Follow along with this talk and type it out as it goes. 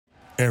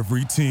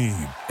Every team,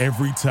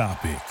 every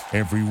topic,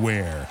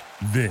 everywhere.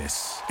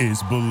 This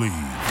is Believe.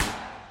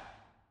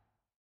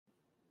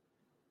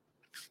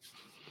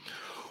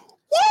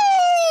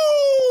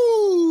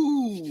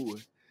 Woo!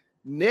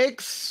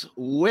 Knicks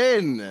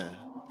win.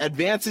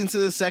 Advancing to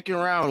the second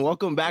round.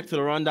 Welcome back to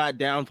the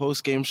Run.down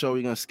post-game show.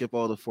 We're going to skip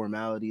all the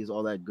formalities,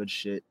 all that good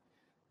shit.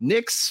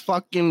 Knicks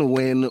fucking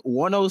win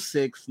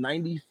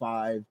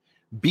 106-95,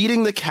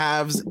 beating the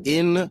Cavs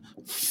in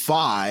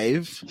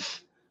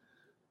 5.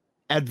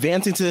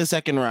 Advancing to the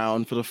second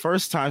round for the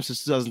first time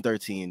since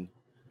 2013.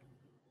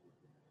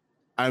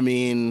 I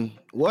mean,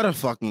 what a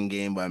fucking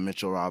game by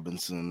Mitchell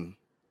Robinson.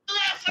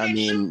 I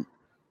mean,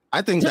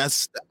 I think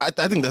that's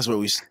where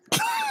we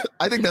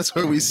I think that's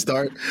where we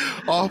start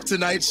off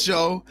tonight's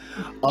show.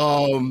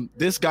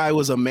 This guy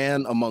was a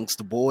man amongst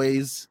the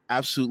boys,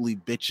 absolutely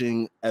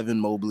bitching Evan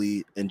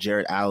Mobley and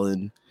Jarrett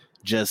Allen,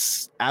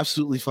 just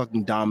absolutely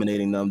fucking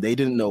dominating them. They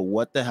didn't know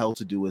what the hell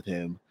to do with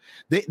him.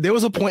 There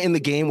was a point in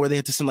the game where they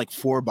had to send like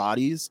 4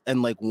 bodies,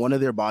 and like one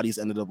of their bodies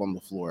ended up on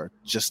the floor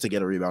just to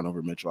get a rebound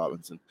over Mitch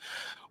Robinson.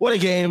 What a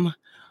game.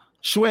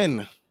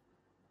 Schwinn,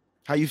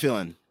 how you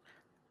feeling?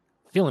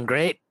 Feeling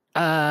great.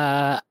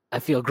 I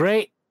feel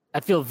great. I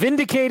feel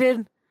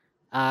vindicated.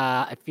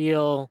 I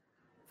feel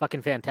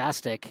fucking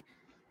fantastic.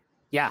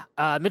 Yeah.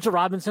 Mitchell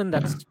Robinson,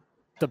 that's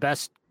the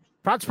best.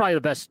 That's probably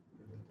the best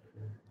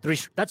 3.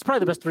 That's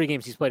probably the best 3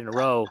 games he's played in a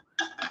row.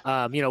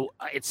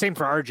 It's same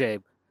for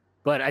RJ.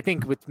 But I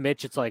think with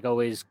Mitch, it's like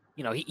always,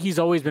 he's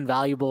always been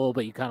valuable,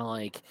 but you kind of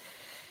like,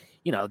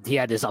 he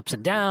had his ups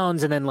and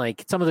downs. And then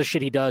like some of the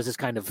shit he does is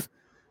kind of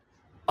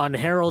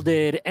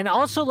unheralded. And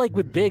also like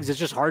with bigs, it's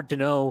just hard to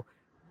know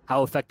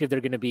how effective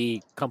they're going to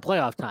be come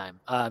playoff time.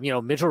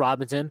 Mitchell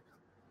Robinson,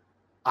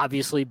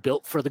 obviously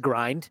built for the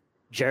grind.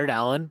 Jarrett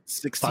Allen,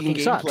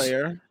 16-game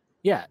player.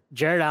 Yeah,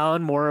 Jarrett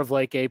Allen, more of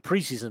like a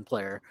preseason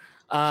player.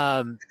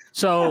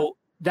 So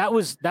that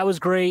was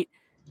great.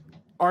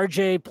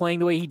 RJ playing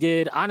the way he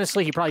did.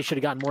 Honestly, he probably should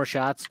have gotten more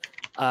shots.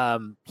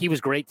 He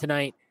was great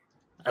tonight.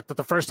 At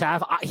the first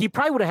half, he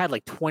probably would have had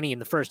like 20 in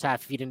the first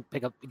half if he didn't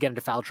get into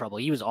foul trouble.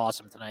 He was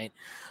awesome tonight.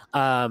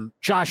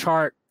 Josh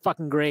Hart,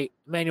 fucking great.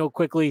 Emmanuel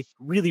Quickly,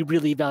 really,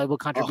 really valuable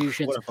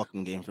contributions. What a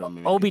fucking game from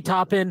him. Obi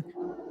Toppin,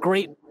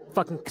 great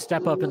fucking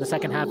step up in the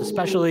second half,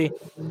 especially.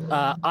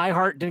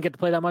 Hart didn't get to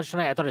play that much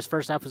tonight. I thought his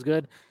first half was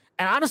good.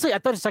 And honestly, I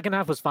thought his second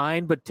half was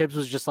fine, but Tibbs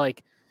was just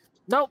like,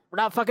 nope, we're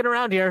not fucking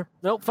around here.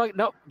 Nope,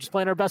 just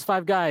playing our best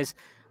 5 guys.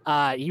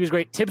 He was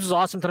great. Tibbs was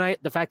awesome tonight.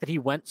 The fact that he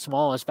went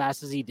small as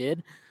fast as he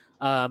did,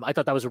 I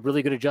thought that was a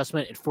really good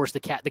adjustment. It forced the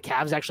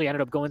Cavs actually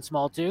ended up going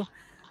small too,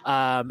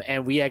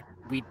 and we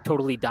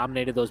totally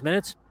dominated those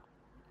minutes.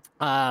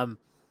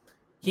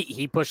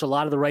 He pushed a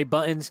lot of the right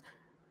buttons,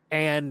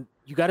 and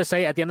you got to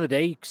say at the end of the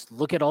day,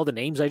 look at all the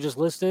names I just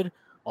listed,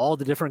 all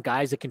the different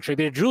guys that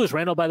contributed. Julius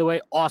Randle, by the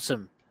way,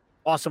 awesome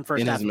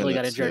first half until he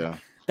got injured. Yeah.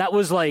 That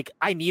was like,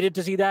 I needed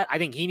to see that. I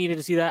think he needed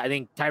to see that. I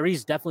think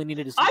Tyrese definitely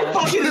needed to see that. I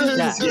fucking needed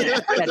to see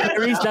that. Yeah,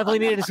 Tyrese definitely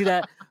needed to see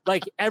that.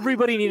 Like,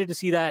 everybody needed to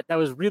see that. That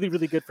was really,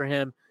 really good for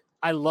him.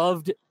 I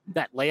loved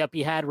that layup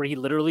he had where he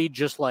literally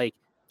just like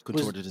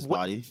contorted his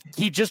body.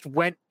 He just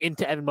went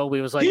into Evan Mobley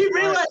and was like, he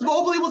realized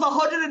Mobley was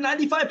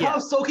 195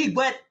 pounds soaking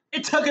wet.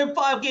 It took him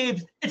 5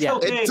 games. It's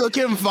okay. It took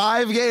him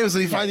 5 games,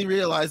 and he finally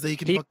realized that he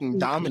can fucking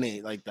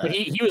dominate like that. But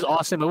he was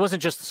awesome. It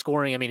wasn't just the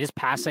scoring. I mean, his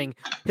passing,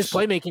 his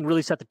playmaking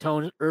really set the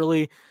tone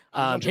early.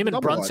 Him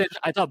and Brunson,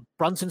 I thought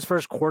Brunson's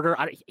first quarter,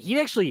 I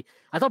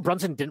thought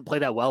Brunson didn't play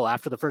that well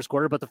after the first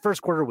quarter, but the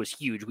first quarter was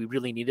huge. We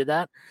really needed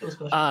that.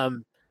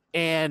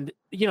 And,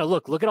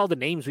 look at all the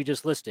names we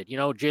just listed.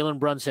 Jalen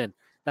Brunson,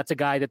 that's a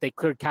guy that they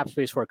cleared cap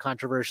space for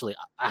controversially.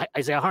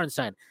 Isaiah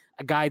Hartenstein,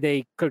 a guy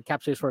they cleared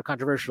cap space for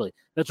controversially.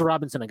 Mitchell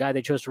Robinson, a guy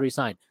they chose to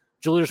re-sign.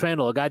 Julius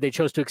Randle, a guy they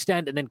chose to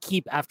extend and then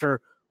keep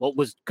after what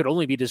could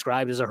only be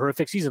described as a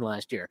horrific season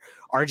last year.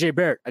 RJ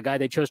Barrett, a guy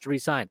they chose to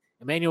re-sign.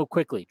 Emmanuel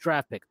Quickly,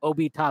 draft pick.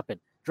 Obi Toppin,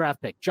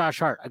 draft pick. Josh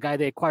Hart, a guy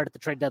they acquired at the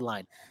trade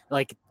deadline.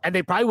 And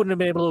they probably wouldn't have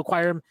been able to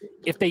acquire him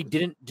if they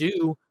did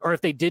do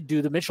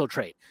the Mitchell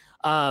trade.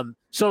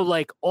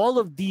 So all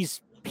of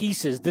these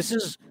pieces, this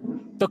is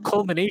the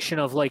culmination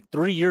of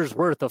 3 years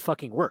worth of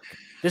fucking work.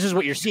 This is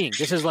what you're seeing.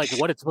 This is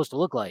what it's supposed to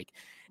look like.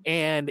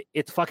 And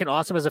it's fucking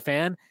awesome as a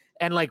fan.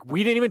 And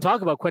we didn't even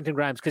talk about Quentin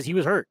Grimes because he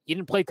was hurt. He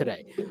didn't play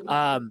today. We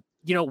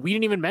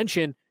didn't even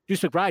mention Deuce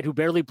McBride, who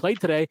barely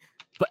played today,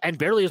 and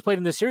barely has played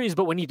in this series.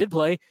 But when he did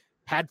play,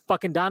 had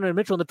fucking Donovan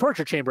Mitchell in the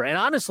torture chamber. And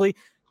honestly,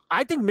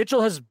 I think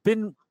Mitchell has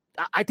been.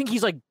 I think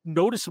he's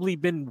noticeably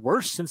been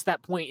worse since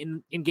that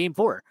point in Game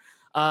 4.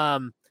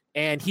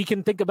 And he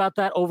can think about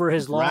that over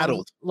his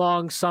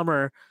long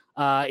summer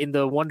in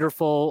the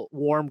wonderful,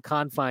 warm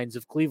confines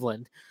of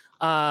Cleveland.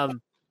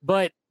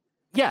 But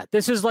yeah,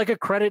 this is a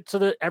credit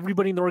to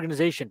everybody in the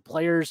organization,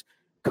 players,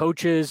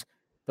 coaches,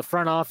 the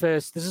front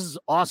office. This is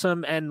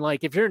awesome. And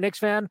if you're a Knicks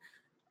fan,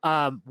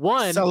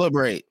 one,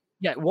 celebrate.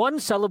 Yeah, one,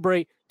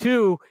 celebrate.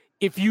 Two,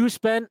 if you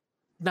spent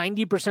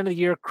 90% of the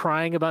year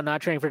crying about not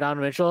trading for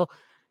Donovan Mitchell,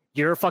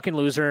 you're a fucking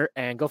loser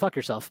and go fuck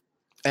yourself.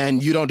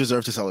 And you don't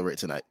deserve to celebrate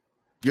tonight.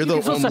 You're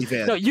the only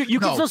fan. No, you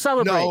can still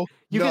celebrate.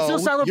 You can still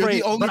celebrate.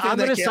 You're the only but fan I'm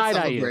going to that can't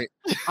side eye you. celebrate.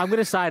 I'm going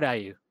to side eye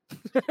you.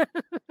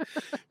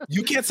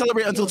 You can't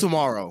celebrate until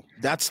tomorrow.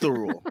 That's the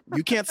rule.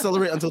 You can't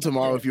celebrate until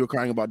tomorrow if you were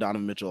crying about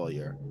Donovan Mitchell all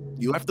year.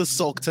 You have to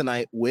sulk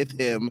tonight with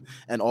him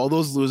and all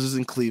those losers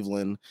in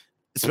Cleveland,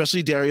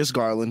 especially Darius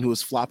Garland, who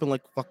was flopping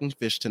like fucking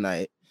fish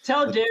tonight.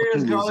 Tell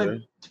Darius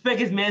Garland to pick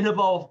his man up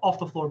off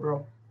the floor,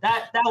 bro.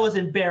 That was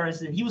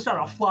embarrassing. He was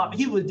trying to flop.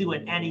 He was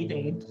doing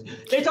anything.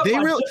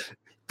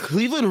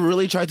 Cleveland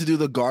really tried to do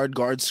the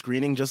guard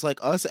screening just like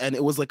us, and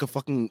it was like a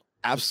fucking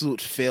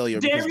absolute failure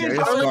because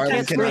Darius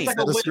Garland cannot set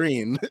a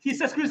screen. He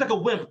set screens like a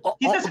wimp.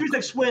 He set screens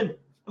like Schwinn.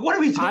 What are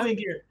we doing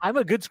here? I'm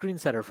a good screen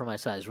setter for my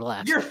size.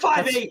 Relax. You're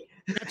 5'8".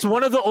 That's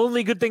one of the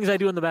only good things I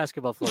do on the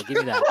basketball floor. Give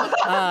me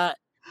that.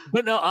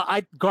 But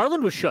no,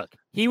 Garland was shook.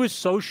 He was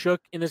so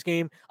shook in this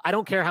game. I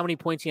don't care how many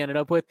points he ended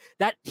up with.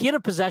 That he had a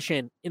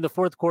possession in the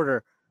fourth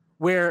quarter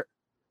where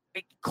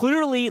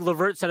clearly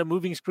LeVert set a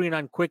moving screen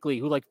on Quickly,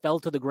 who like fell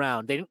to the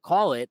ground. They didn't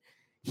call it.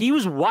 He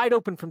was wide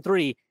open from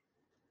three,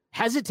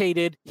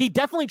 hesitated. He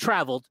definitely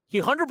traveled.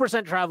 He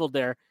 100% traveled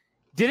there,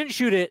 didn't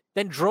shoot it,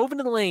 then drove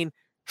into the lane,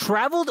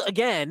 traveled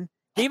again,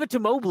 gave it to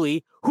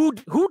Mobley, who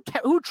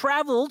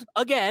traveled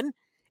again,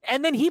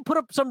 and then he put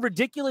up some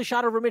ridiculous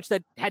shot over Mitch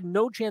that had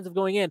no chance of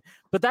going in.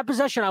 But that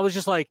possession, I was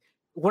just like,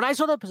 when I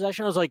saw that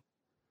possession, I was like,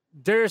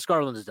 Darius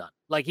Garland is done.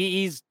 Like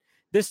this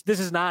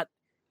is not.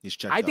 He's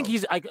checked I think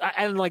out.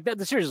 And like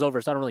the series is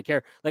over, so I don't really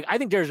care. Like I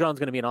think Darius Garland's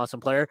going to be an awesome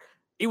player.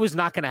 It was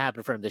not going to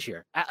happen for him this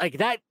year. Like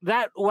that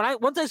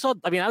once I saw,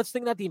 I mean, I was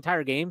thinking that the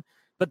entire game,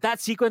 but that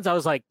sequence, I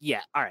was like,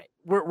 yeah, all right,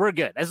 we're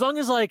good. As long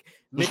as like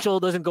Mitchell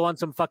doesn't go on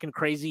some fucking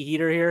crazy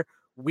heater here,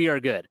 we are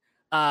good.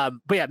 But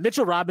yeah,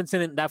 Mitchell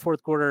Robinson in that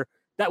fourth quarter,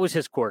 that was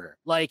his quarter.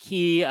 Like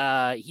he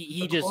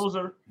just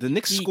closer. The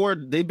Knicks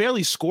scored. They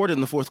barely scored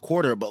in the fourth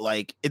quarter, but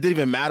like it didn't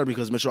even matter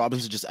because Mitchell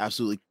Robinson just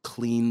absolutely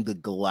cleaned the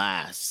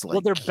glass. Like,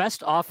 well, their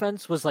best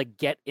offense was like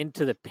get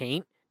into the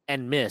paint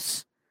and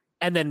miss,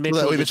 and then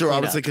Mitchell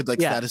Robinson could like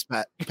status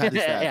pat his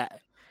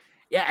stat.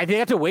 Yeah, and they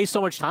had to waste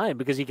so much time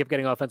because he kept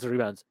getting offensive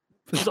rebounds.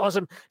 It was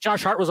awesome.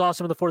 Josh Hart was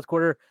awesome in the fourth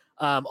quarter.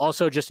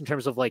 Also, just in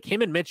terms of like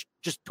him and Mitch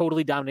just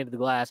totally dominated the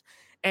glass.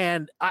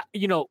 And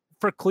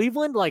for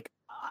Cleveland, like.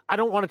 I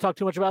don't want to talk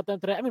too much about them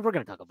today. I mean, we're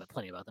going to talk about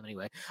plenty about them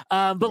anyway.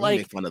 But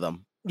like, make fun of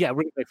them. Yeah,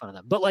 we're going to make fun of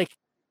them. But like,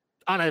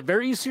 on a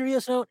very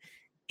serious note,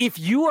 if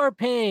you are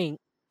paying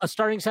a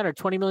starting center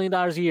 $20 million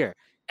a year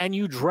and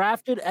you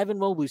drafted Evan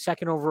Mobley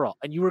second overall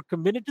and you were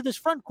committed to this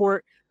front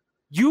court,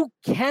 you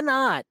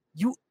cannot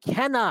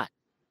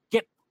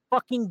get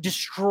fucking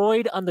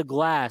destroyed on the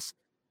glass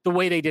the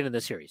way they did in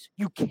the series.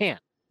 You can't.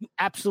 You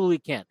absolutely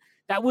can't.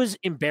 That was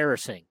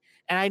embarrassing.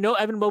 And I know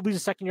Evan Mobley's a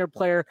second-year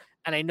player,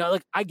 and I know,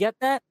 like, I get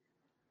that.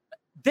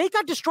 They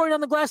got destroyed on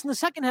the glass in the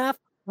second half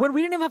when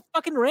we didn't even have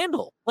fucking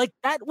Randall. Like,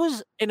 that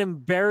was an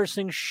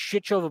embarrassing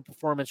shit show of a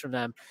performance from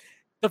them.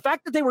 The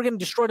fact that they were getting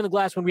destroyed on the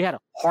glass when we had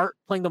Hart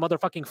playing the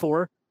motherfucking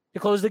four to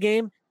close the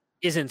game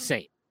is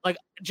insane. Like,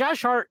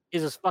 Josh Hart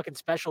is a fucking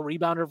special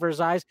rebounder for his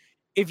size.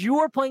 If you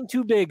are playing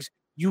two bigs,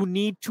 you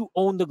need to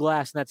own the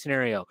glass in that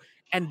scenario.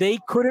 And they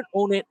couldn't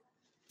own it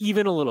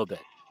even a little bit.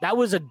 That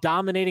was a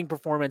dominating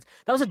performance.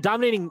 That was a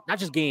dominating, not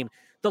just game.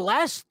 The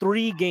last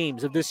three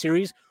games of this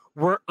series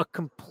were a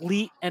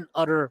complete and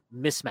utter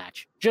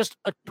mismatch. Just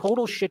a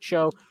total shit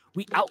show.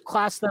 We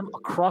outclassed them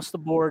across the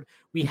board.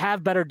 We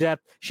have better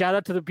depth. Shout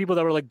out to the people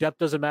that were like, depth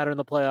doesn't matter in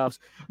the playoffs.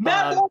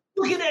 Matt,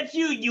 looking at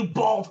you, you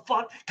bald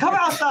fuck. Come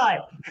outside.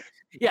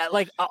 Yeah,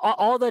 like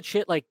all that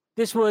shit. Like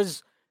this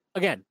was,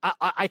 again,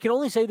 I can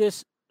only say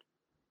this.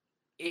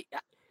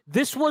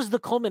 This was the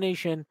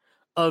culmination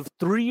of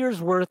 3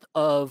 years worth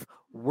of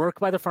work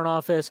by the front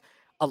office,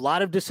 a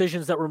lot of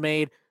decisions that were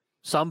made,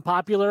 some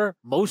popular,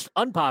 most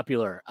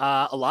unpopular,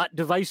 a lot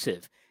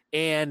divisive.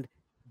 And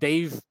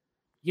they've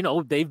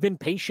been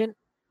patient.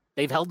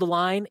 They've held the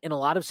line in a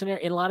lot of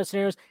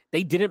scenarios.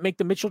 They didn't make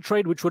the Mitchell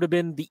trade, which would have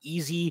been the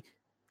easy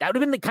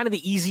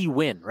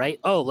win, right?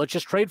 Oh, let's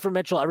just trade for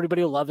Mitchell.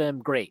 Everybody will love him.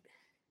 Great.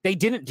 They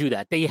didn't do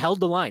that. They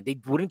held the line. They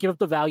wouldn't give up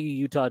the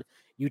value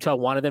Utah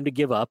wanted them to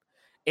give up.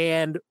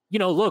 And,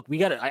 look,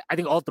 I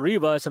think all three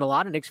of us and a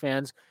lot of Knicks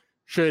fans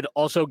should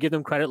also give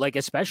them credit, like,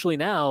 especially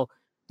now,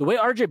 the way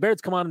RJ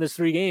Barrett's come on in this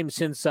 3 games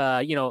since,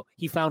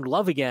 he found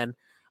love again,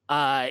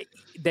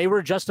 they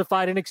were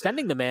justified in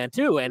extending the man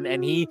too.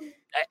 And he,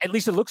 at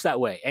least it looks that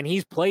way. And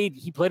he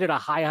played at a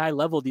high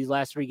level these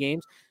last 3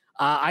 games.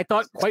 I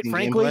thought, quite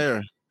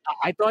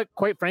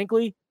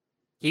frankly,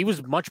 he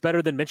was much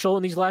better than Mitchell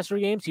in these last 3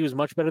 games. He was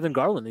much better than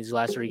Garland in these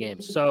last 3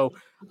 games. So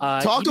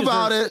talk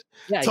about it.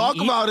 Yeah, talk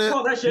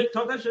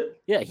that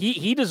shit. Yeah,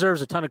 he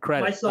deserves a ton of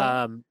credit.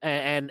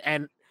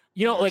 And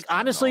like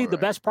honestly, the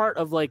best part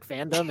of like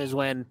fandom is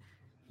when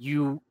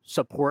you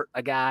support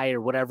a guy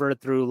or whatever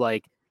through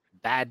like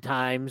bad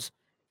times.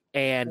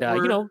 And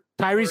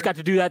Tyrese got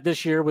to do that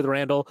this year with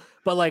Randall.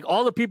 But like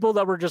all the people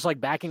that were just like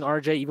backing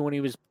RJ, even when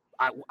he was,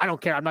 I don't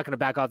care. I'm not going to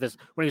back off this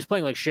when he was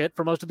playing like shit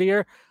for most of the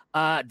year.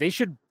 They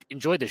should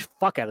enjoy the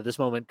fuck out of this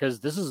moment because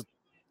this is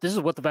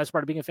what the best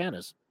part of being a fan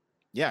is.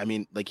 Yeah, I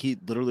mean, like he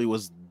literally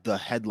was the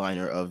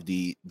headliner of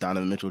the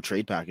Donovan Mitchell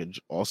trade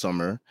package all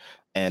summer,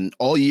 and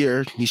all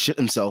year he shit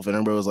himself, and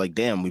everybody was like,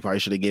 "Damn, we probably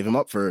should have gave him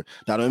up for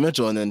Donovan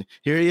Mitchell." And then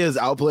here he is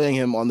outplaying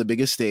him on the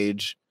biggest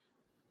stage.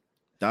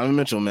 Donovan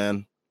Mitchell,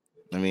 man.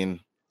 I mean,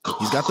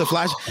 he's got the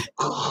flash.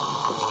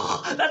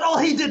 That's all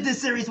he did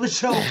this series was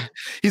show.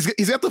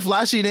 He's got the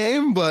flashy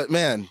name, but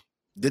man,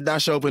 did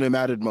not show up when it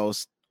mattered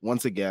most.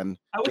 Once again,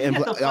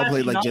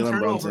 outplayed like Jalen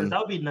Brunson. That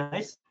would be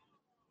nice.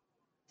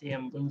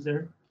 Damn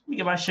loser. Let me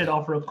get my shit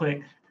off real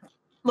quick.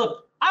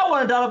 Look, I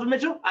wanted Donovan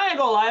Mitchell. I ain't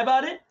gonna lie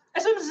about it.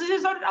 As soon as the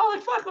season started, I was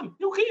like, fuck him.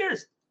 Who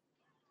cares?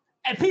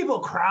 And people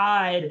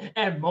cried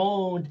and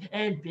moaned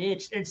and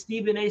bitched and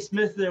Stephen A.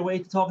 Smith their way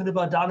to talking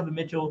about Donovan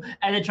Mitchell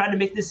and then trying to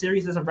make this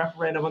series as a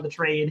referendum on the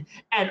trade.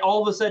 And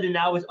all of a sudden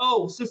now it's,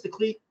 since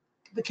the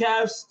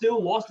Cavs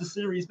still lost the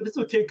series, but it's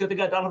okay because they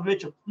got Donovan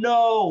Mitchell.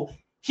 No.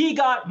 He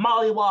got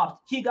mollywopped.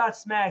 He got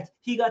smacked.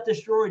 He got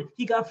destroyed.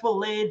 He got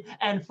filleted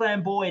and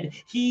flamboyed.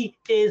 He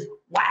is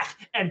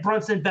whack and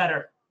Brunson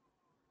better.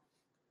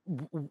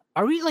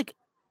 Are we like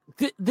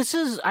this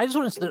is? I just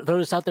want to throw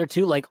this out there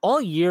too. Like all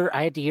year,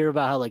 I had to hear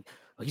about how like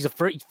he's a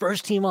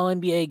first team All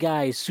NBA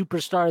guy,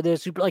 superstar.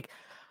 This super like.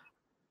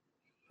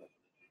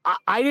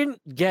 I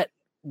didn't get.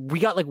 We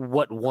got like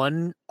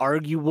one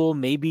arguable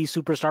maybe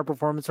superstar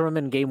performance from him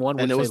in game one,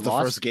 and it was the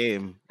first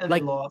game.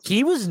 Like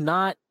he was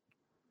not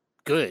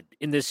good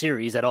in this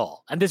series at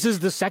all. And this is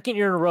the second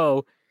year in a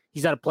row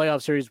he's at a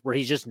playoff series where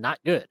he's just not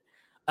good.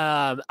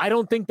 I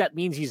don't think that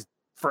means he's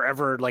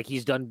forever like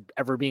he's done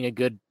ever being a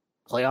good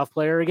playoff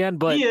player again,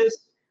 but he is.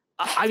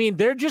 I mean,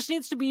 there just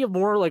needs to be a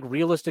more like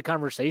realistic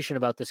conversation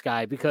about this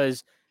guy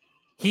because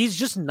he's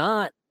just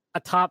not a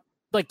top,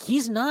 like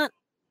he's not,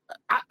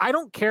 I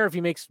don't care if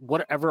he makes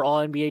whatever all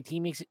NBA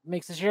team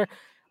makes this year.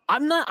 I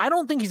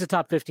don't think he's a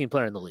top 15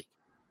 player in the league.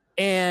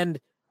 And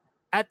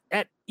at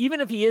even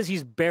if he is,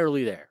 he's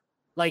barely there.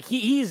 Like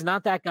he's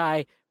not that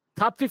guy.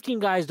 Top 15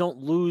 guys don't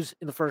lose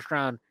in the first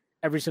round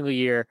every single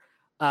year.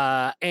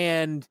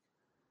 And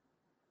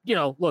you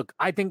know, look,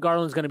 I think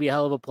Garland's going to be a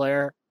hell of a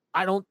player.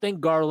 I don't think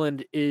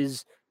Garland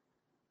is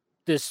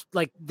this,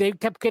 like they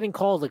kept getting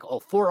called like,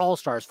 4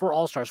 All-Stars.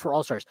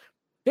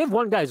 They have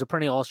one guy who's a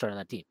perennial All-Star on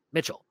that team,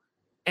 Mitchell.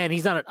 And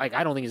he's not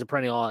I don't think he's a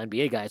perennial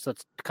All-NBA guy. So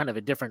that's kind of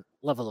a different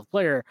level of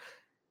player.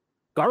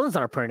 Garland's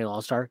not a perennial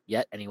All-Star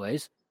yet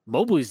anyways.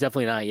 Mobley's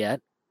definitely not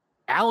yet.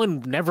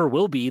 Allen never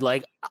will be.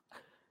 Like,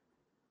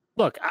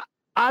 look,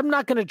 I'm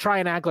not going to try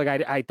and act like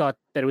I thought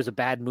that it was a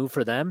bad move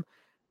for them,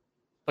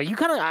 but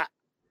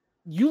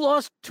you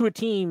lost to a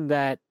team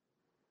that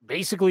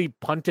basically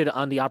punted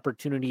on the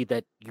opportunity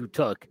that you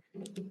took,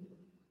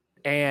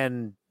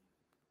 and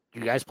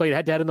you guys played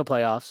head-to-head in the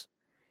playoffs,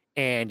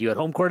 and you had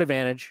home court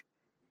advantage,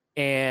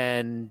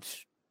 and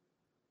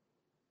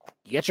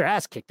you got your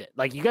ass kicked.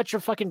 Like, you got your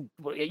fucking...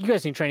 You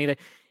guys didn't try anything.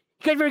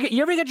 You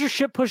ever get your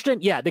shit pushed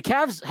in? Yeah, the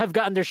Cavs have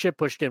gotten their shit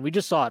pushed in. We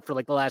just saw it for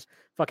like the last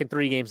fucking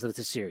 3 games of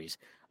this series.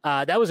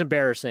 That was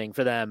embarrassing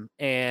for them,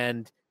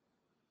 and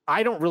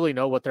I don't really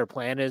know what their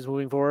plan is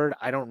moving forward.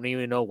 I don't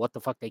even know what the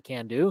fuck they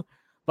can do,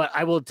 but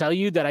I will tell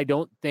you that I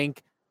don't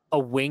think a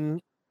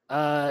wing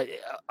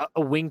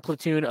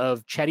platoon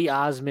of Chetty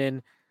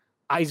Osman,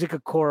 Isaac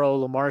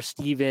Okoro, Lamar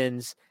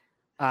Stevens.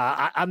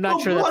 I'm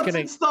not sure that's going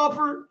to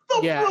stopper.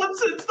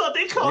 Brunson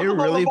stopper. They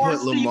really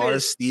put Lamar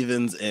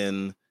Stevens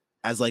in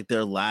as like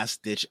their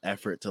last ditch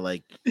effort to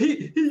like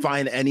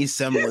find any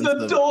semblance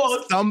of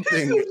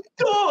something. He's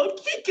a dog.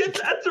 He gets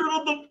entered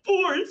on the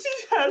boards.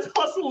 He has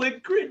hustle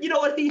and grit. You know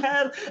what he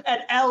has?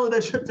 An Allen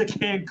a trip to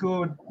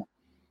Cancun.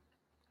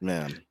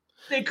 Man.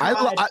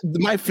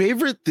 My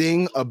favorite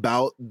thing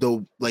about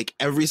the like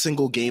every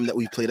single game that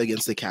we played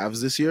against the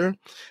Cavs this year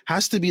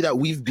has to be that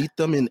we've beat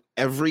them in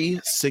every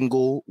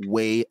single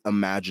way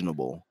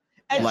imaginable.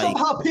 And like,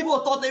 somehow people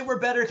thought they were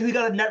better because we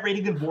got a net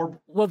rating of more.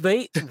 Well,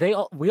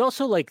 we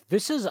also like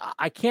this is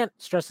I can't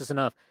stress this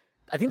enough.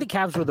 I think the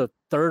Cavs were the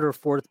 3rd or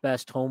 4th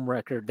best home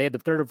record. They had the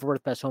 3rd or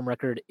 4th best home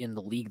record in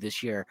the league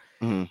this year.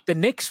 Mm-hmm. The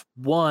Knicks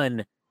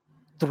won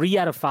 3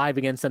 out of 5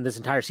 against them this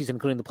entire season,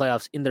 including the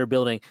playoffs in their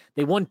building.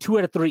 They won 2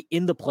 out of 3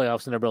 in the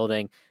playoffs in their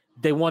building.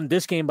 They won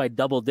this game by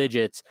double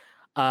digits.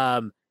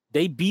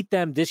 They beat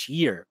them this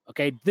year.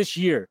 Okay, this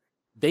year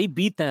they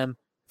beat them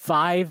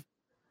 5.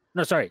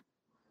 No, sorry.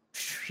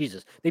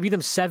 Jesus. They beat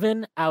them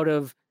 7 out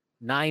of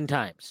 9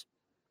 times.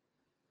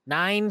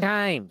 9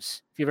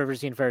 times. If you've ever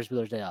seen Ferris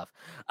Bueller's Day Off.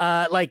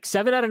 Like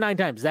 7 out of 9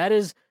 times. That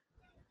is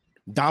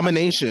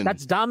domination.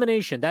 That's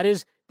domination. That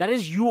is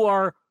you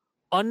are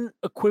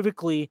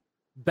unequivocally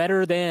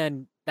better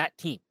than that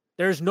team.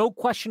 There's no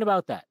question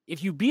about that.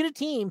 If you beat a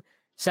team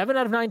 7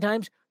 out of 9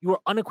 times, you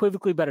are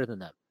unequivocally better than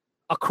them.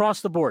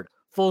 Across the board.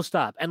 Full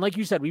stop. And like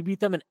you said, we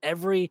beat them in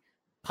every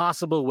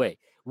possible way.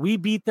 We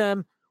beat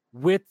them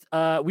with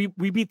we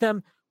beat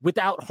them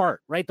without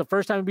Hart, right? The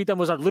first time we beat them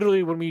was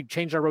literally when we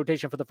changed our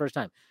rotation for the first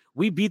time.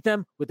 We beat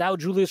them without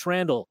Julius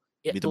Randle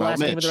the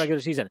last game of the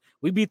regular season.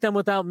 We beat them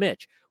without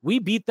Mitch. We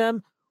beat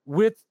them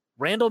with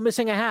Randle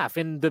missing a half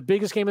in the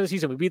biggest game of the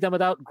season. We beat them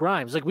without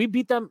Grimes. Like we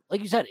beat them,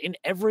 like you said, in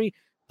every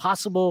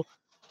possible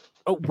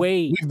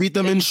way. We beat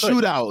them in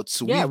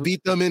shootouts. Yeah. We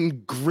beat them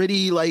in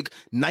gritty, like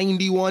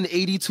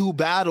 91-82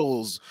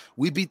 battles.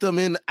 We beat them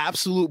in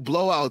absolute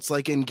blowouts,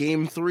 like in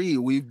game 3.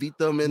 We've beat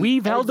them in.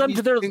 We've held them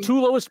to their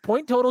 2 lowest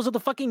point totals of the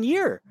fucking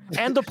year,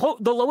 and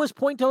the lowest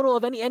point total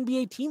of any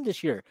NBA team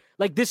this year.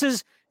 Like this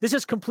is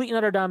complete and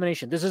utter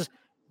domination.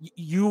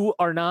 You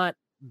are not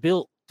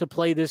built to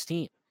play this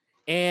team,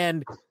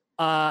 and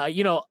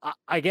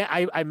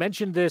I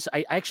mentioned this.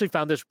 I actually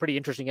found this pretty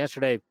interesting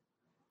yesterday.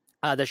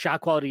 The shot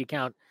quality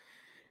account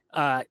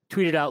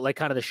tweeted out like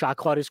kind of the shot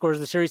quality scores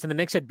of the series, and the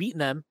Knicks had beaten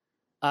them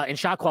in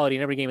shot quality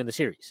in every game in the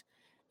series.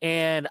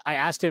 And I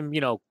asked him,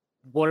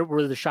 what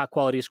were the shot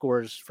quality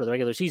scores for the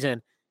regular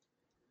season?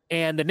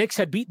 And the Knicks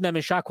had beaten them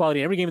in shot quality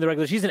in every game of the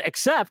regular season,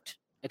 except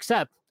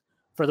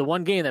for the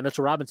one game that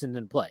Mitchell Robinson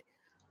didn't play.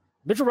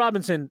 Mitchell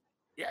Robinson,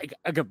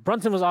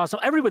 Brunson was awesome.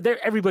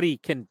 Everybody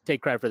can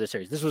take credit for this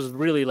series. This was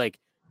really like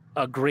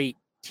a great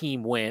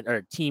team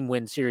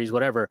win series,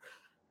 whatever.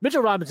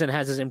 Mitchell Robinson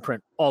has his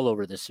imprint all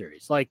over this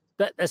series. Like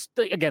that's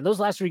again, those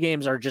last 3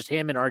 games are just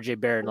him and RJ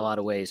Barrett in a lot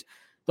of ways.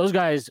 Those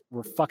guys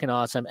were fucking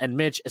awesome, and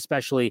Mitch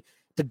especially,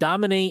 to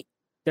dominate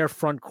their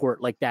front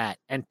court like that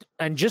and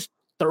just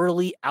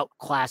thoroughly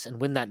outclass and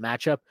win that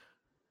matchup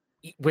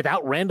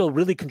without Randall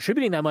really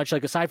contributing that much.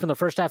 Like aside from the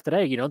first half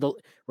today,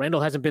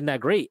 Randall hasn't been that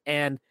great,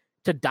 and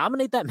to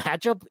dominate that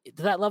matchup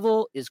to that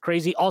level is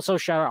crazy. Also,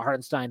 shout out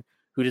Hartenstein,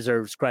 who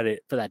deserves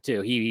credit for that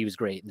too. He was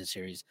great in the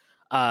series.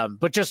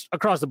 But just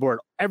across the board,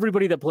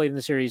 everybody that played in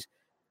the series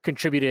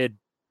contributed.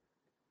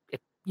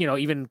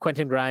 Even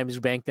Quentin Grimes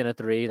banked in a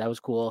 3. That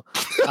was cool.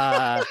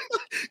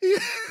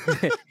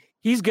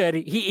 He's good.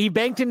 He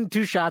banked in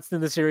 2 shots in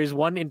the series,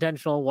 1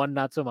 intentional, 1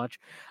 not so much.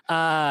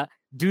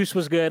 Deuce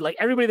was good. Like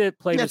everybody that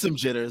played, had some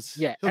jitters.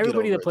 Yeah,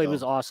 everybody that played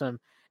was awesome.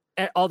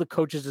 And all the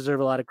coaches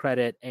deserve a lot of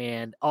credit,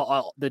 and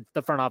all the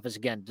front office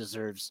again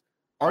deserves.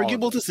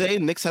 Arguable to say,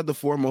 Knicks had the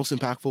 4 most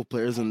impactful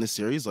players in this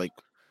series, like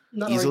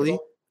Not easily.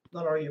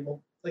 Not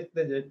arguable. Like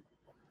they did.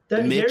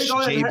 Mitch,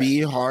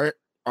 JB, Hart,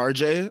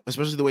 RJ,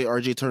 especially the way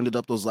RJ turned it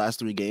up those last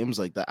 3 games,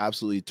 like that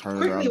absolutely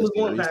turned around. It was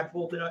more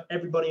impactful than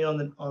everybody on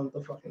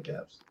the fucking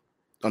Cavs.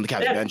 On the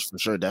Cavs bench for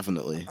sure,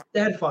 definitely.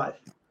 They had 5.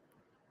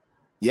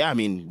 Yeah, I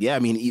mean,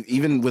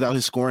 even without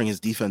his scoring,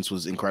 his defense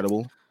was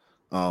incredible.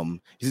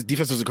 His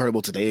defense was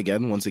incredible today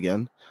once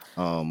again.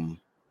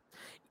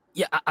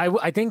 Yeah,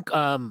 I think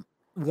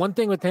one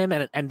thing with him,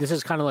 and this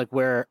is kind of like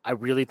where I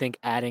really think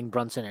adding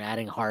Brunson and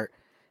adding Hart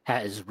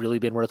has really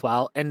been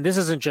worthwhile. And this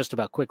isn't just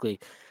about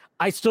quickly.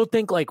 I still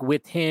think like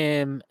with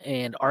him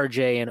and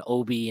RJ and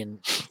Obi and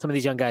some of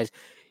these young guys,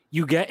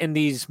 you get in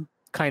these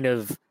kind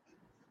of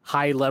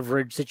high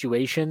leverage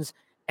situations.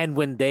 And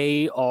when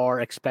they are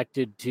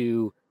expected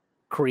to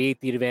create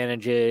the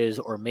advantages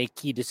or make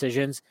key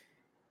decisions,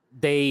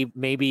 they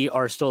maybe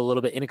are still a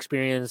little bit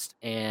inexperienced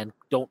and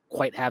don't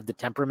quite have the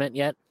temperament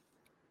yet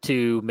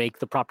to make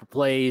the proper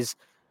plays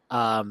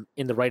in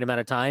the right amount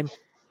of time.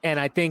 And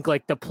I think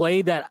like the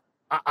play that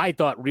I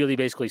thought really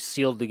basically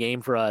sealed the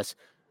game for us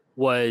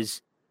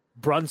was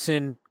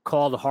Brunson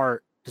called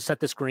Hart to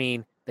set the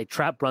screen. They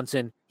trapped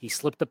Brunson. He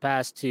slipped the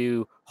pass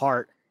to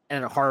Hart,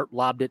 and Hart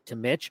lobbed it to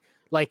Mitch.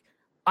 Like,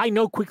 I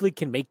know Quickly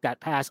can make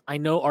that pass. I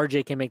know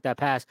RJ can make that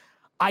pass.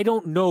 I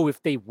don't know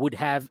if they would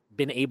have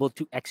been able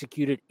to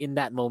execute it in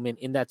that moment,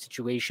 in that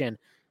situation,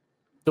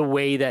 the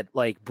way that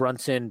like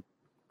Brunson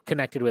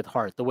connected with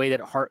Hart, the way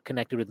that Hart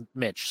connected with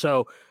Mitch.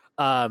 So,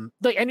 we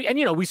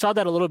saw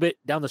that a little bit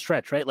down the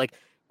stretch, right? Like,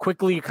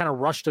 Quickly kind of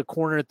rushed a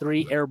corner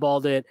 3,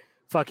 airballed it.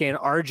 Fucking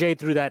RJ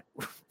threw that.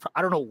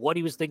 I don't know what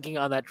he was thinking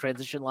on that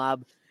transition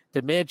lob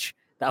to Mitch.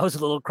 That was a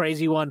little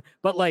crazy one,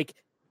 but like,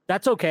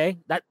 that's okay.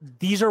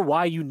 These are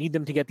why you need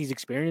them to get these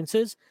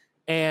experiences.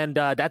 And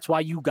that's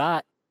why you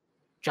got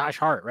Josh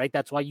Hart, right?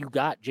 That's why you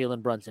got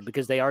Jalen Brunson,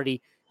 because they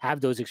already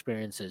have those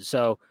experiences.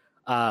 So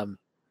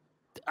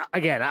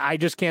again, I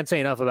just can't say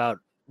enough about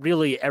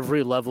really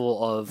every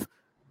level of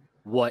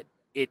what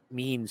it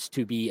means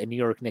to be a New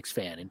York Knicks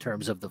fan in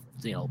terms of the,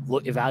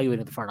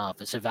 evaluating the front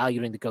office,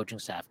 evaluating the coaching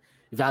staff,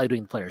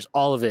 evaluating the players.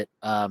 All of it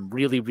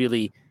really,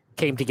 really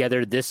came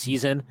together this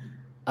season.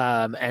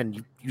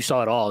 And you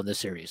saw it all in this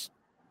series.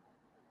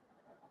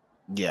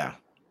 Yeah.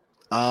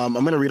 I'm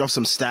going to read off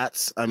some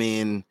stats. I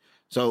mean,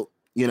 so,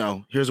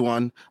 here's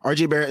one.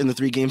 RJ Barrett in the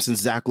 3 games since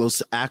Zach Lowe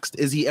asked,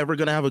 is he ever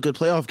going to have a good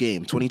playoff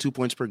game? 22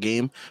 points per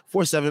game,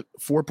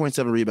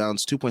 4.7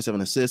 rebounds,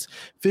 2.7 assists,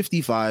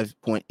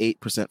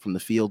 55.8% from the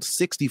field,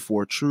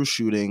 64 true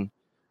shooting,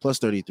 plus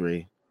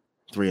 33,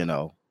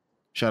 3-0.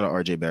 Shout out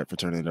RJ Barrett for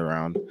turning it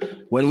around.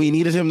 When we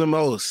needed him the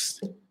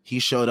most, he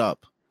showed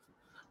up.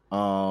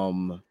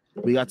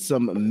 We got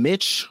some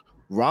Mitch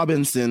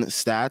Robinson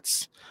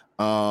stats.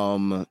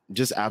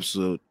 Just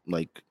absolute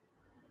like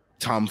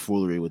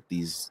tomfoolery with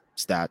these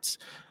stats.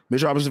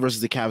 Mitch Robinson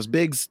versus the Cavs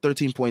bigs,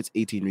 13 points,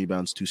 18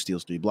 rebounds, 2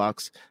 steals, 3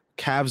 blocks.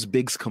 Cavs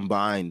bigs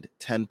combined,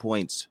 10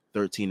 points,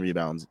 13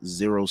 rebounds,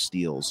 0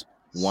 steals,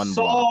 1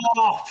 block.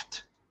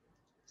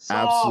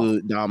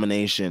 Absolute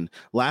domination.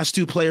 Last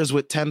 2 players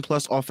with 10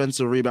 plus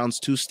offensive rebounds,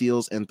 2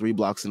 steals, and 3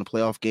 blocks in a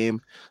playoff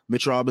game: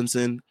 Mitch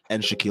Robinson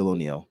and Shaquille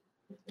O'Neal.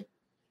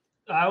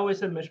 I always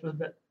said Mitch was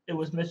it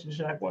was Mitch and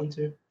Shaq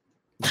 1-2.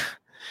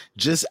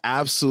 Just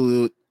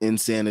absolute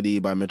insanity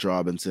by Mitch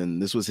Robinson.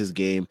 This was his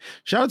game.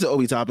 Shout out to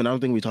Obi Toppin. I don't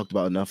think we talked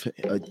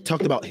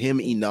about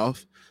him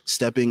enough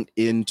stepping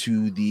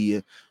into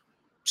the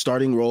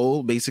starting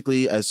role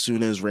basically as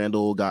soon as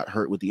Randall got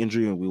hurt with the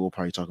injury, and we will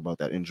probably talk about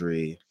that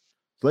injury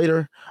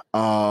later.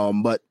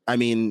 But I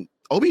mean,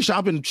 Obi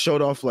Toppin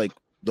showed off like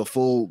the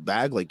full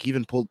bag. Like he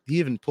even pulled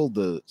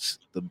the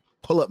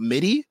pull up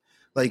midi.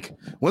 Like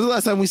when's the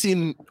last time we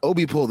seen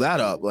Obi pull that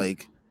up?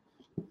 Like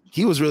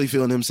he was really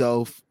feeling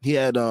himself. He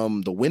had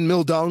the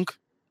windmill dunk,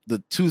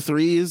 the 2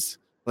 threes.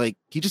 Like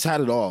he just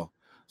had it all.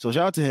 So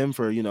shout out to him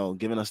for,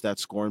 giving us that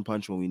scoring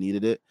punch when we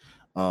needed it.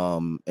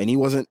 And he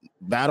wasn't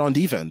bad on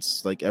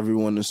defense. Like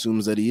everyone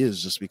assumes that he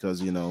is just because,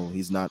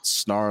 he's not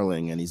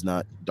snarling and he's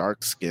not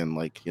dark skinned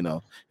like,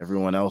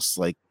 everyone else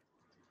like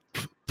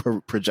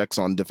projects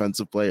on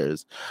defensive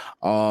players.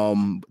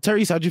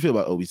 Tyrese, how'd you feel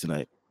about Obi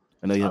tonight?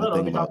 I know you have a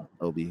thing about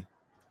Obi.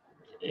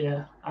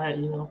 Yeah,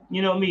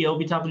 you know me,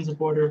 Obi Toppin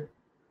supporter.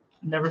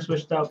 Never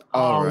switched up.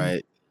 All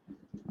right.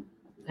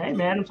 Hey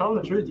man, I'm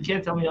telling the truth. You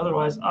can't tell me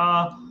otherwise.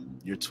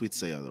 Your tweets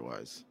say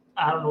otherwise.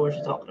 I don't know what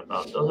you're talking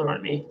about. Those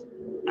aren't me.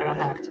 I got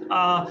hacked.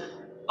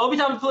 Obi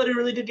Toppin played a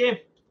really good game.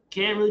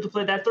 Cam really good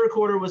play. That third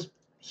quarter was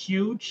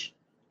huge.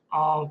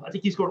 I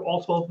think he scored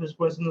all 12 of his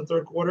points in the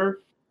third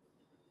quarter.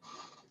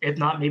 If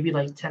not, maybe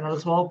like 10 out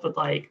of 12. But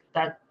like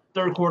that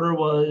third quarter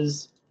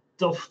was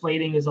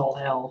deflating as all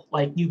hell.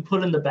 Like you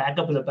put in the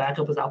backup and the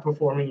backup is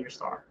outperforming your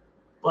star.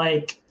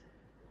 Like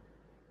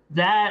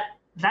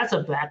that's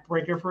a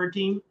backbreaker for a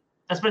team,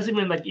 especially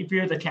when like if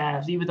you're the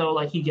Cavs, even though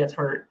like he gets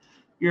hurt,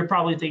 you're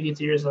probably thinking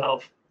to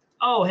yourself,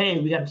 "Oh, hey,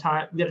 we got a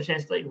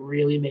chance to like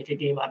really make a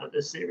game out of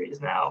this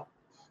series now."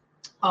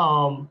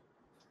 And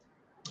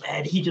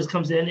he just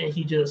comes in and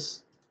he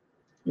just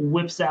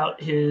whips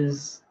out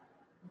his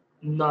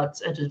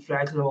nuts and just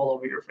drags them all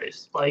over your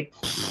face. Like,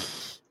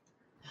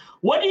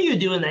 what do you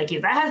do in that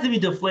case? That has to be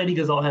deflating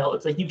as all hell.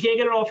 It's like you can't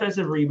get an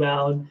offensive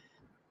rebound.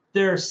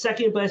 Their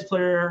second best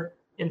player,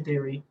 in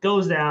theory,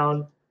 goes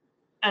down,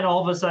 and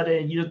all of a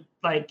sudden you're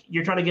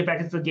trying to get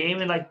back into the game,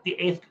 and like the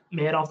 8th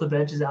man off the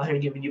bench is out here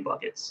giving you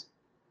buckets.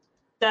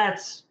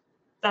 That's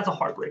a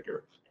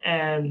heartbreaker,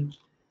 and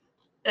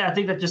I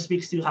think that just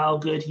speaks to how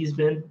good he's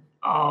been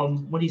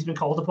when he's been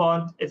called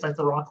upon. It's like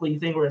the Rock Lee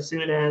thing, where as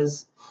soon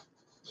as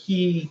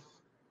he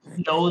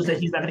knows that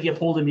he's not going to get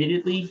pulled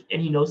immediately,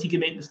 and he knows he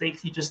can make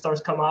mistakes, he just starts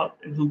coming out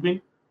and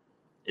hooping.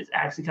 It's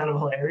actually kind of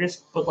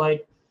hilarious, but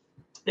like,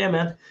 yeah,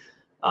 man.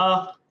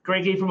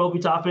 Great game from Obi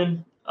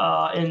Toppin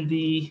in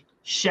the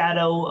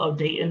shadow of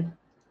Dayton.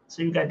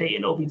 So you got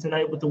Dayton Obi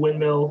tonight with the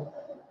windmill,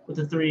 with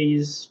the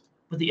threes,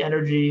 with the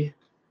energy.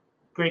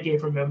 Great game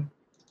from him.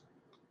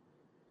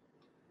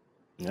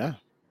 Yeah.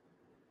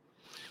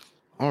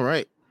 All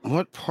right.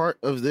 What part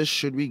of this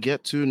should we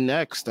get to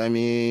next? I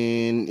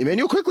mean,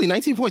 Emmanuel quickly,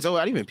 19 points. Oh,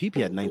 I didn't even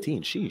PP had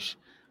 19. Sheesh.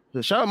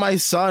 Shout out my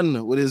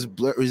son with his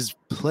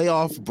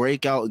playoff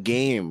breakout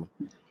game.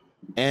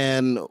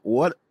 And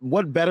what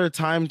better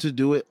time to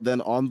do it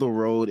than on the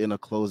road in a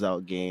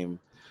closeout game?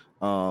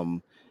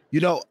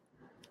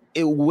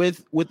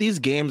 With these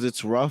games,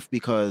 it's rough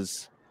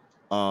because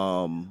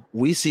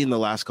we've seen the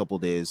last couple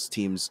of days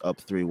teams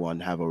up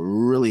 3-1 have a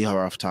really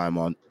rough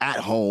time at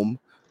home.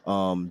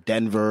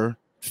 Denver,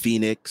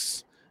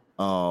 Phoenix,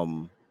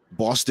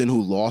 Boston,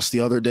 who lost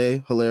the other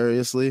day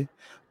hilariously.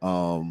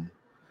 But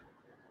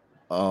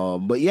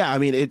yeah, I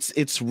mean,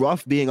 it's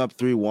rough being up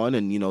 3-1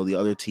 and, the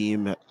other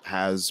team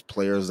has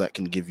players that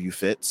can give you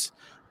fits.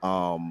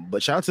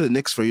 But shout out to the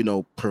Knicks for,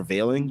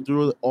 prevailing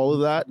through all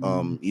of that.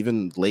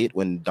 Even late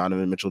when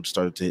Donovan Mitchell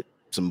started to hit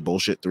some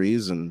bullshit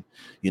threes and,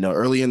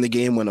 early in the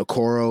game when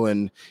Okoro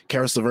and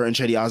Karis LeVert and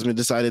Cedi Osman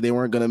decided they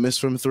weren't going to miss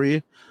from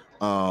 3.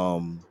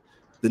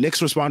 The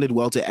Knicks responded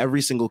well to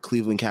every single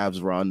Cleveland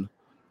Cavs run.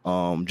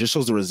 Just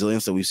shows the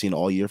resilience that we've seen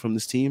all year from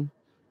this team.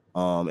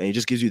 And it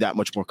just gives you that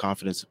much more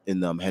confidence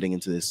in them heading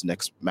into this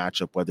next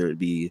matchup, whether it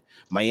be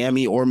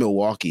Miami or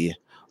Milwaukee,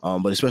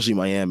 but especially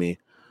Miami.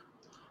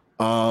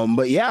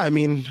 But yeah, I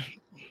mean,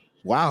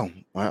 wow.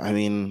 I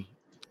mean,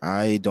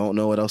 I don't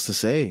know what else to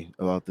say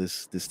about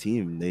this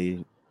team.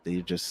 They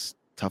just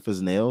tough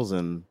as nails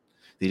and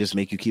they just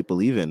make you keep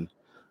believing.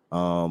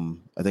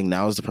 I think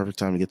now is the perfect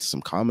time to get to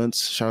some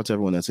comments. Shout out to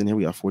everyone that's in here.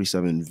 We got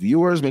 47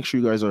 viewers. Make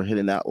sure you guys are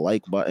hitting that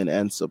like button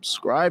and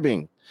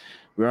subscribing.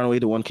 We're on our way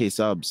to 1K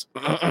subs.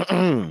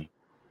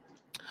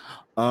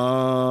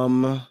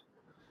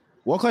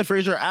 Clyde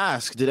Frazier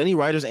asked, did any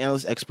writers,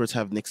 analysts, experts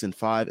have Knicks in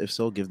 5? If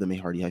so, give them a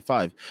hearty high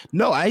five.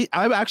 No,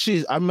 I'm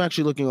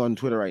actually looking on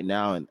Twitter right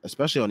now, and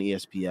especially on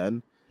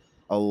ESPN.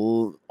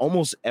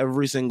 Almost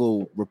every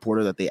single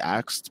reporter that they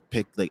asked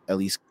picked like at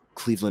least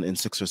Cleveland in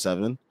 6 or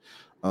 7.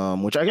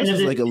 Which I guess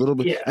is like a little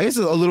bit. Yeah. I guess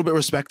it's a little bit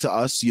respect to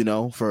us,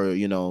 for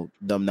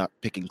them not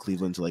picking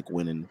Cleveland to like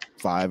win in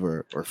 5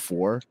 or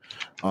 4.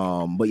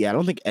 But yeah, I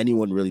don't think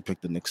anyone really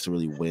picked the Knicks to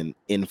really win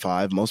in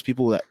 5. Most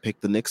people that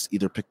picked the Knicks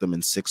either picked them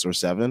in 6 or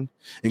 7,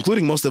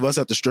 including most of us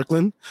at the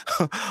Strickland.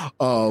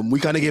 We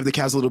kind of gave the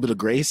Cavs a little bit of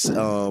grace.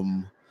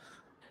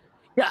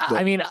 Yeah, But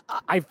I mean,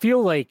 I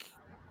feel like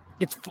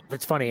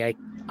it's funny.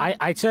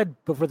 I said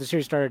before the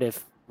series started,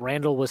 if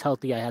Randall was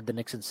healthy, I had the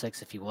Knicks in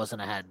 6. If he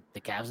wasn't, I had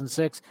the Cavs in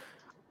 6.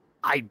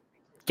 I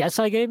guess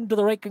I came to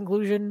the right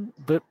conclusion,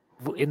 but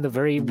in the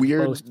very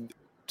most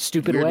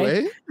stupid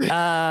way.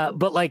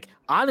 But like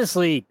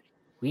honestly,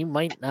 we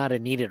might not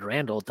have needed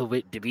Randall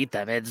to beat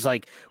them. It's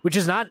like, which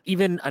is not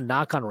even a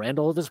knock on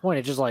Randall at this point.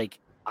 It's just like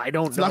I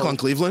don't know. Knock on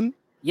Cleveland.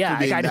 Yeah,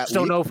 for being I that just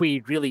don't weak. know if we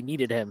really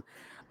needed him.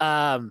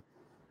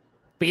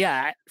 But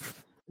yeah,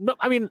 no,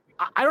 I mean,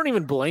 I don't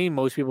even blame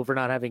most people for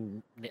not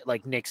having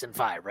like Knicks in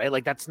 5, right?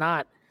 Like that's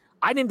not.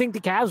 I didn't think the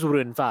Cavs would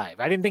win 5.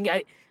 I don't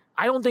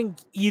think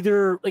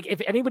either. Like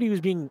if anybody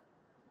was being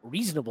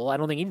reasonable, I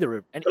don't think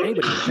anybody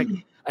would pick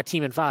a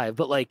team in 5.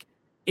 But like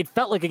it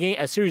felt like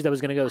a series that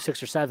was going to go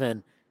 6 or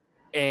 7,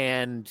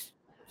 and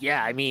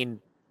yeah, I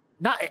mean,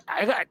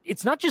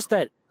 it's not just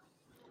that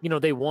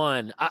they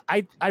won.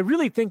 I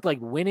really think like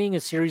winning a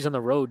series on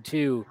the road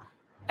too.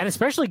 And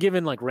especially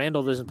given like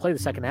Randall doesn't play the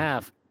second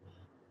half.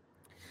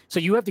 So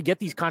you have to get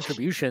these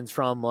contributions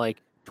from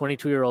like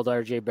 22-year-old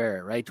RJ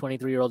Barrett, right?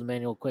 23-year-old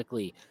Emmanuel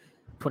Quickly,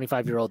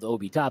 25-year-old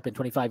Obi Toppin,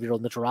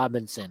 25-year-old Mitchell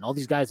Robinson, all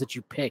these guys that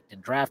you picked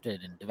and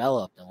drafted and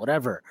developed and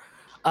whatever.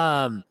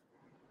 And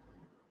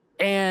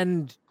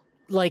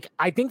like,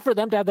 I think for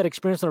them to have that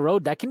experience on the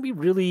road, that can be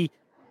really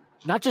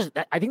not just,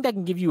 I think that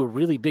can give you a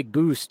really big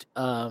boost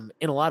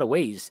in a lot of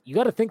ways. You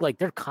got to think like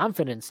their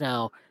confidence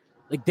now.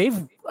 Like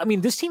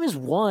this team has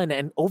won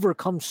and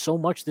overcome so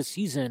much this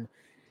season,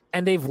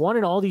 and they've won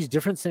in all these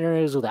different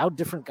scenarios without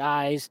different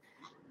guys.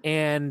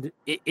 And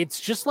it's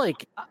just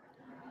like,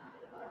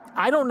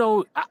 I don't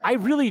know. I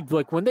really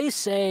like when they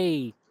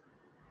say,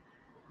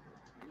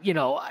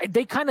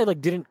 they kind of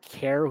like didn't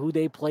care who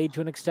they played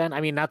to an extent.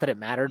 I mean, not that it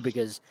mattered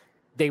because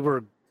they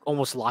were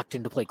almost locked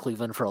in to play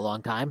Cleveland for a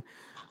long time.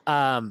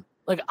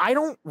 Like, I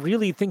don't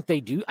really think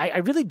they do. I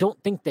really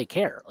don't think they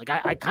care. Like,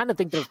 I kind of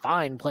think they're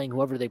fine playing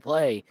whoever they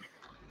play,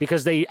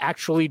 because they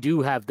actually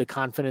do have the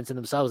confidence in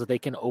themselves that they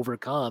can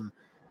overcome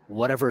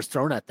whatever is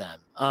thrown at them.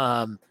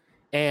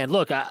 And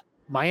look,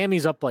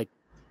 Miami's up like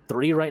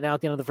 3 right now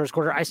at the end of the first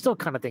quarter. I still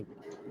kind of think,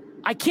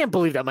 I can't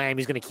believe that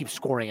Miami's going to keep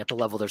scoring at the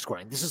level they're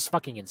scoring. This is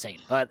fucking insane.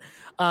 But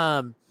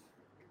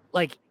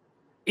like,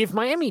 if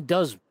Miami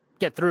does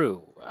get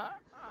through,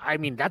 I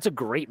mean, that's a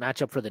great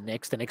matchup for the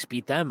Knicks. The Knicks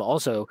beat them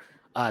also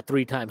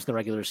 3 times in the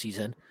regular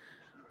season.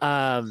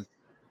 That's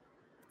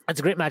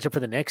a great matchup for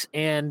the Knicks.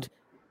 And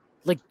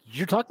like,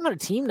 you're talking about a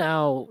team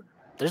now,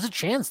 there's a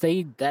chance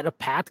that a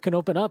path can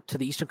open up to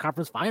the Eastern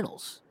Conference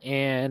Finals.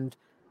 And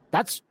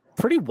that's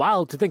pretty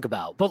wild to think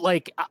about. But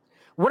like,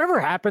 whatever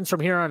happens from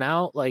here on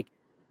out, like,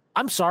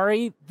 I'm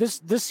sorry,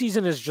 this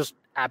season is just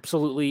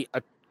absolutely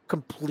a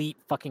complete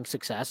fucking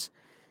success.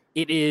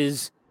 It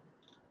is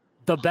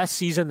the best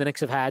season the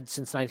Knicks have had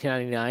since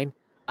 1999.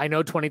 I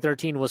know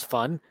 2013 was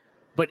fun,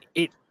 but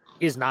it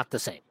is not the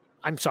same.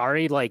 I'm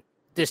sorry, like,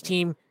 this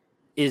team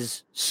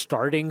is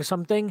starting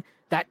something.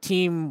 That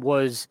team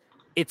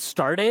it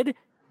started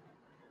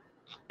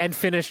and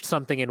finished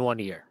something in 1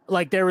 year.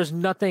 Like, there was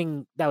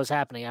nothing that was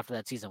happening after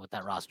that season with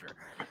that roster.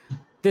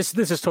 This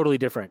is totally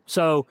different.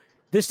 So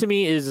this to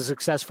me is a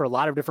success for a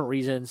lot of different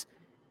reasons.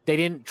 They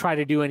didn't try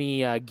to do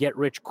any get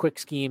rich quick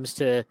schemes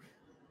to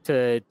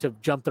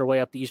jump their way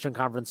up the Eastern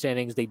Conference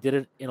standings. They did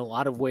it in a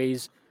lot of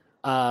ways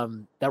that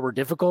were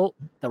difficult,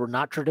 that were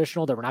not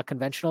traditional, that were not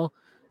conventional.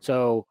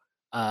 So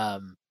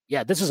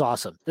yeah, this is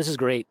awesome. This is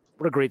great.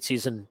 What a great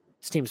season.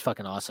 This team's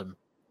fucking awesome.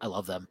 I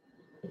love them.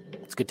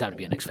 It's a good time to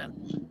be a Knicks fan.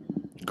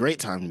 Great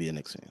time to be a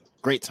Knicks fan.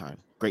 Great time.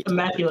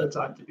 Immaculate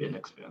time to be a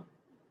Knicks fan.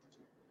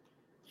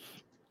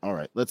 All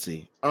right, let's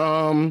see.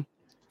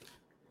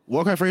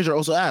 Walker Frazier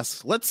also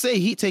asks, let's say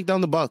Heat take down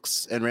the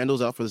Bucks and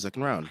Randall's out for the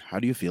second round. How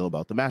do you feel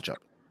about the matchup?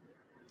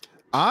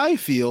 I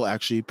feel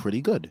actually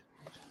pretty good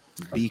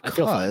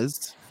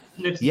because,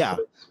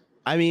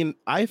 I mean,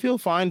 I feel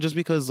fine just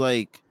because,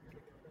 like,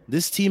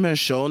 this team has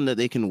shown that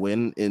they can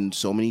win in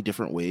so many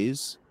different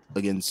ways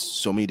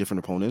against so many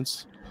different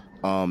opponents.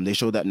 They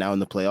showed that now in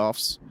the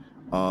playoffs.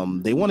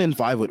 They won in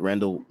 5 with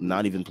Randall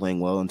not even playing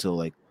well until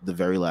like the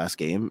very last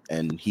game,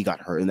 and he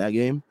got hurt in that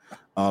game.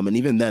 And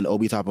even then,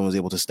 Obi Toppin was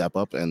able to step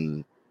up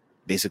and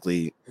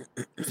basically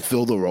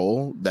fill the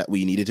role that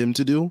we needed him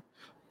to do.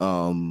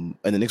 And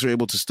the Knicks were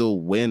able to still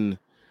win.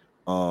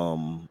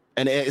 And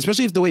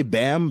especially if the way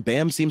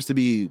Bam seems to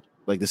be,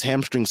 like, this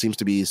hamstring seems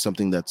to be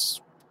something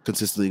that's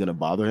consistently going to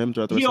bother him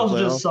throughout the rest of the playoffs.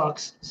 He also just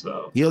sucks.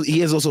 So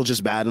he is also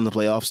just bad in the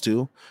playoffs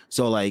too.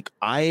 So like,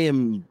 I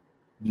am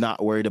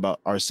not worried about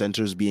our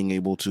centers being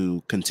able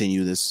to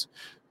continue this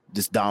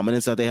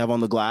dominance that they have on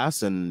the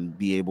glass and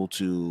be able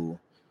to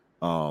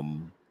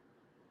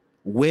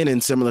win in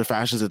similar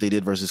fashions that they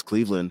did versus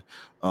Cleveland.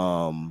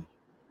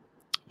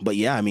 But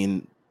yeah, I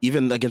mean,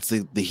 even against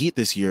the Heat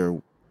this year,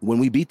 when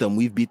we beat them,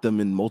 we've beat them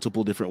in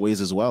multiple different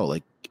ways as well.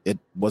 Like, it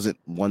wasn't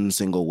one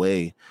single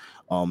way,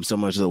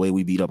 similar to the way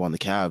we beat up on the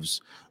Cavs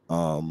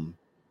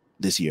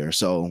this year.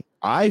 So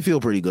I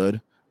feel pretty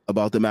good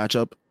about the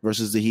matchup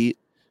versus the Heat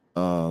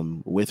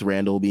with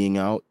Randall being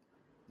out.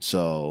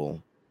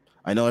 So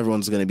I know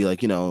everyone's going to be like,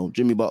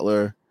 Jimmy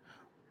Butler.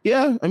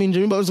 Yeah, I mean,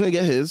 Jimmy Butler's going to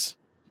get his.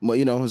 But,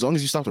 as long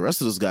as you stop the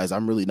rest of those guys,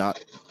 I'm really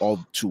not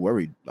all too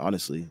worried,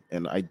 honestly.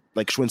 And I,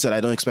 like Schwinn said,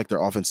 I don't expect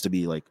their offense to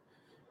be like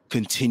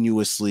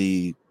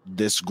continuously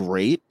this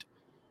great.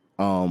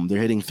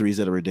 They're hitting threes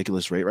at a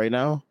ridiculous rate right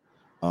now.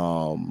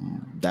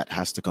 That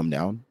has to come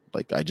down.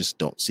 Like, I just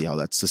don't see how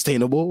that's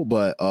sustainable.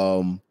 But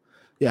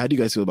yeah, how do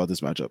you guys feel about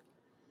this matchup?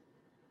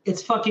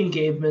 It's fucking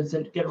Gabe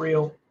Vincent. Get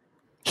real.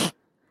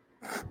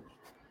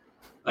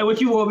 Like,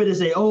 what you want me to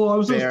say? Oh,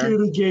 I'm so scared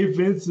of Gabe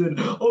Vincent.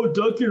 Oh,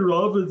 Duncan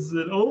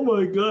Robinson. Oh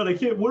my God, I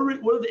can't. What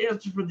are the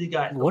answers for these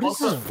guys? What is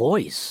his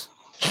voice?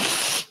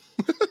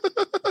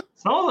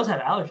 Some of us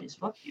have allergies.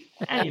 Fuck you.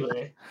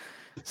 Anyway.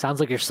 Sounds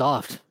like you're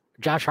soft.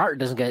 Josh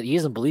Hart he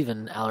doesn't believe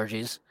in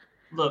allergies.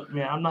 Look,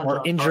 man, I'm not.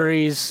 Or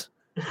injuries,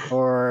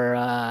 or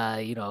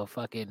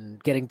fucking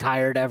getting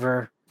tired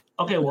ever.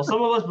 Okay, well,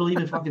 some of us believe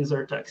in fucking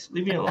Zyrtex.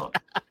 Leave me alone.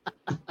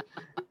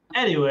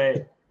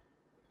 Anyway,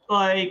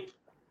 like,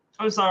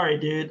 I'm sorry,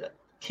 dude.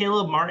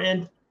 Caleb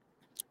Martin,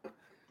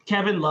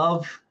 Kevin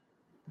Love,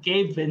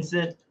 Gabe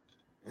Vincent.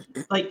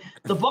 Like,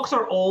 the Bucks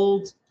are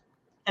old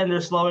and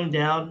they're slowing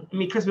down. I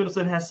mean, Chris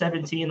Middleton has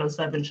 17 on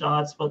 7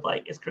 shots, but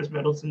like, it's Chris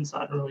Middleton, so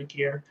I don't really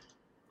care.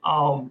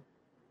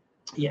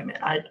 Yeah, man.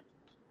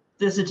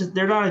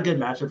 They're not a good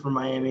matchup for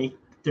Miami.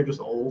 They're just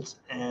old,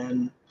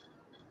 and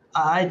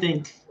I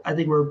think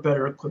we're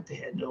better equipped to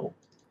handle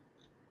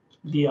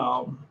the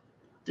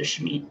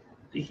Schmeat,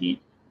 the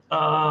Heat.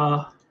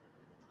 What?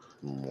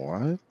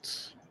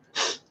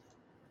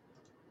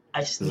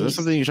 I sneezed. Is there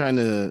something you're trying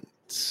to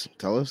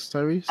tell us,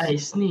 Tyrese? I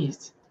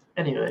sneezed.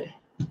 Anyway.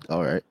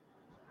 All right.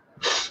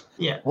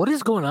 Yeah. What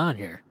is going on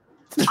here?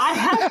 I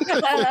have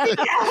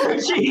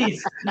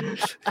allergies.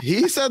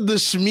 He said the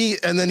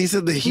Schmeat, and then he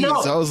said the Heat.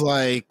 No. So I was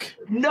like,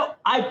 no,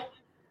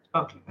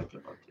 okay.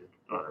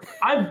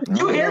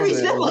 You hear me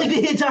sniffling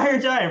the entire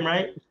time,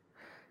 right?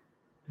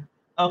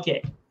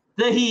 Okay.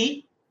 The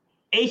Heat,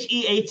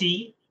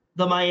 Heat,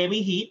 the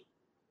Miami Heat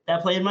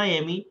that play in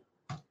Miami,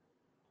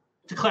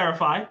 to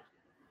clarify.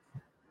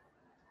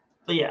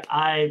 But yeah,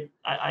 I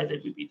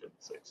think we beat them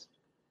 6.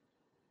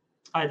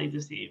 I think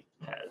this team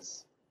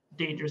has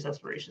dangerous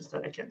aspirations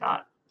that I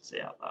cannot say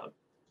out loud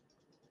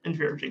in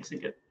fear of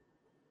jinxing it.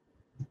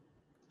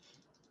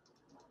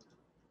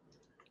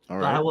 All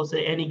right. But I will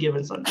say any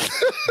given Sunday.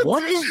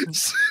 What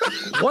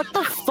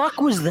the fuck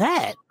was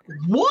that?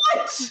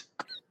 What?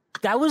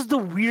 That was the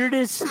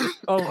weirdest.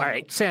 Oh, all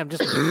right, Sam.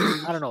 Just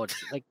I don't know what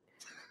like.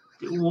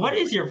 What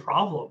is your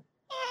problem?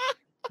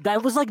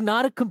 That was like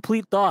not a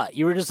complete thought.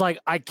 You were just like,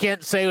 I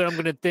can't say what I'm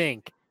gonna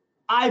think.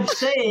 I'm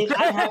saying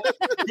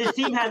this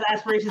team has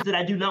aspirations that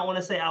I do not want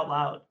to say out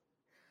loud.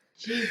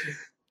 Jesus.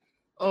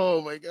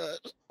 Oh my God.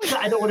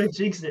 I don't want to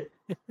jinx it.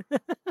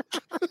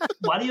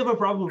 Why do you have a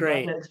problem with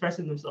that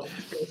expressing themselves?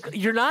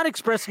 You're not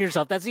expressing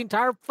yourself. That's the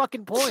entire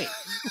fucking point.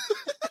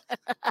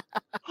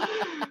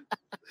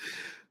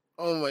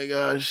 Oh my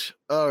gosh.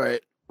 All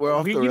right. We're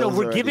off the rails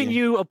we're already. giving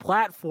you a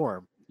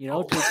platform, to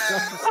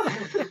express.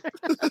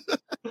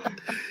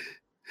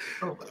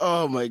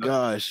 Oh my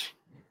gosh.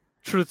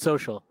 Truth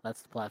Social.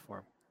 That's the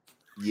platform.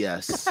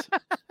 Yes.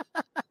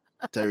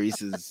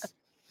 Tyrese is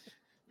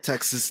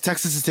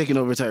Texas is taking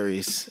over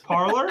Tyrese.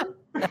 Parlor?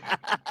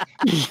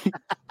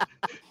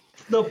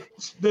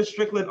 the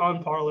Strickland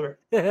on Parlor.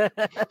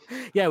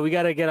 Yeah, we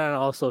got to get on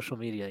all social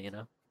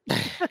media,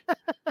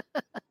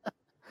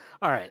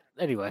 All right.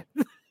 Anyway.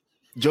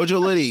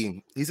 Jojo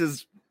Liddy, he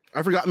says,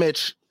 I forgot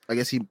Mitch. I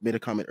guess he made a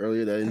comment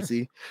earlier that I didn't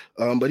see.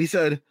 But he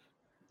said,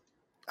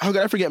 how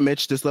could I forget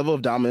Mitch? This level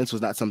of dominance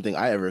was not something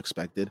I ever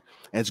expected.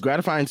 And it's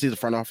gratifying to see the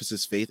front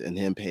office's faith in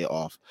him pay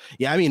off.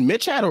 Yeah, I mean,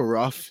 Mitch had a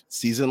rough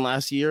season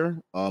last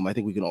year. I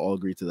think we can all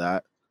agree to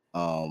that.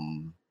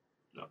 No.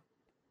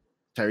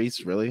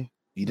 Tyrese, really?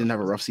 You didn't have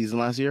a rough season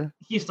last year?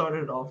 He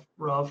started off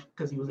rough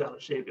because he was out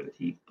of shape and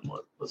he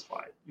was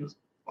fine. He was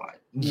fine.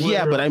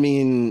 Yeah, but I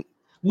mean,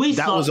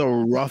 that was a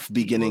rough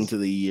beginning to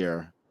the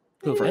year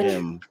for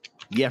him.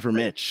 Yeah, for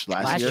Mitch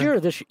last year.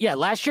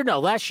 Last year. No,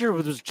 last year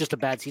was just a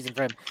bad season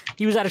for him.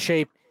 He was out of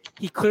shape.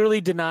 He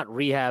clearly did not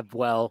rehab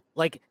well.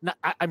 Like,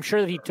 I'm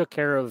sure that he took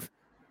care of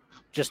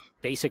just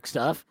basic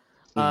stuff,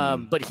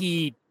 but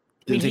he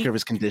didn't take care of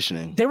his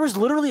conditioning. There was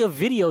literally a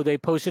video they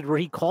posted where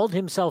he called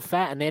himself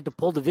fat, and they had to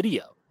pull the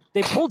video.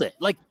 They pulled it.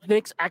 Like, the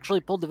Knicks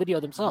actually pulled the video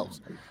themselves.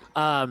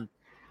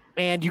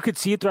 And you could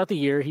see it throughout the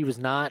year. He was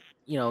not,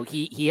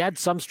 he had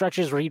some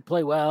stretches where he'd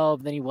play well,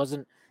 but then he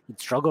wasn't. He'd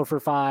struggle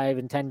for 5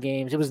 and 10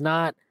 games. It was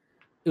a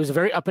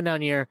very up and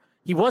down year.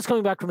 He was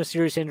coming back from a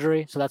serious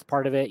injury, so that's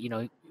part of it.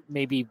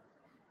 Maybe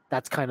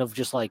that's kind of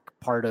just like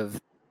part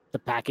of the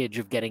package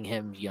of getting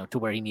him, to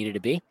where he needed to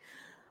be.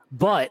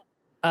 But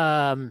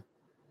that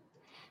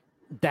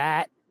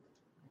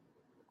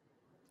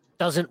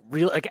doesn't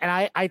really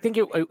and I think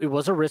it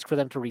was a risk for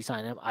them to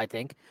re-sign him. I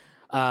think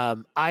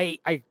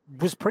I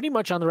was pretty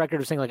much on the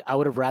record of saying, like, I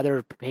would have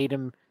rather paid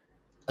him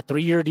a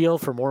 3-year deal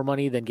for more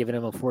money than giving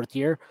him a 4th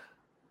year.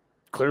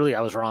 Clearly,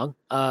 I was wrong.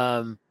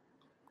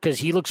 Because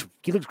he looks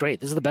great.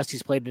 This is the best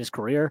he's played in his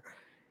career.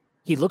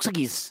 He looks like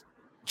he's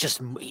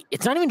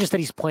it's not even just that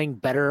he's playing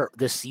better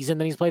this season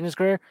than he's played in his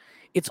career.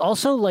 It's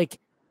also like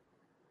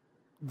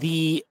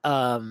he's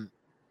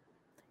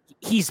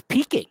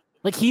peaking.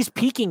 Like he's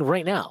peaking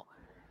right now.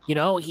 You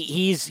know,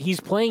 he's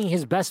playing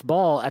his best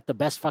ball at the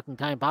best fucking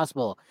time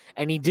possible.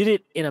 And he did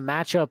it in a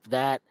matchup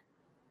that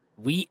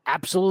we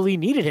absolutely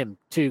needed him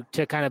to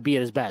kind of be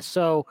at his best.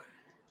 So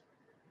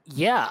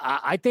yeah,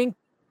 I think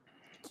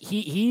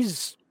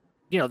he's,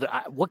 you know,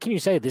 what can you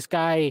say? This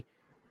guy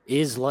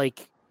is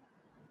like,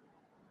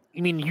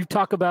 I mean, you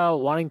talk about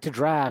wanting to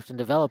draft and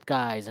develop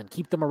guys and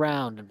keep them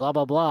around and blah,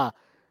 blah, blah.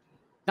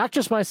 Not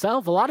just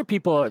myself. A lot of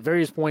people at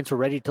various points were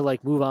ready to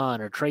like move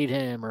on or trade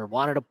him or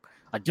wanted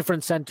a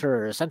different center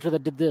or a center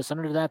that did this,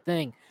 center did that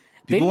thing.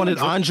 People wanted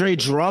Andre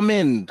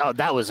Drummond. Oh,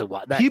 that was a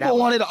what? People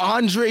wanted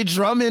Andre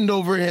Drummond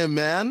over him,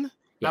 man.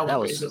 Yeah, that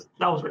was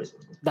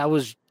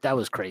racist. That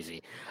was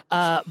crazy.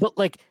 But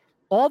like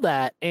all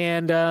that,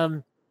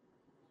 and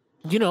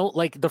you know,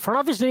 like the front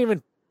office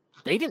didn't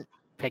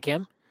pick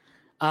him.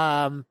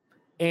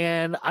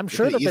 And I'm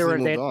sure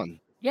that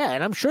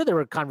and I'm sure there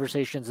were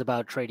conversations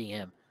about trading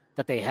him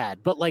that they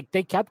had, but like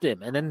they kept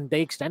him and then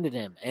they extended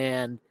him.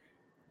 And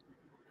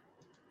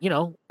you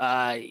know,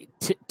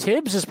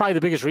 Tibbs is probably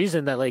the biggest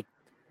reason that like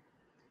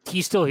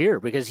he's still here,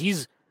 because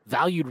he's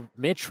valued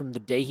Mitch from the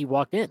day he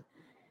walked in.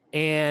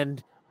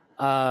 And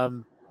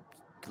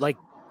like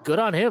good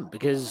on him,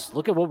 because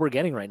look at what we're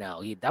getting right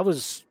now. That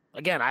was,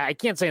 again, I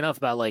can't say enough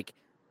about like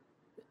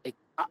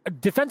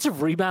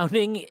defensive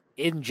rebounding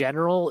in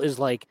general is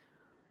like,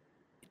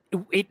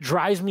 it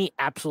drives me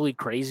absolutely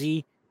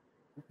crazy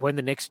when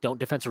the Knicks don't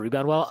defensive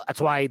rebound well. That's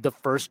why the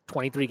first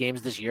 23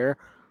 games this year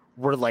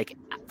were like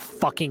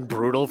fucking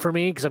brutal for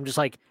me, because I'm just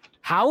like,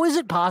 how is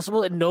it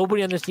possible that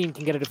nobody on this team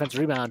can get a defensive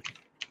rebound?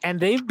 And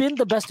they've been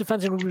the best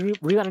defensive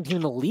rebounding team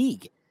in the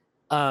league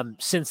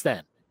since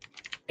then.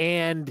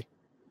 And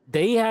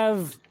they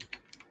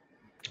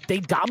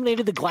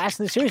dominated the glass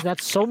in the series. And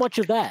that's so much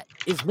of that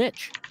is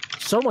Mitch.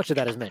 So much of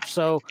that is Mitch.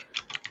 So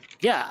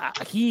yeah,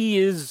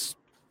 he's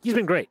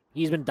been great.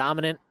 He's been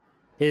dominant.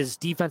 His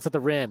defense at the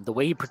rim, the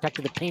way he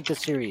protected the paint this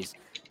series,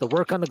 the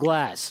work on the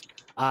glass,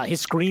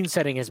 his screen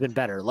setting has been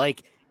better.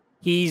 Like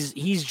he's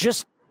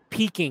just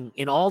peaking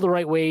in all the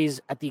right ways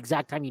at the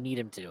exact time you need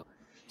him to.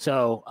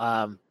 So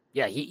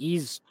yeah,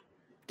 he's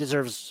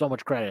deserves so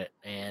much credit,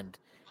 and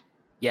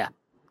yeah,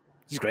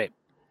 he's great.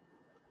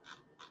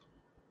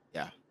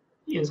 Yeah,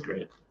 he is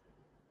great.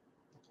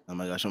 Oh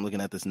my gosh, I'm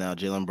looking at this now.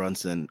 Jalen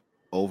Brunson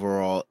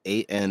overall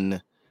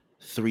 8-3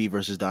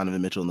 versus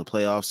Donovan Mitchell in the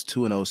playoffs,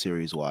 2-0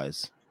 series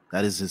wise.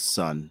 That is his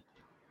son.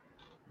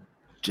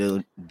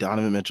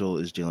 Donovan Mitchell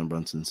is Jalen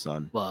Brunson's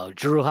son. Well,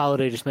 Jrue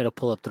Holiday just made a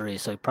pull-up three,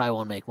 so he probably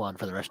won't make one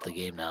for the rest of the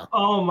game now.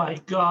 Oh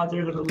my God,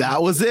 they're gonna lose.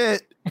 That was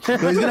it.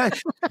 No,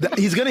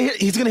 he's gonna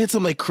hit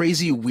some like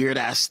crazy weird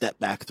ass step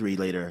back three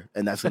later,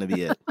 and that's gonna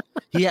be it.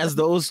 He has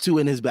those two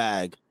in his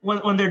bag.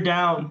 When they're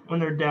down,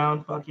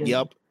 fucking.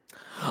 Yep.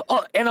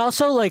 Oh, and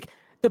also like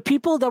the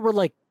people that were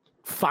like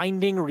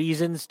finding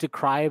reasons to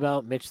cry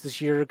about Mitch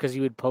this year because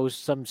he would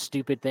post some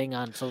stupid thing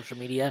on social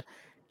media.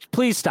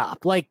 Please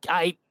stop. Like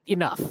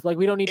enough. Like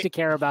we don't need to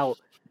care about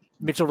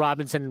Mitchell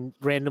Robinson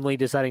randomly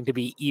deciding to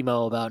be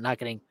emo about not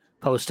getting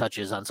post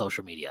touches on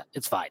social media.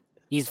 It's fine.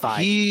 He's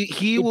fine.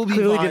 He will be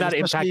clearly fine, did not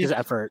impact his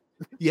effort.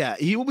 Yeah,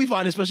 he will be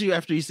fine, especially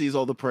after he sees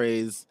all the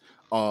praise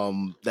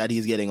that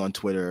he's getting on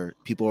Twitter.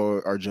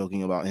 People are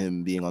joking about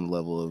him being on the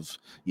level of,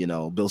 you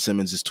know, Bill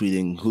Simmons is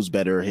tweeting who's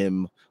better,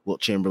 him,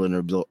 Wilt Chamberlain,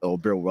 or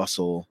Bill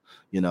Russell.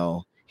 You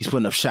know, he's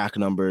putting up Shaq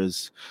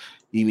numbers.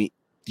 You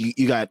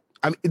got.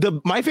 I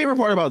mean, my favorite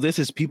part about this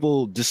is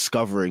people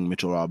discovering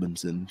Mitchell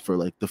Robinson for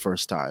like the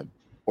first time,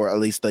 or at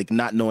least like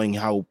not knowing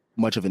how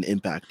much of an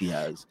impact he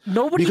has.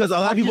 Because a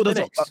lot of people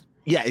doesn't.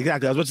 Yeah,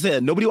 exactly. I was about to say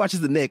that nobody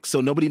watches the Knicks,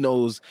 so nobody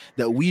knows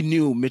that we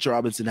knew Mitchell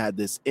Robinson had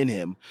this in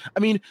him.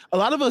 I mean, a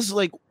lot of us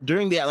like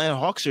during the Atlanta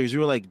Hawks series, we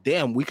were like,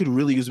 "Damn, we could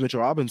really use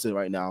Mitchell Robinson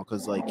right now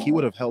because like he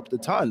would have helped a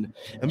ton."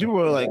 And people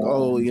were like,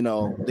 "Oh, you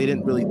know, they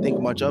didn't really think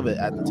much of it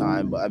at the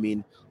time." But I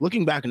mean,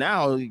 looking back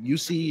now, you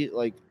see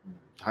like.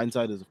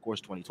 Hindsight is of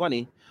course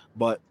 2020,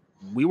 but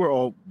we were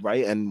all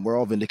right and we're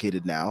all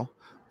vindicated now.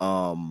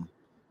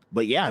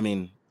 But yeah, I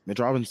mean, Mitch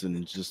Robinson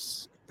is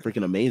just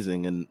freaking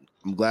amazing, and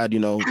I'm glad, you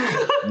know,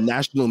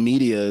 national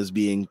media is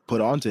being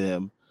put onto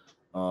him.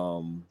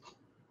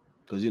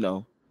 Because you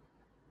know.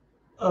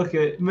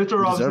 Okay, Mitchell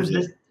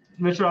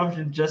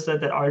Robinson just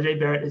said that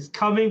RJ Barrett is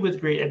coming with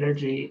great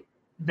energy.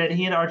 Then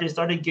he and RJ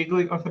started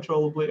giggling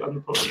uncontrollably on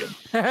the podium.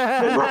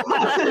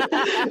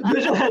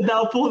 Mitchell had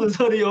now pulled his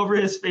hoodie over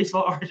his face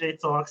while RJ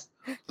talks.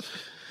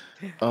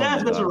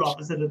 That's Mitchell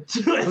Robinson.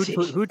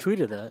 Who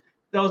tweeted that?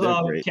 That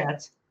was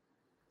Cats.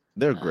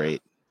 They're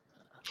great.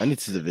 I need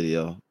to see the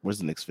video. Where's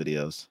the Knicks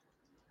videos?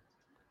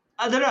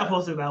 They're not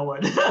posting that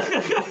one.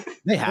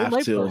 They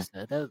have to.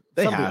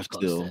 They have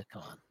to.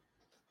 Come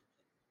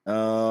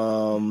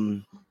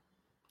on.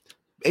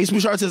 Ace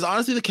Bouchard says,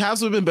 honestly, the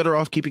Cavs would have been better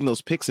off keeping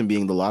those picks and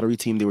being the lottery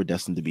team they were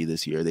destined to be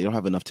this year. They don't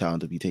have enough talent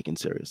to be taken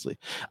seriously.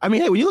 I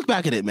mean, hey, when you look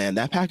back at it, man,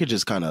 that package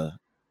is kind of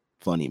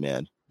funny,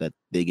 man, that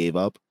they gave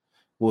up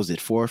what was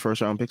it, 4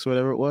 first-round picks or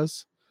whatever it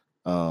was.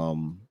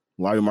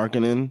 Larry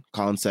Markkinen,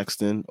 Colin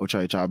Sexton,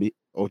 Ochai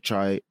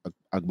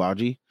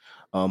Agbaji,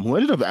 who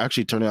ended up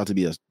actually turning out to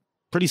be a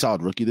pretty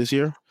solid rookie this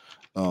year.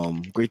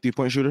 Great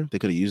 3-point shooter. They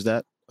could have used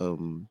that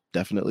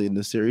definitely in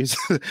this series.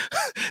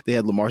 They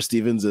had Lamar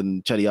Stevens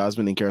and Chetty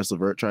Osman and Karis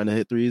LeVert trying to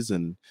hit threes,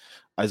 and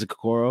Isaac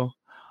Okoro.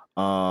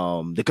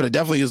 They could have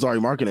definitely used Larry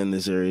Markkinen in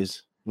this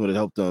series. It would have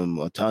helped them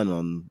a ton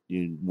on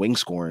wing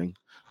scoring.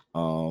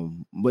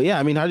 But yeah,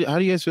 I mean, how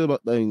do you guys feel about?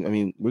 I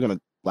mean, we're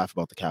gonna laugh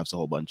about the Cavs a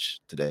whole bunch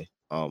today,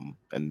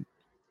 and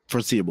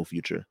foreseeable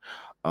future.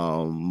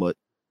 But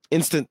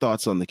instant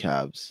thoughts on the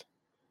Cavs.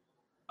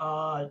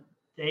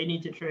 They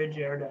need to trade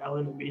Jared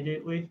Allen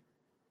immediately.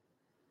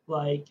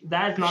 Like,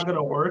 that's not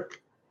gonna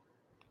work.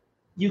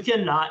 You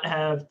cannot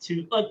have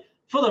two, like,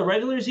 for the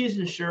regular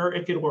season, sure,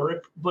 it could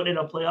work, but in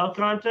a playoff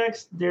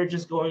context, they're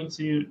just going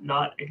to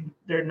not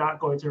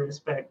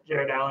respect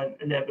Jared Allen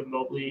and Evan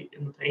Mobley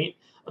in the paint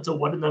until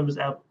one of them is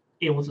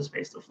able to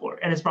space the floor.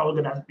 And it's probably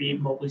going to have to be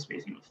Mobley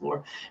spacing the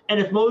floor.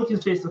 And if Mobley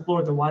can space the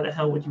floor, then why the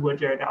hell would you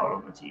want Jared Allen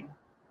on the team?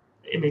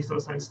 It makes no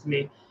sense to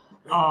me.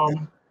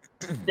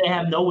 They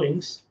have no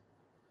wings.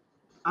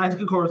 Isaac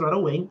Okoro is not a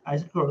wing.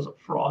 Isaac Okoro is a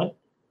fraud.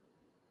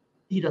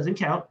 He doesn't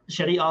count.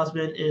 Chetty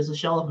Osman is a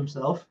shell of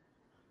himself.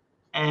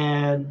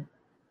 And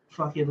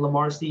fucking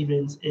Lamar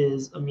Stevens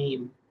is a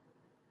meme.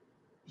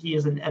 He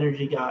is an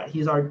energy guy.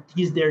 He's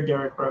their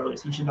Derrick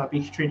Rose. He should not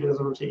be treated as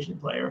a rotation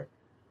player.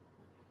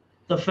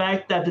 The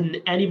fact that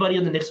anybody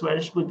on the Knicks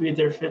bench would be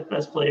their 5th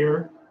best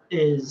player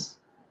is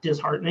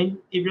disheartening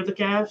if you're the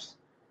Cavs,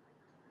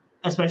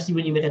 especially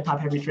when you make a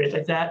top-heavy trade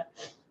like that.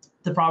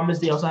 The problem is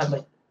they also have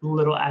like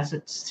little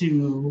assets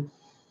to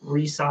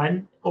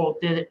re-sign. Well,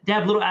 they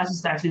have little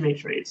assets to actually make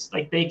trades.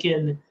 Like, they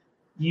can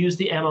use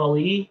the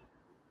MLE,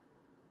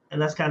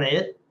 and that's kind of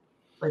it.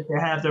 Like, they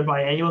have their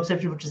biannual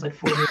exception, which is like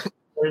 $4 million.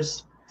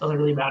 Doesn't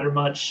really matter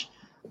much.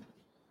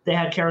 They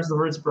had Karis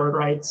LeVert's bird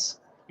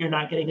rights. You're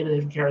not getting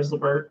anything from Karis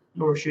LeVert,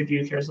 nor should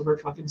you. Karis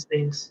LeVert fucking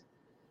stinks.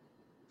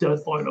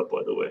 Don't line up,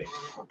 by the way.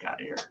 Fuck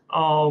out of here.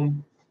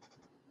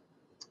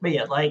 But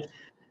yeah, like,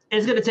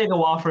 it's gonna take a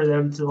while for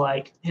them to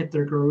like hit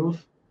their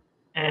groove,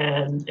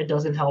 and it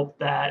doesn't help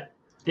that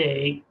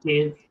they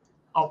gave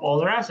up all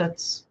their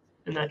assets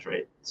in that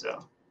trade.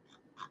 So,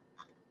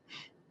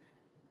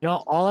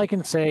 all I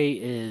can say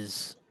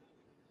is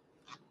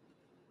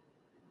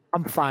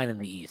I'm fine in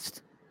the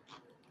East.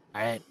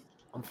 All right,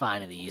 I'm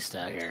fine in the East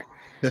out here.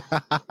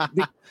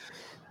 the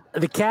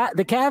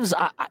Cavs.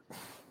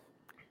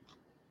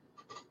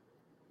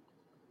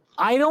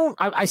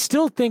 I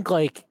still think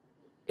like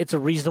it's a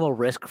reasonable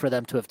risk for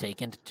them to have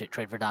taken to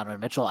trade for Donovan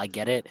Mitchell. I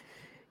get it.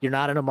 You're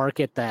not in a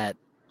market that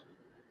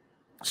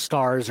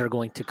stars are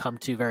going to come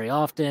to very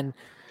often.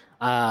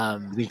 You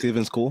think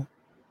Cleveland's cool?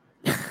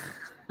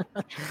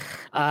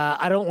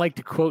 I don't like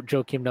to quote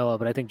Joakim Noah,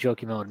 but I think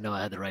Joakim Noah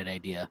had the right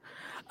idea.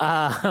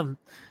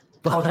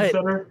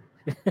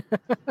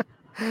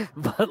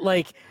 But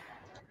like,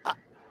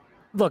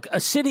 look, a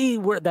city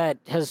that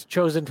has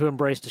chosen to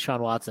embrace Deshaun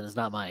Watson is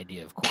not my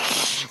idea, of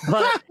course.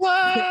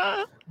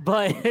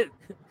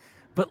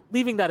 But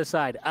leaving that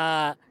aside,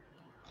 I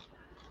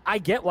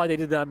get why they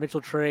did that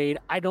Mitchell trade.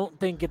 I don't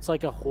think it's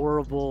like a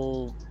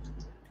horrible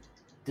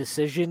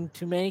decision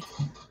to make,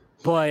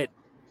 but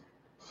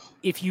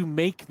if you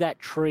make that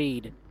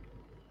trade,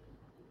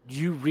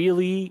 you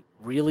really,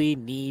 really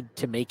need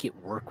to make it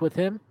work with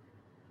him.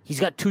 He's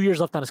got 2 years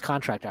left on his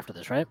contract after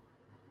this, right?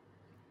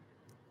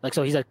 Like,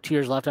 so he's got 2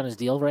 years left on his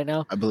deal right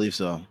now? I believe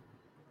so.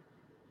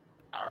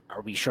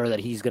 Are we sure that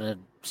he's going to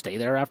stay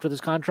there after this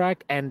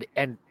contract? And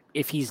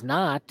if he's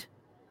not,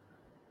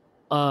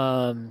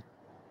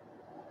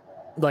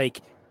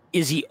 like,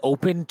 is he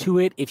open to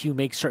it if you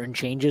make certain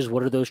changes?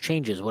 What are those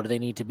changes? What do they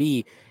need to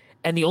be?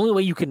 And the only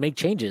way you can make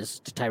changes,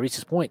 to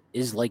Tyrese's point,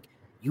 is, like,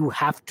 you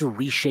have to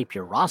reshape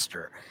your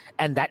roster.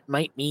 And that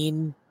might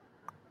mean,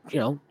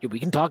 we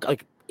can talk,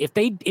 like,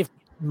 if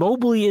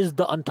Mobley is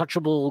the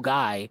untouchable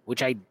guy,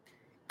 which I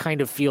kind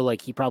of feel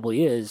like he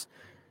probably is,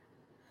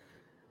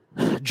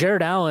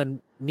 Jared Allen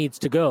needs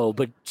to go,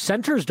 but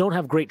centers don't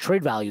have great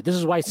trade value. This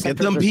is why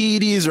centers get them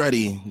PEDs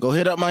ready. Go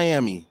hit up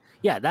Miami.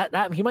 Yeah,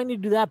 that he might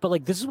need to do that, but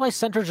like this is why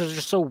centers are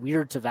just so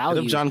weird to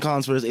value. Hit up John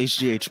Collins for his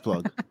HGH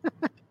plug.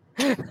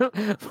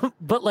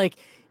 But like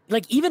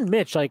even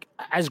Mitch, like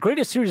as great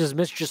a series as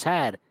Mitch just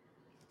had,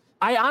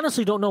 I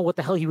honestly don't know what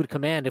the hell he would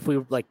command if we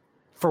were like,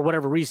 for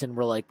whatever reason,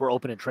 we're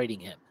open to trading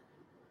him.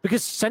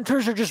 Because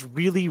centers are just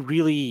really,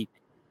 really,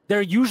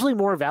 they're usually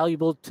more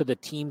valuable to the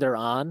team they're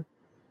on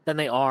than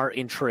they are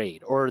in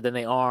trade or than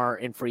they are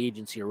in free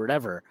agency or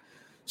whatever.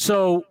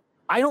 So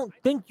I don't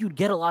think you'd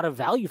get a lot of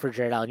value for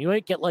Jared Allen. You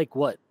might get like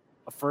a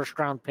first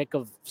round pick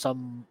of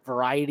some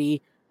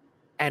variety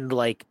and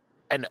like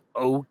an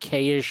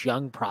okay-ish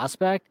young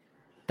prospect.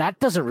 That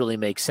doesn't really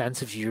make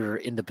sense if you're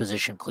in the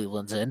position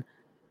Cleveland's in.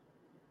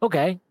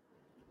 Okay.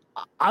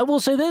 I will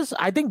say this.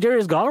 I think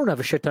Darius Garland have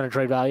a shit ton of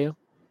trade value.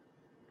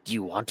 Do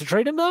you want to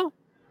trade him though?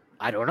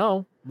 I don't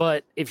know.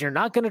 But if you're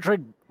not going to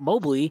trade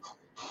Mobley,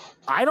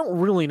 I don't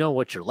really know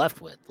what you're left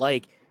with.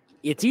 Like,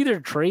 it's either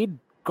trade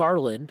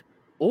Garland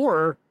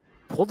or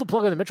pull the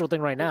plug on the Mitchell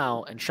thing right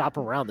now and shop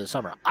him around this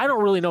summer. I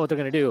don't really know what they're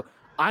going to do.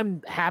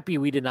 I'm happy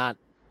we did not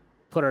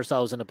put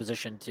ourselves in a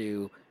position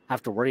to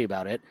have to worry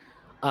about it.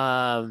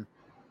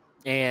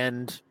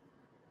 And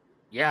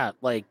yeah,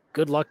 like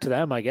good luck to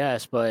them, I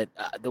guess. But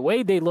the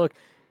way they look,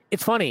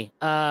 it's funny.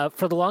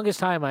 For the longest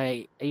time,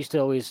 I used to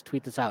always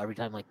tweet this out every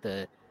time like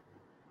the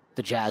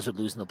Jazz would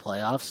lose in the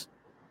playoffs.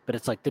 But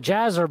it's like the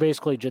Jazz are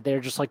basically, they're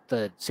just like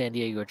the San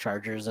Diego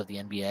Chargers of the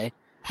NBA,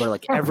 where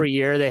like every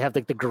year they have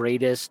like the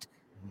greatest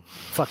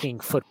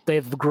they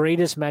have the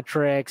greatest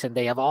metrics and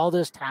they have all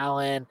this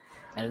talent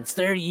and it's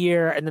their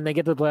year, and then they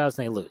get to the playoffs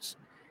and they lose.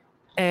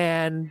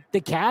 And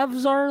the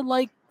Cavs are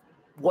like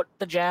what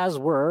the Jazz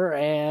were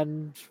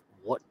and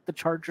what the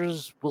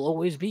Chargers will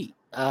always be.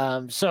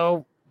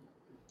 So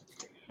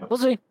we'll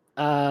see.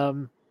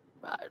 I'm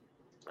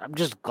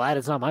just glad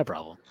it's not my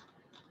problem.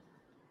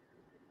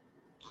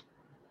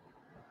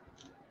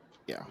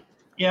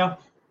 Yeah.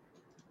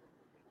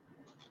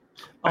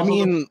 I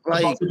mean, the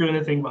like, Bucks are doing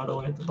their thing, by the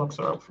way. The Bucks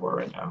are up 4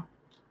 right now.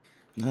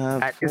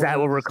 Is that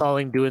what we're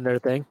calling doing their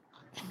thing?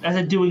 I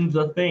said doing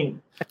the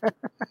thing.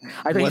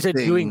 I think you said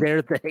doing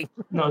their thing.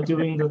 No,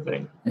 doing the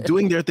thing.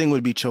 Doing their thing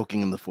would be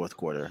choking in the fourth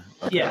quarter.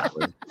 Yeah.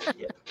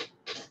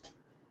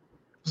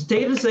 Just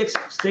take it to 6.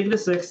 Just take it to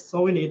 6. That's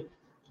all we need.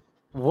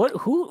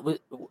 Who?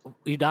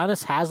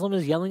 Udonis Haslem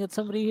is yelling at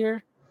somebody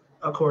here?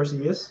 Of course he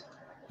is.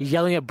 He's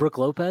yelling at Brooke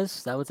Lopez?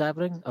 Is that what's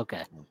happening?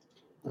 Okay.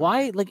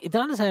 Why? Like,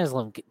 Udonis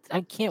Haslem,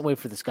 I can't wait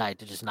for this guy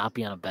to just not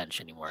be on a bench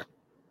anymore.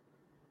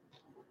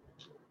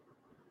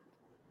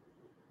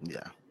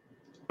 Yeah.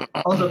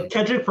 Also,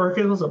 Kendrick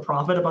Perkins was a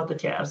prophet about the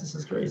Cavs. This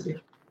is crazy.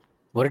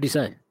 What did he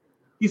say?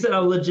 He said,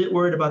 I'm legit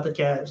worried about the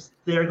Cavs.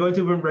 They are going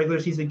to win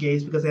regular season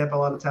games because they have a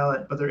lot of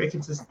talent, but their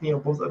inconsistency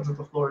on both ends of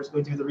the floor is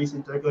going to be the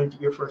reason they're going to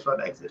be your first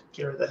round exit.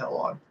 Carry the hell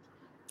on.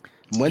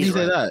 When did you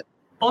say that?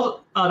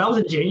 Also, that was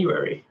in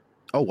January.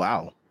 Oh,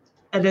 wow.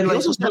 And then he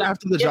also said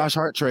after the Josh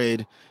Hart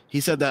trade, he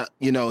said that,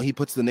 he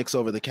puts the Knicks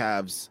over the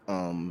Cavs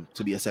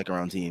to be a second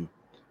round team.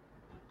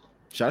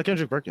 Shout out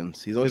Kendrick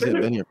Perkins. He's always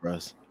been here for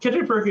us.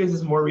 Kendrick Perkins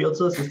is more real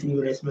to us than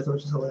Stephen A. Smith,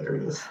 which is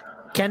hilarious.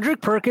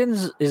 Kendrick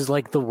Perkins is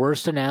like the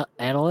worst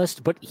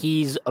analyst, but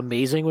he's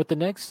amazing with the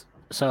Knicks.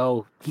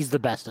 So he's the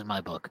best in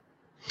my book.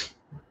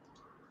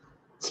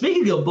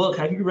 Speaking of book,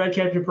 have you read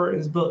Kendrick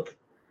Perkins' book?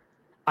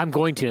 I'm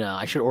going to now.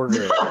 I should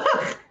order it.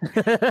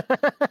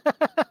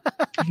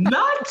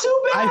 Not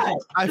too bad.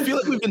 I feel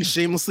like we've been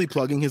shamelessly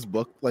plugging his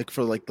book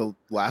for the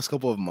last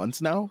couple of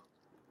months now.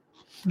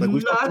 Like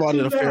we've talked about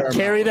it a fair amount.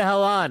 Carry the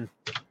hell on.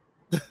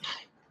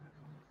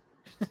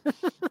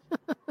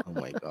 Oh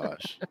my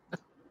gosh.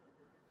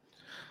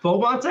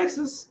 Beaumont,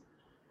 Texas.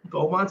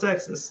 Beaumont,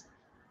 Texas.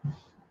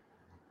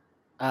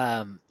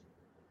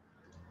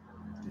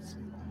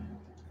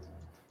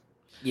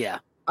 Yeah.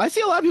 I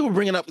see a lot of people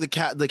bringing up the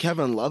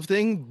Kevin Love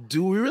thing.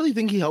 Do we really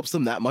think he helps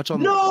them that much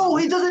on No,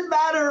 he doesn't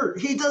matter.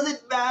 He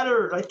doesn't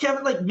matter. Like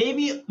Kevin,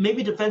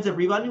 maybe defensive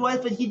rebounding wise,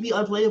 but he'd be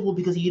unplayable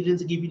because he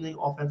didn't give you anything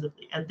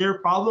offensively. And their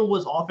problem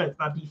was offense,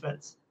 not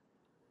defense.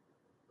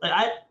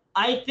 Like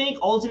I think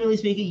ultimately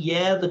speaking,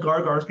 the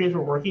guard screens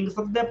were working and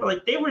stuff like that,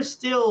 but they were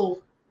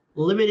still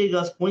limiting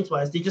us points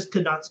wise. They just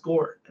could not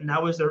score. And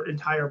that was their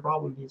entire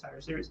problem the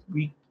entire series.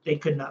 They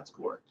could not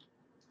score.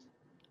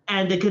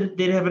 And they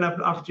didn't have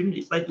enough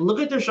opportunities. Look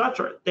at their shot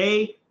chart.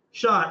 They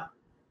shot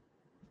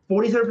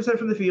 47%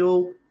 from the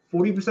field,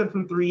 40%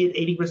 from 3, and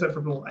 80%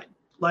 from the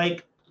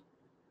line.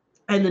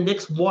 And the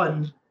Knicks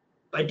won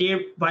by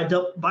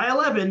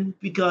 11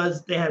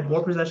 because they had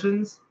more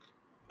possessions,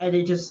 and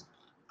they just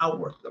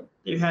outworked them.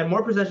 They had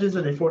more possessions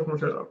and they forced more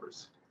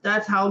turnovers.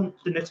 That's how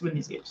the Knicks win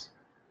these games.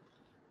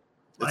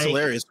 It's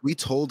hilarious. We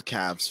told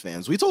Cavs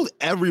fans, we told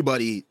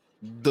everybody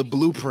the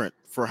blueprint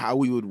for how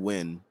we would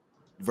win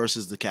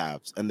versus the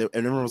Cavs, and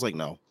everyone was like,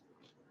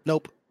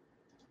 nope.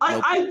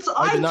 I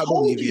did not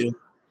believe you.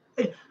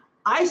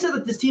 I said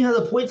that this team has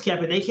a points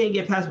cap and they can't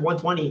get past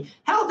 120.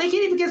 Hell, they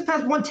can't even get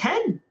past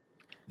 110.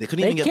 They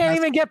can't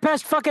even get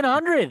past fucking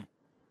 100.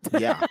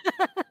 Yeah,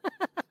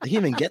 they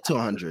can't even get to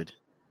 100.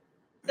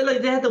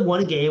 They had the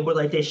one game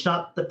where they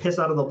shot the piss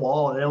out of the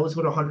ball and it almost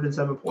scored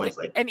 107 points.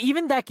 And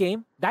even that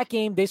game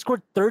they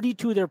scored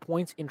 32 of their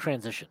points in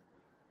transition.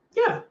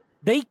 Yeah,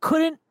 they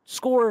couldn't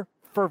score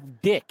for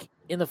dick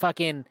in the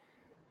fucking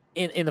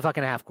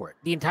half court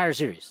the entire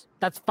series.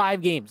 That's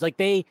 5 games.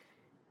 They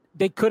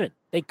could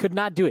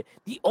not do it.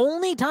 The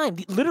only time,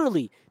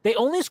 literally, they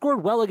only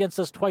scored well against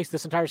us twice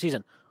this entire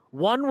season.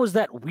 One was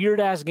that weird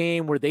ass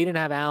game where they didn't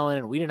have Allen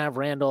and we didn't have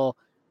Randall,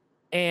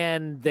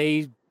 and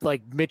they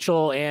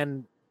Mitchell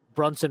and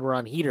Brunson were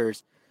on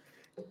heaters.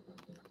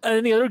 And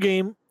then the other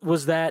game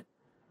was that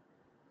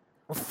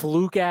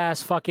fluke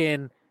ass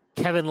fucking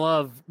Kevin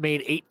Love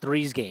made 8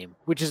 threes game,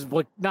 which is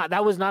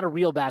that was not a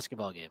real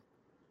basketball game.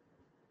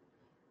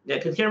 Yeah,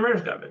 because Cam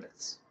Reddish got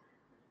minutes.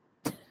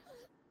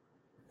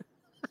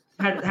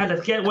 had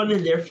to get one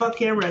in there. Fuck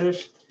Cam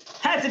Reddish.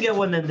 Had to get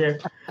one in there.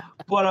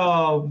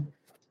 But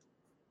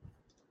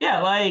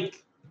that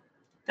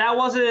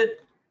wasn't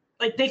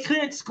they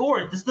couldn't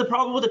score. This is the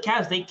problem with the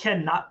Cavs. They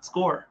cannot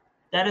score.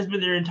 That has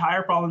been their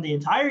entire problem the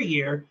entire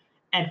year,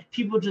 and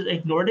people just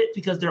ignored it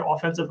because their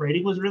offensive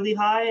rating was really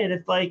high. And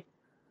it's like,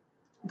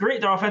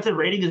 great, their offensive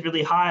rating is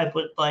really high,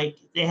 but like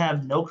they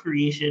have no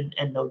creation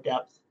and no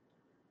depth.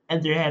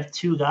 And they have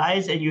two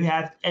guys,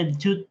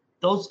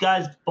 those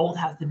guys both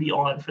have to be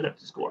on for them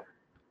to score.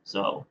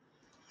 So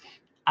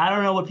I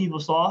don't know what people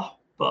saw,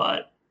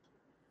 but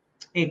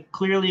it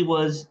clearly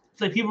was.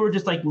 It's like people were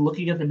just like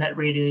looking at the net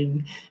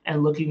rating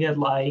and looking at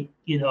like,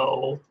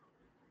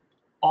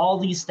 all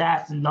these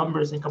stats and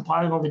numbers and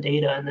compiling all the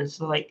data, and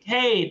it's like,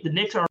 hey, the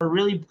Knicks are a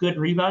really good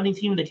rebounding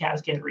team, and the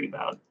Cavs can't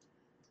rebound.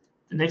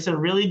 The Knicks are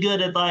really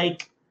good at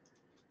like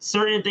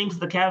certain things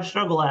the Cavs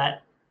struggle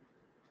at,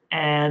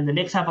 and the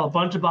Knicks have a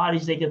bunch of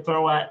bodies they can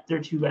throw at their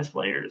two best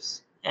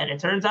players. And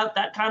it turns out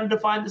that kind of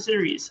defined the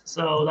series,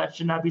 so that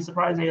should not be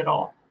surprising at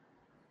all.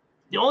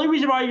 The only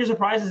reason why you're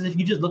surprised is if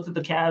you just looked at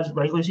the Cavs'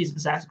 regular season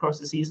stats across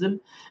the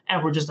season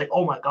and were just like,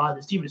 oh my God,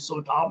 this team is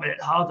so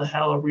dominant. How the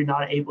hell are we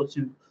not able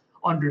to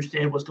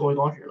understand what's going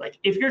on here? Like,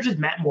 if you're just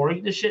Matt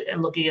Mooring this shit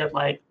and looking at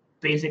like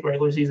basic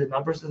regular season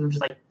numbers and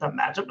just like the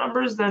matchup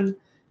numbers, then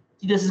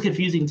this is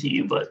confusing to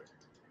you. But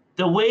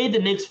the way the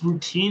Knicks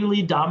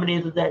routinely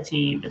dominated that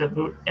team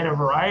in a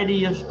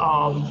variety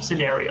of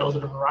scenarios,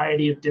 in a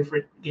variety of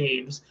different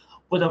games,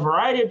 with a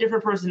variety of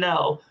different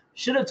personnel,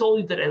 should have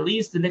told you that at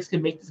least the Knicks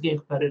can make this game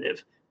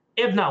competitive,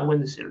 if not win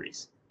the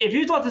series. If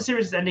you thought the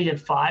series is ending in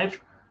 5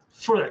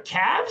 for the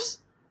Cavs,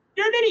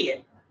 you're an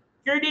idiot.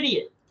 You're an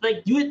idiot.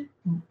 Like,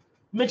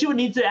 Mitchell would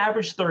need to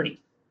average 30.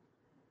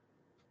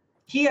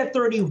 He had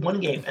 30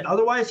 one game, and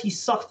otherwise he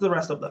sucked the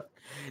rest of them.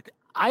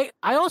 I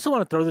also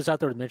want to throw this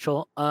out there with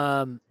Mitchell.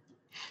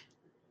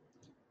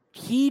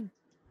 He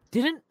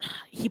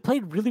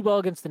played really well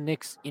against the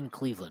Knicks in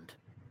Cleveland,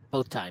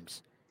 both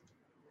times.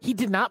 He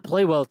did not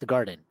play well at the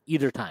Garden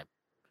either time.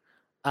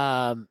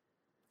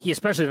 He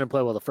especially didn't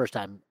play well the first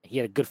time. He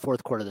had a good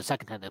fourth quarter the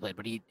second time they played,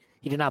 but he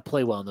did not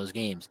play well in those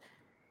games.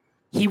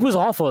 He was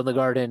awful in the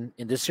Garden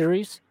in this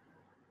series,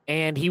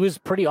 and he was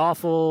pretty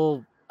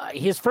awful.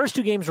 His first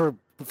two games the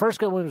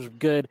first one was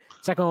good.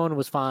 Second one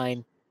was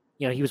fine.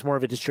 He was more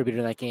of a distributor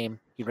in that game.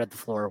 He read the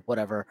floor,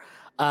 whatever.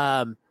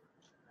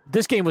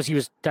 This game he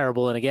was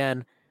terrible. And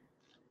again,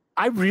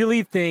 I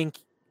really think,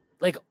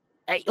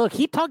 look,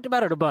 he talked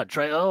about it a bunch,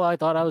 right? Oh, I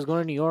thought I was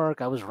going to New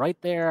York. I was right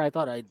there. I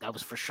thought I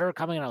was for sure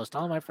coming, and I was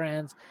telling my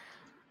friends.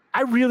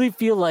 I really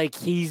feel like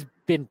he's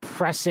been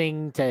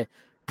pressing to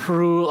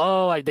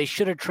prove, they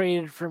should have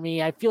traded for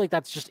me. I feel like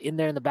that's just in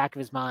there in the back of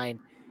his mind,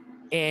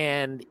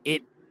 and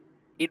it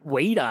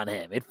weighed on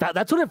him.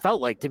 That's what it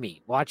felt like to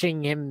me,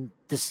 watching him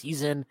this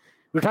season.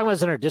 We were talking about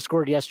this in our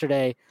Discord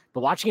yesterday,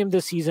 but watching him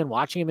this season,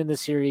 watching him in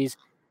this series,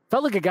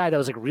 felt like a guy that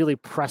was like really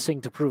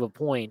pressing to prove a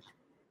point.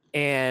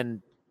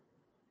 And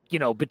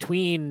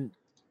between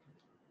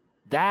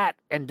that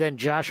and then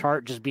Josh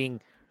Hart just being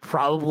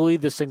probably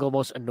the single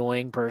most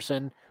annoying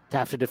person to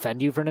have to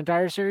defend you for an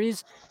entire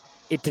series,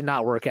 it did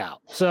not work out.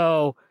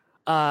 So,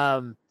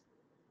 I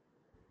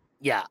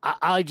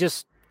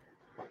just,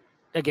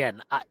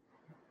 again,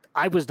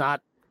 I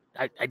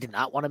did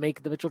not want to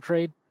make the Mitchell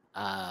trade.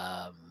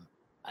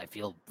 I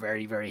feel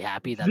very, very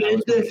happy that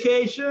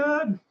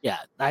vindication.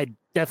 I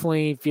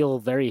definitely feel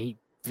very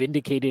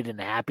vindicated and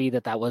happy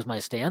that was my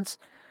stance.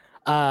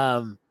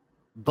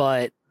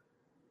 But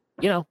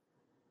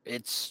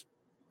it's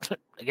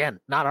again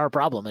not our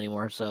problem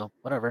anymore. So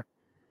whatever.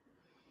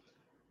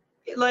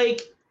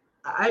 Like,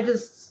 I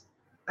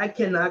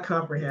cannot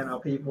comprehend how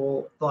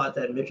people thought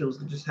that Mitchell was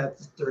just have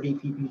this 30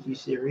 PPG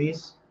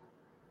series.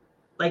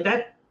 Like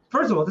that.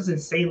 First of all, this is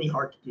insanely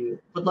hard to do.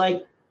 But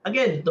like,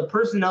 again, the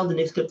personnel the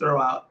Knicks could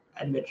throw out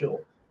at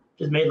Mitchell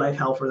just made life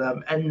hell for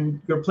them.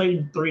 And you're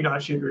playing 3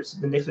 non-shooters.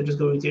 The Knicks are just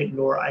going to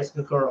ignore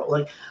Isaac Okoro.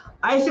 Like,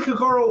 Isaac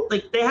Okoro,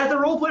 like, they had the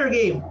role player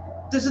game.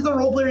 This is the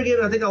role player game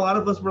I think a lot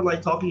of us were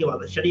like talking about.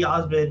 Like, Shetty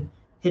Osman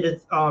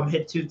hit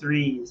 2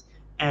 threes,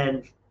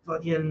 and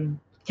fucking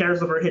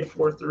Karis LeVert hit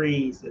 4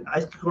 threes, and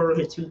Isaac Okoro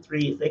hit 2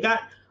 threes. They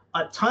got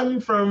a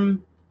ton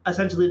from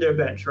essentially their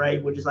bench,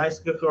 right? Which is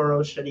Isaac Okoro,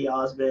 Shetty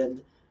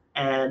Osman,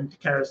 and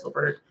Karis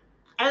LeVert.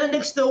 And the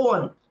Knicks still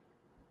won.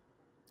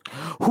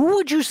 Who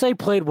would you say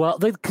played well?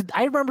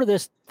 I remember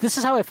this. This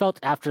is how I felt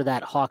after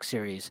that Hawks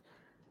series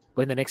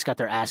when the Knicks got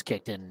their ass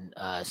kicked in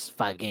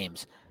 5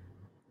 games.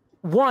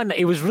 One,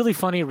 it was really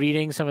funny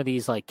reading some of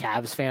these like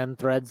Cavs fan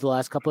threads the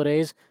last couple of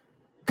days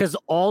because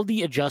all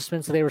the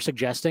adjustments that they were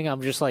suggesting,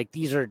 I'm just like,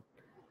 these are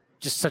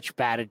just such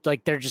bad.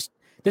 Like this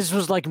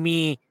was like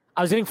me.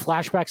 I was getting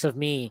flashbacks of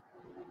me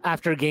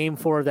after game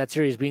 4 of that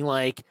series being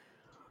like,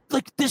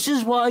 this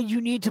is why you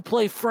need to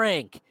play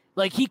Frank.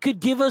 Like, he could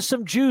give us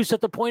some juice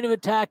at the point of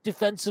attack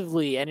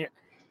defensively. And,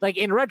 like,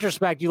 in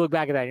retrospect, you look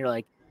back at that and you're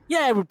like,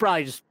 yeah, it would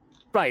probably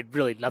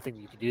really nothing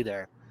you could do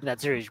there in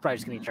that series. You're probably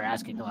just going to get your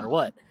ass kicked no matter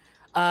what.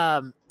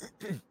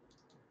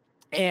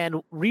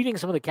 And reading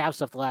some of the Cavs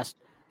stuff the last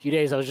few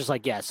days, I was just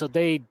like, yeah, so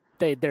they're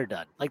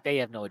done. Like, they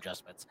have no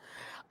adjustments.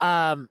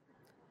 If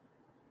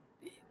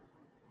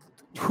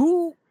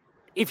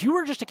you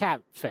were just a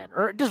Cavs fan,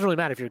 or it doesn't really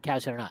matter if you're a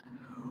Cavs fan or not,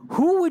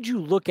 who would you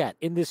look at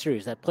in this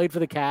series that played for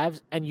the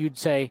Cavs and you'd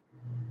say,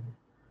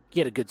 he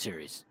had a good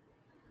series.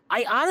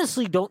 I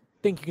honestly don't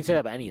think you can say that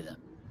about any of them.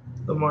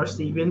 Lamar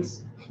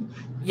Stevens.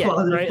 Yeah,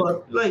 right.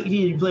 Like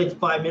he played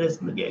 5 minutes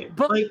in the game.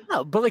 But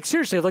like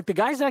seriously, like the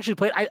guys that actually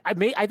played,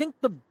 I think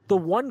the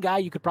one guy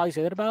you could probably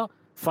say that about,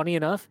 funny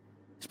enough,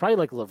 is probably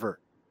like LeVert.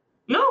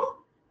 No,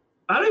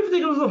 I don't even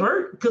think it was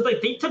LeVert because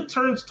like they took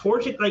turns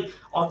torching. Like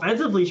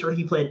offensively, sure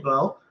he played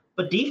well,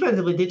 but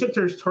defensively they took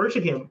turns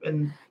torching him.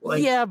 And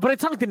like yeah, but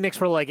it's not like the Knicks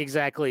were like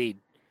exactly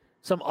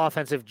some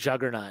offensive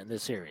juggernaut in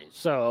this series.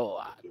 So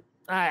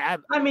I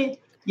mean.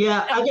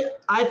 Yeah,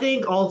 I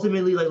think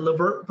ultimately, like,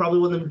 LeVert probably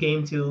won them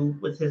game 2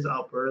 with his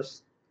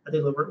outburst. I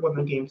think LeVert won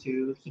them game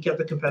 2. He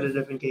kept it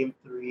competitive in game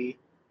 3.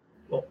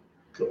 Well,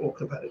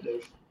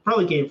 competitive.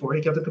 Probably game 4.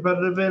 He kept it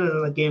competitive in, and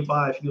then like game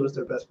 5, he was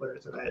their best player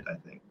tonight, I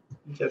think.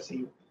 Because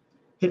he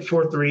hit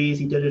 4 threes,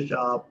 he did his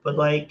job. But,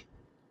 like,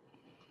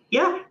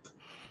 yeah,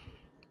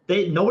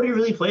 nobody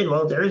really played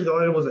well. Darius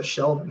Garland was a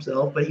shell of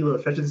himself, but he was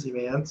an efficiency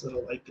man.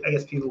 So, like, I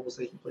guess people will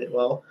say he played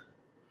well.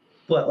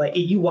 But, like,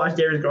 if you watch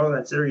Darius Garland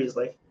in that series,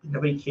 like,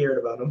 nobody cared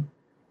about him.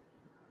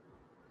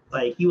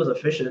 Like, he was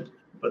efficient,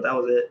 but that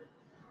was it.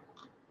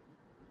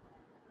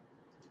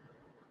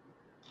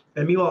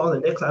 And meanwhile, on the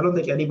Knicks, I don't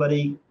think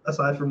anybody,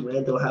 aside from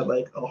Randall, had,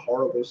 like, a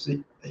horrible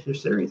series.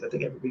 I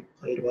think everybody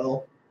played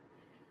well.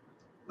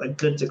 Like,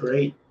 good to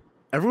great.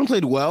 Everyone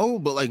played well,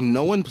 but, like,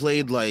 no one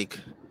played, like,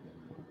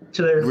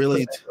 to their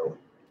really potential.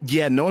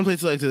 Yeah, no one played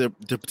to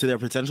their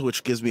potential,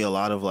 which gives me a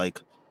lot of,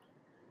 like,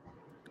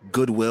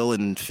 goodwill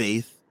and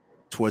faith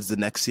towards the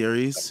next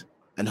series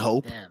and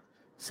hope.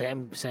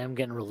 Damn. Sam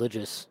getting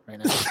religious right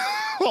now.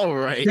 All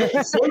right.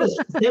 Sam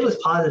is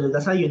positive.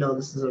 That's how you know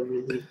this is a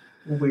really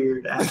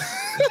weird act.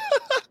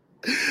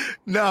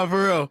 No,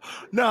 for real.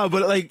 No,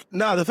 but like,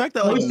 the fact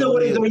that Are like, we still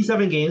winning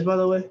 37 games, by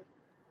the way?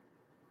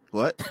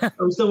 What?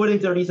 Are we still winning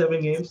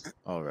 37 games?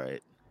 All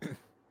right.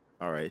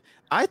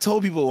 I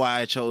told people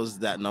why I chose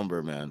that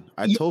number, man.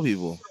 I told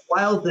people.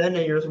 Wild then,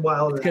 and you're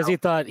wild because he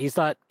thought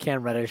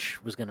Cam Reddish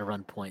was going to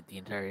run point the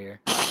entire year.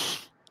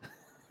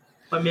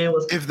 My man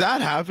was. If that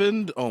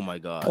happened, oh my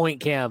god. Point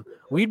Cam,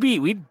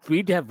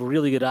 we'd have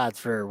really good odds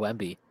for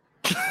Wemby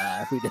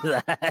if we did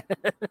that.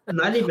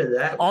 Not even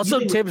that. Also,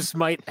 Tibbs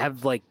might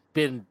have like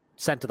been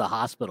sent to the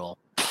hospital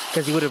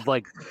because he would have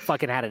like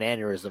fucking had an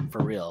aneurysm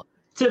for real.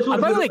 Tibbs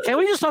By the way, can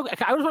we just talk?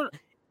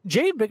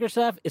 Jay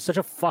Bickerstaff is such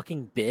a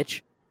fucking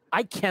bitch.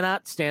 I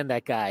cannot stand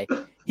that guy.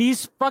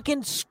 He's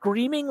fucking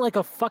screaming like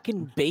a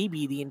fucking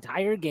baby the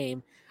entire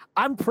game.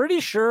 I'm pretty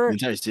sure the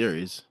entire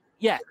series.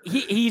 Yeah,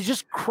 he's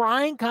just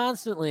crying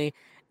constantly.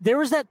 There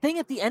was that thing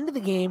at the end of the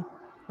game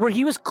where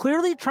he was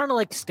clearly trying to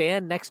like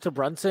stand next to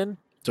Brunson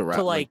to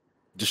like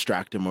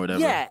distract him or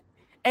whatever. Yeah,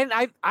 and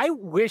I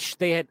wish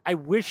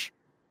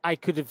I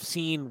could have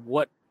seen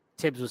what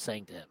Tibbs was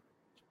saying to him,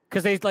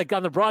 because they like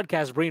on the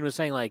broadcast, Breen was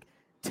saying like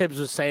Tibbs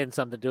was saying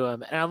something to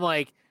him, and I'm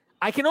like,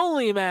 I can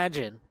only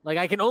imagine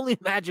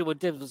what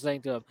Tibbs was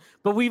saying to him.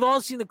 But we've all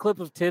seen the clip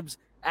of Tibbs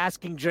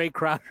asking Jay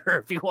Crowder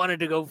if he wanted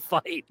to go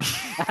fight.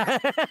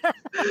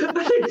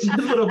 That's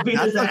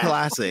a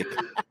classic.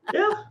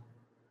 Yeah,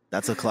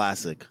 that's a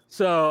classic.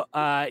 So,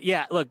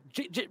 yeah, look,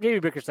 Jamie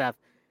Bickerstaff.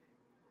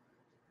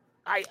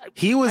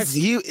 He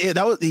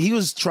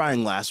was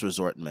trying last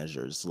resort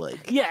measures,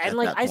 like and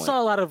like I saw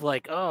a lot of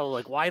like, oh,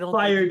 like why don't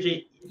fire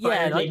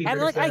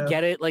I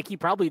get it, like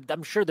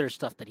I'm sure there's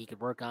stuff that he could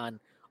work on,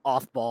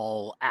 off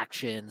ball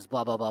actions,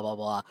 blah blah blah blah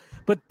blah.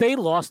 But they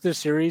lost this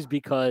series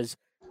because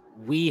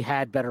we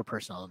had better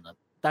personnel than them.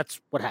 That's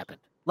what happened.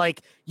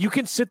 Like, you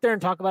can sit there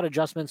and talk about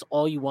adjustments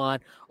all you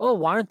want. Oh,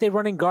 why aren't they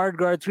running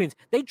guard screens?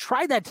 They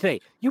tried that today.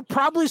 You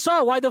probably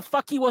saw why the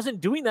fuck he wasn't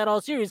doing that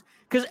all series.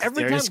 Because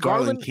every time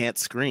Garland can't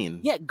screen.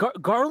 Yeah,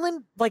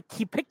 Garland, like,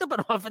 he picked up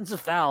an offensive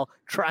foul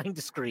trying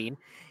to screen.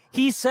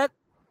 He set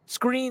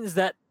screens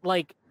that,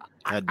 like,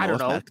 I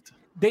don't effect.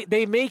 Know.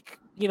 They make,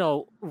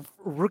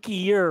 rookie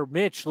year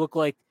Mitch look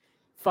like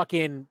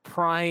fucking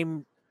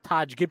prime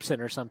Taj Gibson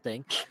or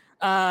something.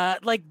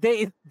 Like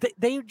they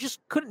just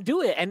couldn't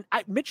do it. And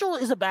Mitchell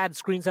is a bad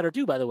screen setter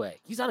too, by the way.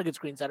 He's not a good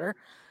screen setter.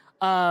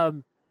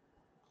 And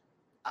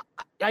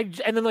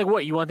then like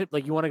what you want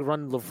to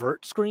run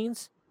LeVert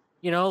screens,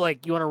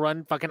 like you want to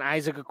run fucking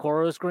Isaac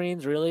Okoro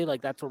screens, really?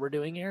 Like that's what we're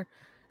doing here.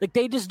 Like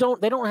they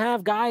don't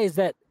have guys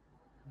that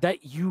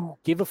you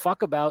give a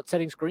fuck about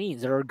setting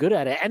screens that are good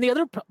at it. And the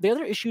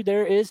other issue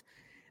there is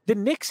the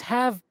Knicks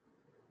have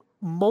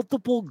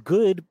multiple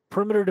good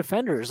perimeter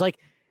defenders. Like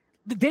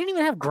they didn't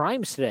even have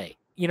Grimes today,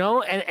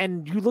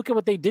 and you look at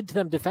what they did to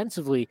them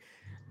defensively.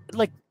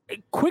 Like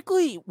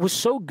Quickly was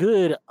so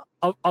good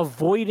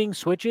avoiding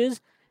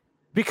switches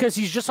because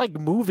he's just like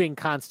moving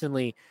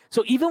constantly.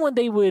 So even when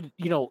they would,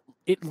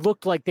 it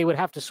looked like they would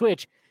have to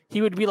switch,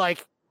 he would be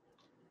like,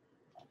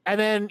 and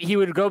then he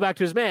would go back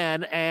to his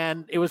man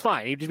and it was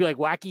fine. He'd just be like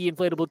wacky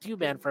inflatable tube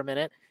man for a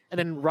minute and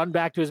then run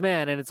back to his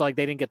man. And it's like,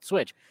 they didn't get the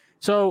switch.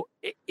 So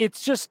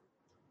it's just,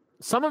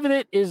 some of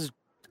it is,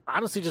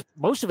 honestly, just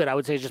most of it, I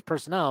would say, is just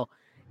personnel.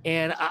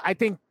 And I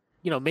think,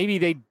 maybe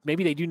they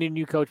do need a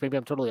new coach. Maybe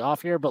I'm totally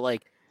off here, but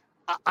like,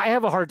 I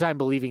have a hard time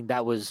believing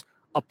that was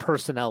a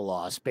personnel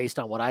loss based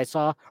on what I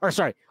saw,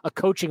 a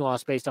coaching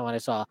loss based on what I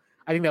saw.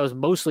 I think that was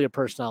mostly a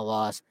personnel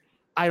loss.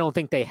 I don't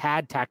think they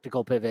had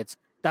tactical pivots.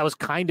 That was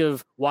kind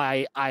of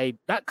why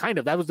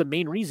that was the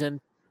main reason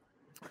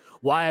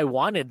why I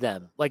wanted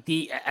them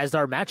as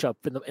our matchup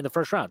in the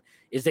first round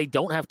is they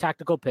don't have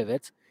tactical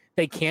pivots.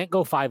 They can't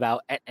go 5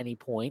 out at any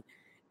point,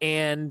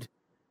 and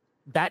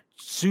that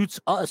suits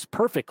us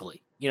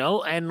perfectly,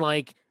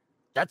 and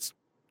that's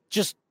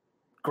just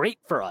great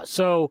for us.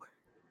 So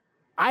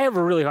I have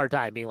a really hard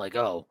time being like,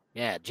 oh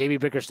yeah, JB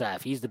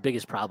Bickerstaff, he's the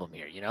biggest problem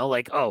here,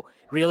 oh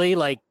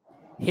really,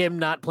 him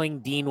not playing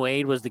Dean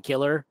Wade was the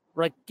killer.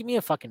 Give me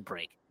a fucking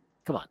break.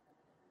 Come on.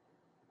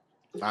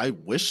 I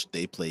wish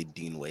they played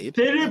Dean Wade.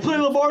 They didn't play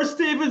Lamar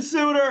Stevens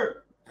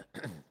sooner.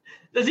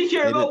 Does he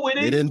care about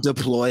winning? They didn't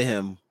deploy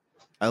him.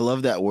 I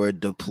love that word,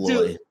 deploy.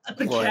 Dude,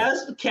 the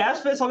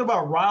Cavs fans talking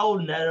about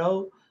Raul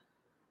Neto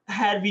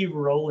had me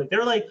rolling.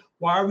 They're like,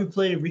 why are we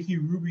playing Ricky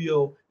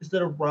Rubio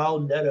instead of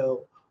Raul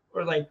Neto?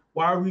 Or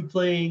why are we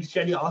playing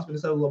Shetty Osman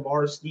instead of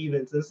Lamar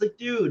Stevens? And it's like,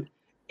 dude,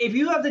 if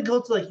you have to go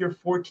to your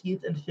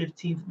 14th and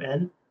 15th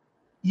men,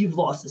 you've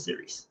lost the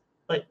series.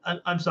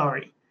 I'm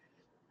sorry.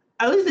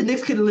 At least the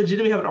Knicks could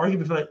legitimately have an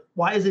argument for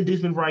why isn't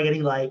Deuce McBride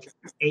getting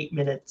 8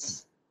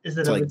 minutes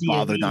instead of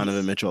bother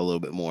Donovan Mitchell a little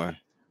bit more.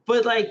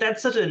 But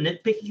that's such a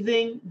nitpicky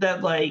thing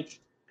that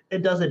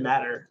it doesn't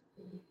matter.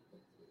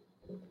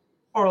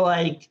 Or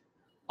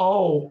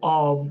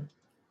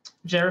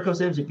Jericho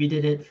Sims, if you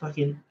didn't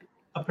fucking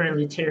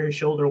apparently tear his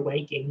shoulder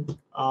wanking.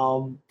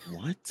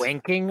 What?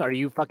 Wanking? Are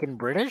you fucking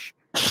British?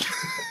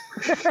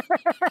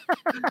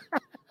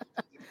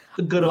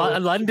 The good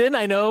old London.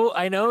 I know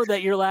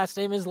that your last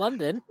name is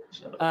London.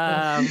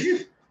 A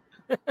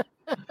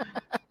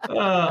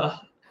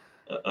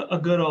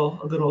good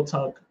old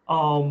tug.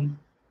 I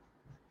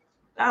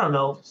don't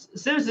know.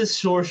 Sims'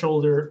 sore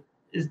shoulder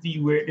is the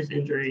weirdest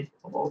injury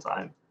of all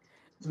time.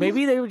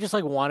 Maybe they were just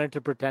wanted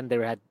to pretend they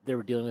were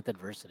dealing with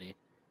adversity.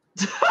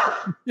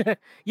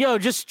 Yo,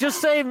 just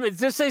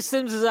say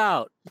Sims is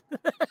out.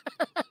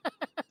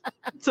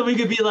 So we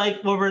could be when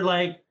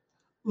we're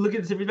look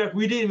at the Sims back.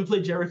 We didn't even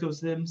play Jericho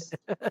Sims.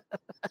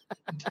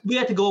 We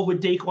had to go up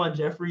with Daquan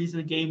Jeffries in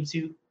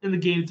the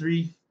game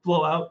 3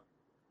 blowout.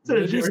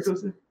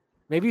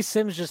 Maybe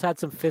Sims just had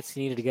some fits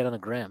he needed to get on the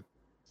gram.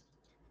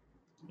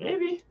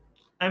 Maybe.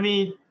 I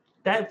mean,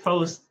 that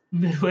post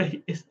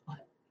midway is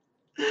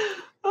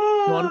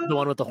the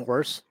one with the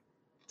horse.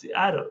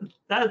 I don't.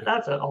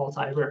 That's an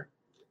all-timer.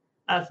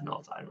 That's an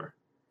all-timer.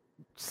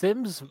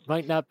 Sims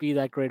might not be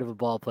that great of a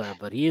ball player,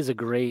 but he is a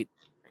great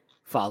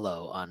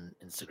follow on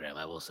Instagram.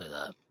 I will say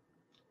that.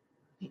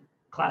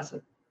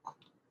 Classic.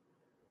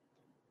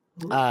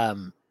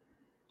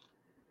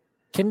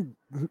 Can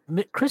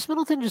Chris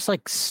Middleton just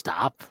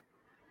stop?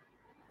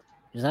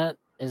 Is that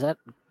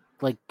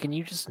can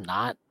you just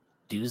not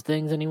do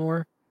things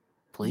anymore,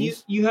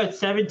 please? You had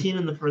 17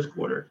 in the first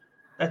quarter.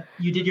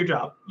 You did your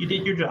job.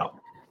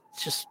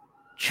 It's just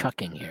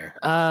chucking here.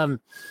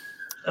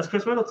 That's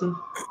Chris Middleton.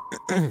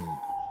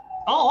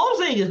 All I'm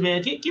saying is,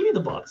 man, give me the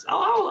Bucks.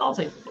 I'll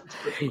take the Bucks.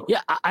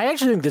 Yeah, I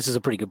actually think this is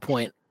a pretty good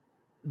point.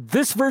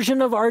 This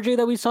version of RJ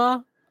that we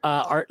saw,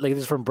 this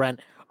is from Brent.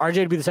 RJ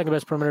would be the second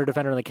best perimeter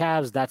defender in the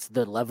Cavs. That's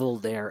the level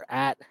they're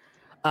at.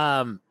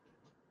 Yeah,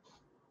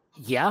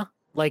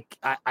 I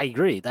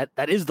agree.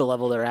 That is the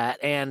level they're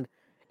at. And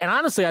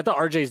honestly, I thought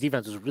RJ's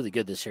defense was really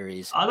good this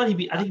series. I think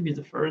he'd be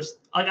the first.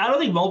 I don't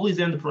think Mobley's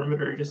in the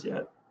perimeter just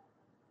yet.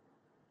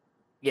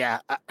 Yeah,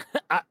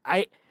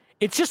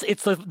 it's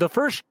the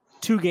first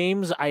 2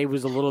 games. I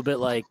was a little bit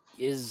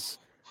is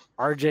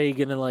RJ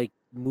gonna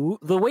move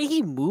the way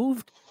he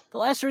moved the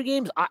last 3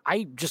 games?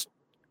 I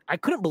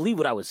couldn't believe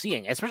what I was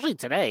seeing, especially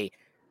today.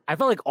 I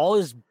felt like all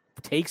his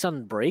takes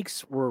on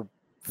breaks were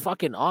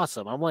fucking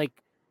awesome. I'm like,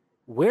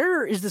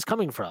 where is this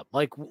coming from?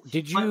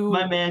 Did you?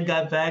 My man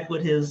got back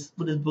with his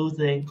boo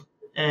thing,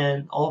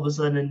 and all of a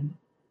sudden,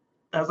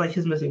 that was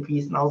his missing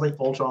piece, and I was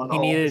Voltron.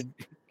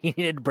 He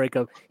needed to break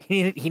up.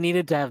 He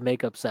needed to have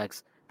makeup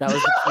sex. That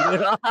was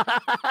the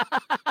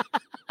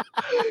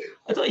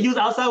I thought he was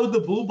outside with the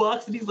boo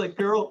box, and he's like,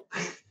 "Girl,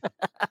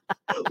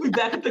 we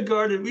back at the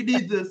garden. We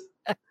need this."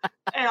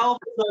 And all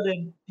of a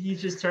sudden,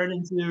 he's just turned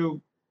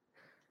into,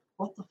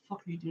 what the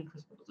fuck are you doing,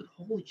 Chris Middleton?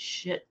 Holy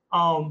shit.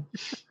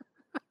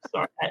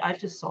 Sorry, I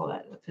just saw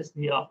that. It pissed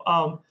me off.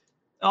 All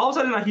of a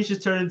sudden, he's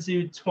just turned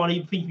into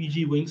 20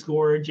 PPG wing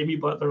scorer, Jimmy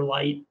Butler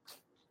light.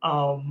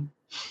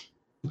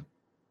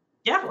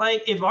 Yeah,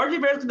 if RJ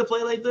Barrett's going to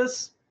play like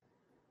this,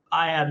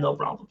 I have no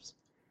problems.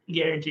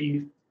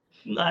 Guarantee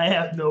you. I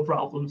have no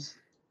problems.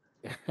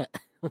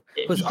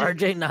 Was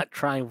RJ not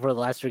trying for the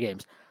last 3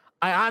 games?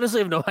 I honestly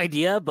have no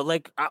idea, but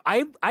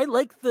I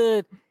like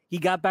he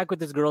got back with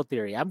his girl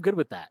theory. I'm good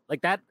with that.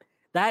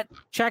 That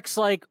checks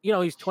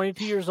he's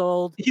 22 years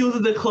old. He was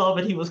in the club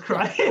and he was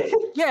crying.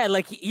 Yeah,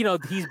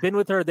 he's been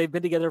with her. They've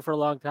been together for a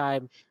long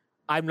time.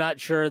 I'm not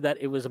sure that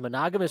it was a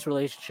monogamous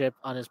relationship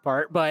on his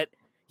part, but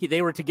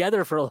they were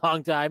together for a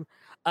long time.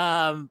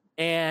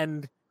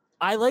 And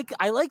I like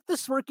the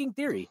smirking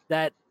theory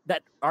that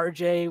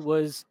RJ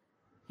was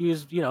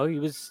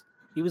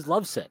he was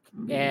lovesick,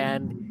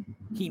 and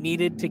he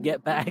needed to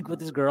get back with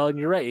his girl. And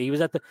you're right. He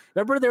was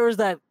remember there was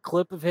that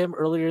clip of him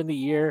earlier in the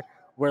year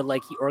where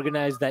like he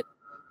organized that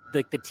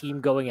like the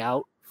team going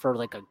out for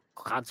like a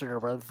concert or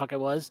whatever the fuck it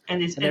was.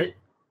 And it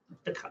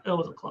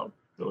was a club.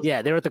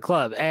 Yeah, they were at the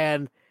club.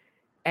 And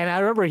I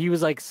remember he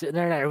was like sitting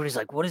there and everybody's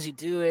like, what is he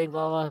doing?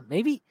 Blah, blah.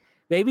 Maybe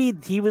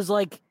he was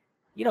like,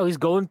 he's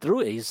going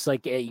through it. He's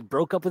like, he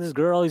broke up with his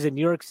girl. He's in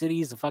New York City.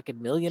 He's a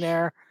fucking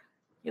millionaire.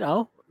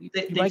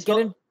 They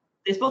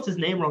spelled his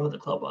name wrong at the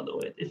club, by the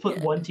way. They put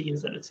one T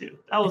instead of two.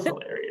 That was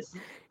hilarious.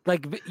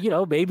 Like,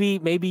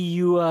 maybe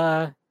you,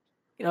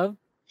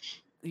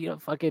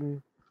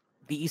 fucking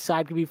the East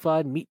Side can be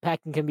fun.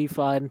 Meatpacking can be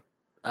fun.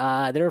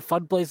 There are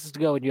fun places to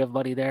go when you have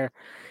money there.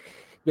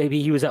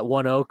 Maybe he was at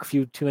One Oak a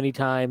few too many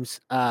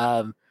times.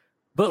 But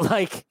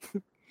like,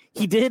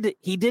 he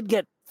did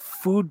get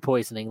food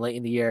poisoning late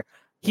in the year.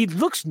 He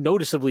looks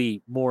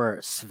noticeably more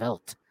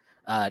svelte.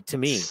 To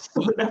me,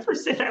 never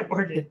say that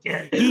word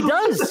again. He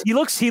does.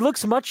 He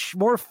looks much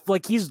more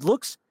like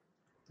looks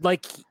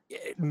like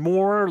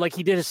more like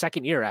he did his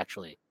second year.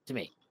 Actually, to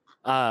me,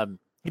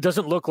 he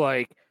doesn't look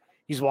like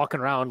he's walking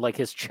around like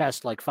his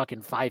chest like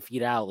fucking 5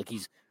 feet out, like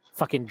he's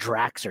fucking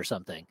Drax or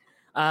something.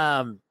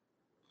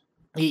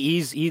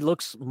 He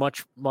looks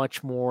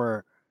much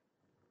more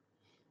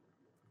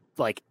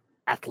like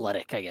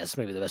athletic, I guess,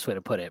 maybe the best way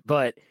to put it.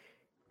 But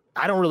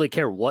I don't really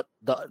care what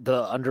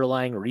the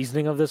underlying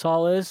reasoning of this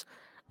all is.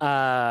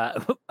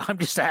 I'm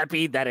just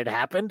happy that it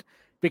happened,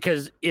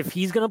 because if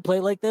he's going to play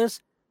like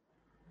this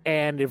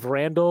and if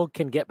Randall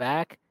can get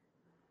back,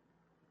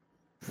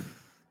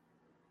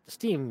 this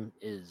team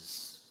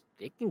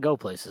it can go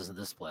places in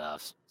this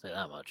playoffs. Say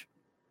that much.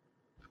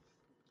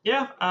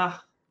 Yeah.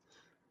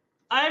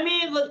 I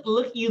mean,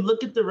 look, you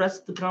look at the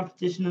rest of the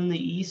competition in the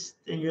East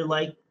and you're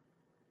like,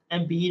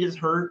 Embiid is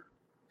hurt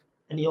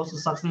and he also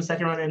sucks in the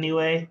second round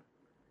anyway.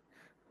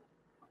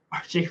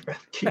 RJ Barrett.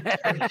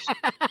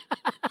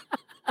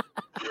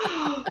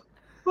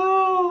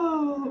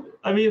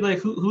 I mean, like,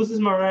 who's this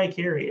Mariah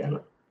Carey? He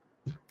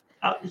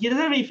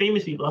doesn't have any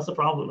famous people. That's the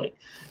problem. Like,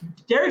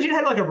 Derek Jeter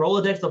had like a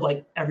Rolodex of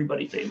like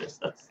everybody famous.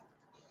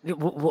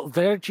 Well,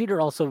 Derek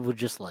Jeter also would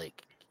just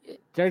like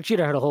Derek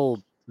Jeter had a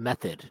whole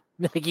method.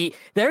 Like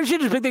Derek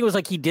Jeter's big thing was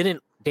like he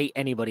didn't date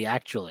anybody.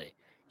 Actually,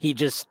 he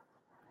just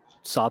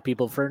saw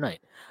people for a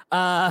night.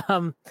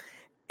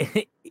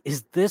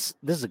 Is this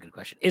is a good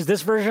question. Is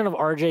this version of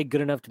RJ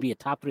good enough to be a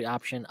top 3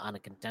 option on a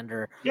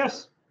contender?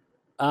 Yes.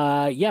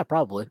 Yeah,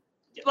 probably.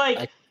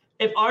 Like,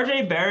 if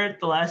RJ Barrett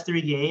the last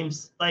 3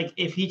 games, like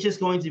if he's just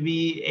going to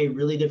be a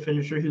really good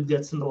finisher who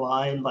gets in the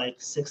line like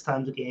 6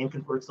 times a game,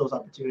 converts those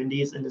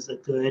opportunities, and is a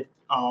good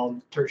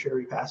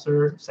tertiary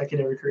passer,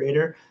 secondary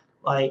creator,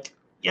 like,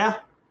 yeah,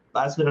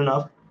 that's good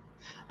enough.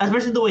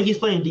 Especially the way he's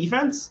playing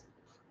defense.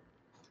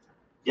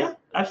 Yeah,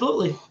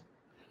 absolutely.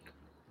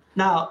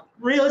 Now,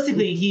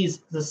 realistically, he's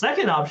the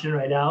second option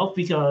right now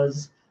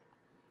because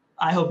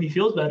I hope he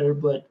feels better,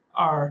 but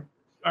our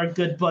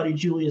good buddy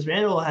Julius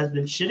Randle has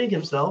been shitting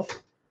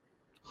himself.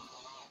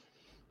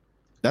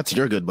 That's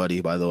your good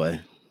buddy, by the way.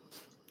 I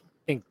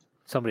think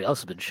somebody else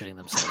has been shitting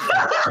themselves.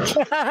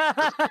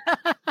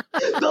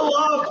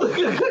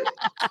 The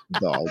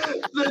Dog.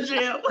 The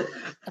jam.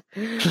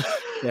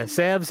 Yeah,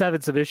 Sam's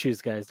having some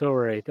issues, guys. Don't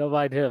worry. Don't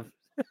mind him.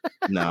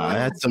 Nah, I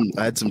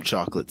had some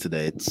chocolate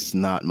today. It's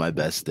not my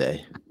best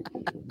day.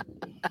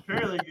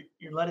 Apparently,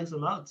 you're letting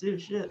some out too.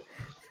 Shit.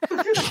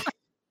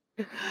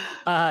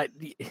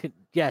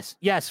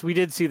 Yes, we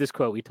did see this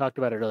quote. We talked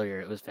about it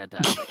earlier. It was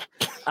fantastic.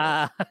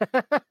 Yeah,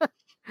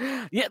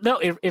 no.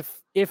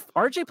 If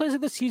RJ plays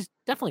like this, he's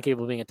definitely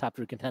capable of being a top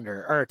 3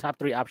 contender or a top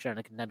 3 option on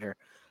a contender.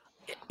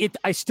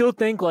 I still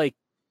think like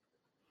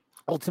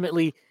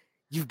ultimately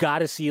you've got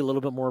to see a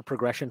little bit more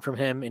progression from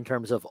him in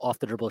terms of off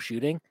the dribble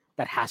shooting.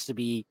 That has to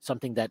be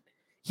something that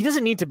he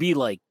doesn't need to be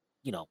like,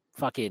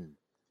 fucking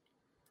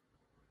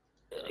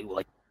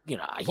like, he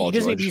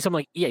doesn't need to be something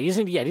like, he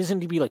doesn't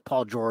need to be like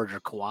Paul George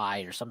or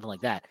Kawhi or something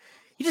like that.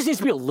 He just needs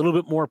to be a little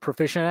bit more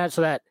proficient at it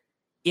so that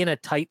in a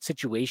tight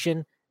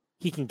situation,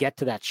 he can get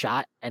to that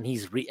shot and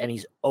he's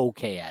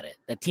okay at it.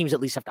 That teams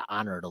at least have to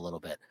honor it a little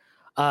bit.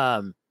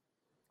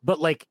 But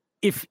like,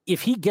 if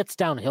he gets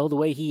downhill the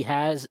way he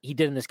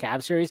did in this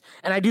Cavs series,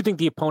 and I do think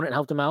the opponent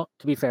helped him out,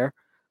 to be fair.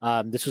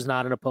 This was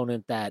not an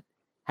opponent that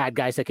had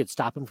guys that could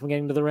stop him from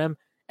getting to the rim.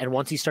 And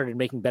once he started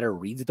making better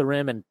reads at the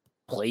rim and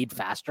played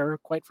faster,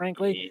 quite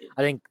frankly,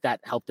 I think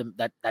that helped him.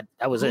 That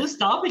was Who's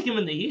stopping him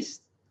in the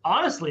East?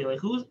 Honestly, like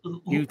who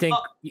you think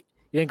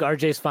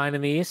RJ's fine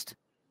in the East?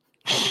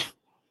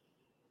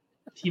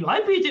 He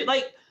might be.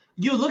 Like,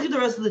 you look at the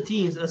rest of the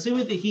teams,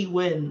 assuming the Heat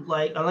win,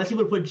 like, unless he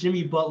would put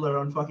Jimmy Butler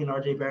on fucking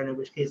RJ Barrett, in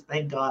which case,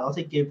 thank God, I'll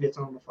take Gabe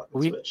Vincent on the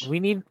fucking switch. We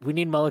need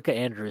Malika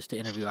Andrews to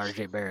interview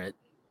RJ Barrett.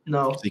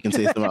 No. So you can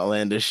say some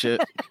outlandish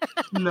shit.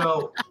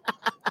 No.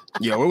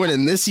 Yeah, we're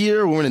winning this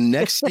year, we're winning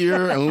next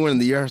year, and we're winning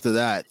the year after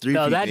that.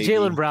 No, that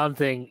Jaylen Brown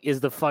thing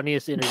is the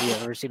funniest interview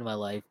I've ever seen in my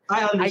life.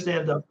 I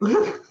understand, though.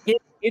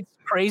 It's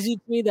crazy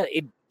to me that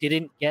it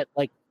didn't get,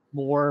 like,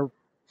 more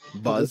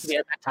buzz at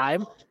that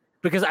time.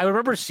 Because I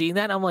remember seeing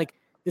that, and I'm like,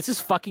 this is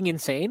fucking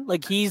insane.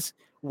 Like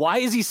why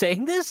is he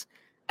saying this?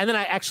 And then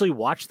I actually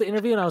watched the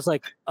interview and I was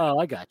like, oh,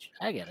 I got you.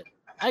 I get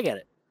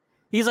it.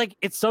 He's like,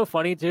 it's so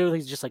funny too.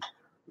 He's just like,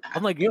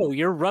 I'm like, yo,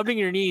 you're rubbing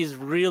your knees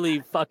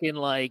really fucking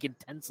like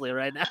intensely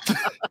right now.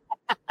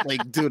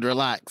 Like, dude,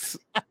 relax.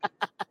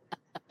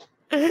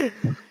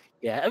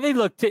 Yeah, I mean,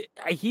 look,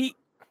 he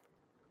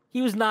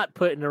was not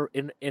put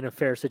in a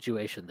fair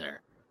situation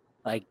there.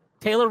 Like,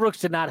 Taylor Rooks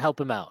did not help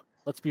him out.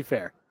 Let's be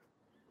fair.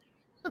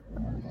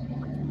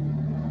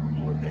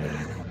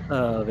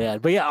 Oh man,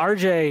 but yeah,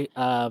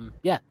 RJ,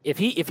 yeah, if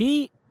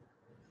he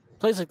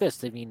plays like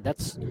this, I mean,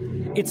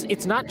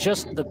 it's not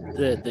just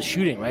the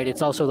shooting, right?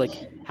 It's also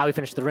like how he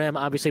finished the rim,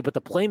 obviously, but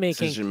the playmaking,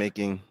 decision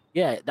making.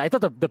 Yeah, I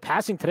thought the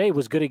passing today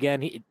was good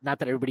again. Not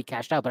that everybody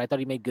cashed out, but I thought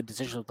he made good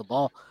decisions with the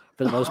ball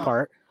for the most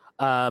part.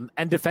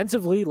 And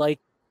defensively, like,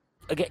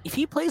 again, if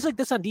he plays like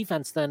this on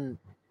defense, then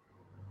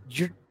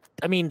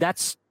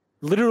that's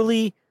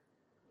literally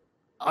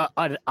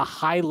a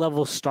high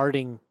level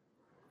starting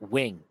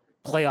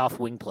playoff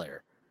wing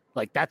player.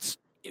 Like, that's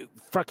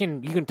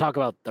fucking, you can talk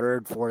about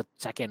third, fourth,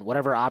 second,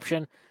 whatever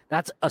option.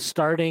 That's a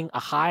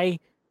high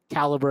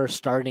caliber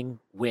starting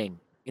wing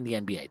in the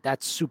NBA.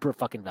 That's super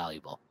fucking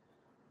valuable.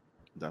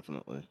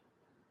 Definitely.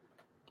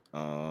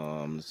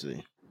 Let's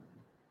see.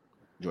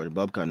 Jordan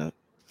Bub kind of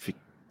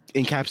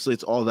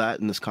encapsulates all that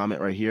in this comment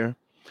right here.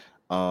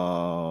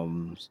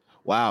 Wow.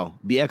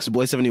 BX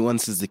Boy 71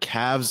 says the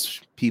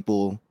Cavs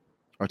people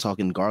are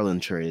talking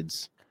Garland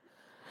trades.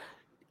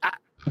 I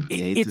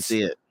hate to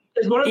see it.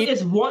 It's one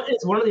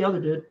or the other,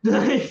 dude.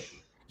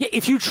 Yeah,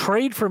 if you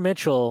trade for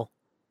Mitchell,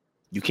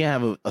 you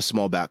can't have a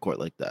small backcourt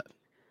like that.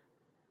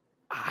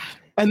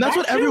 And that's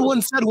what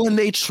everyone said when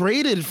they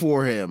traded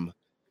for him.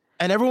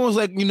 And everyone was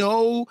like,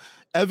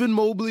 Evan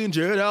Mobley and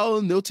Jared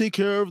Allen, they'll take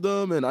care of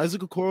them. And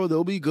Isaac Okoro,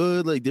 they'll be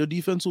good. Like, their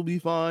defense will be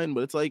fine.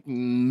 But it's like,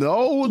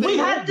 no. We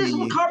had this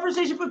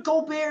conversation with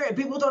Gobert, and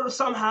people thought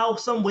somehow,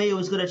 some way it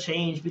was going to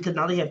change because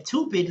now they have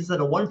two bigs instead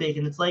of one big.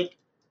 And it's like,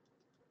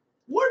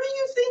 what are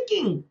you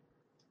thinking?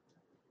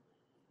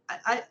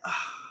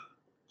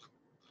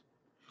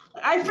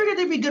 I figured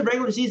they'd be good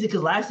regular season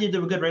because last year they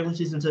were good regular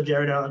season until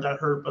Jared Allen got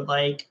hurt. But,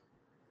 like,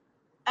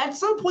 at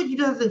some point, you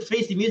just have to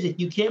face the music.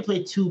 You can't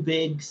play two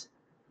bigs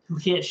who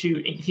can't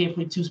shoot, and you can't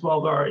play two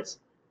small guards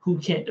who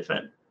can't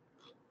defend.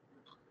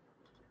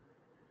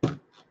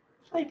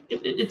 Like,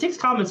 it takes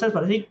common sense,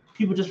 but I think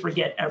people just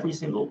forget every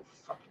single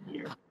fucking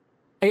year.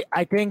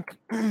 I think,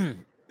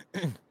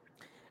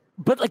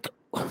 but like,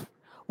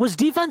 was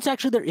defense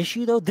actually their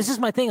issue though? This is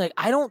my thing. Like,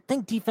 I don't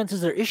think defense is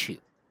their issue.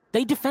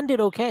 They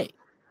defended okay.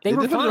 They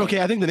were defended fine.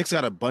 Okay. I think the Knicks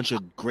got a bunch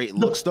of great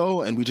looks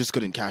though, and we just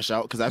couldn't cash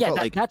out because I felt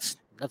like that's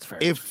fair.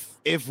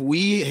 If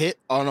we hit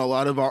on a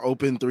lot of our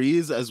open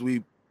threes as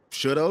we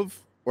should have,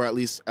 or at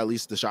least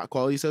the shot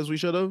quality says we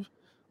should have,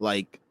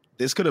 like,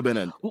 this could have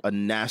been a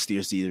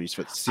nastier series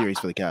for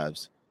the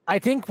Cavs. I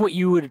think what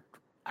you would,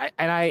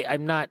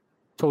 I'm not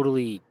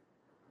totally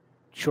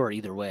sure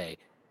either way.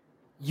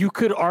 You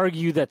could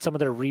argue that some of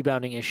their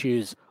rebounding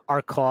issues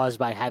are caused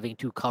by having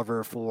to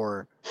cover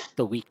for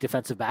the weak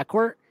defensive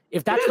backcourt.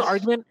 If that's the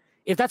argument,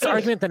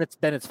 then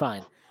it's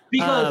fine.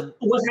 Because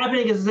what's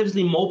happening is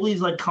essentially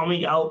Mobley's like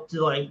coming out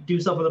to like do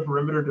stuff on the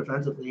perimeter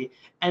defensively,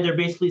 and they're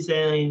basically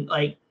saying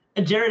like,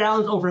 and Jared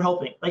Allen's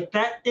overhelping. Like,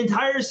 that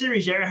entire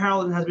series, Jared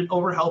Allen has been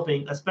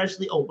overhelping,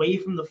 especially away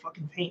from the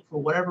fucking paint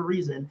for whatever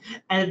reason.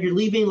 And if you're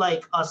leaving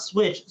like a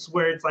switch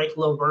where it's like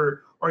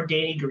LeVert or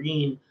Danny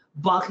Green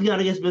boxing out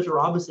against Mitchell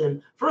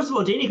Robinson. First of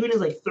all, Danny Green is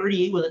like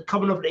 38 with it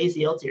coming over the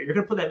ACL tier. You're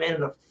gonna put that man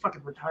in a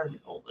fucking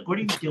retirement home. Like, what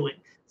are you doing?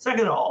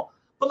 Second of all,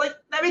 but like,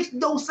 that makes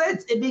no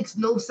sense. It makes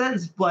no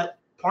sense. But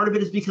part of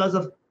it is because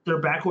of their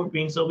backcourt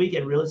being so weak.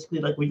 And realistically,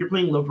 like, when you're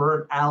playing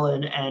LeVert,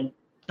 Allen, and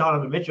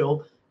Donovan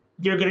Mitchell,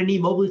 you're going to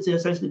need Mobley to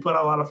essentially put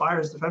out a lot of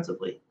fires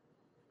defensively.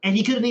 And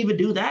he couldn't even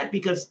do that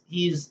because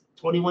he's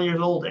 21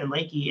 years old and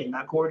lanky and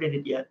not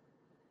coordinated yet.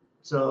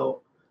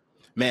 So,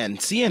 man,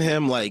 seeing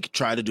him like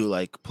try to do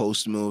like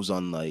post moves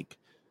on like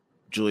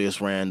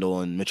Julius Randle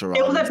and Mitchell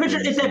Robinson.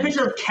 It's that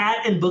picture of Cat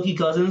and Boogie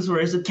Cousins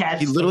where it's a cat.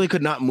 He literally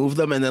could not move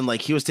them. And then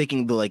like he was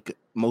taking the like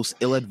most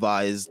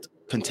ill-advised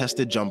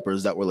contested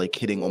jumpers that were like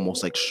hitting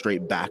almost like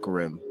straight back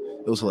rim.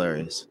 It was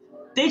hilarious.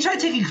 They tried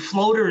taking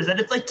floaters, and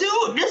it's like,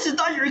 dude, this is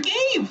not your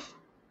game.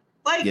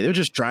 Like, yeah, they were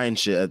just trying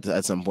shit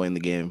at some point in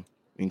the game.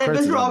 I mean,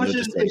 Mr. Robinson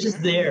is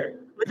just there.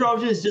 Mr.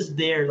 Robinson is just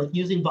there, like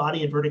using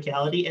body and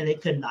verticality, and they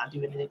could not do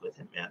anything with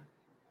him, man.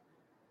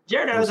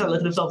 Jared Allen's got to look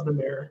at himself in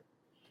the mirror.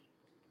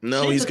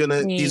 No, he's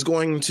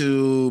going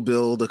to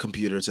build a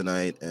computer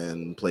tonight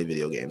and play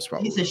video games.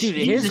 Probably.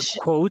 His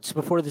quotes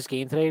before this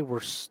game today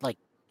were like,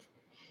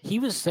 he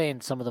was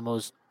saying some of the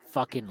most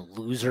fucking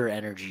loser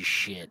energy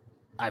shit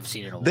I've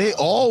seen in a while. They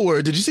all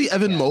were. Did you see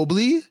Evan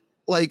Mobley?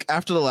 Like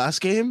after the last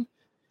game?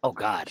 Oh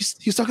God,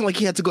 he's talking like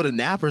he had to go to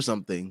nap or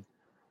something.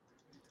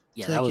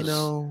 Yeah, it's that like,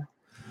 was.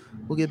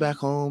 We'll get back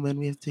home and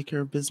we have to take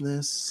care of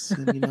business.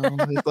 And,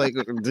 it's like,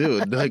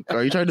 dude, like,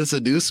 are you trying to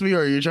seduce me or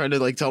are you trying to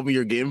like tell me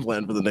your game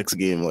plan for the next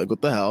game? Like,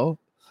 what the hell?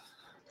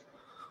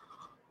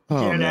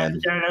 Oh man,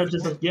 Jared Allen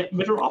just like, yeah,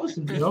 Mitchell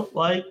Robinson,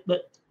 like,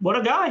 but what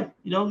a guy,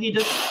 he got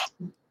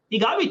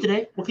me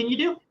today. What can you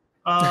do?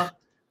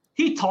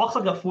 He talks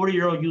like a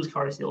 40-year-old used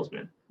car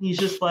salesman. He's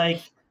just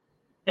like,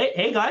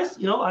 hey guys,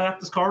 I have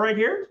this car right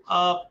here.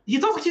 He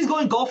talks like he's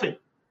going golfing.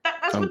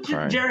 That's what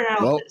Jared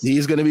Allen is.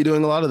 He's going to be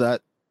doing a lot of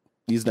that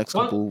these next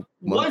couple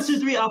months. 1,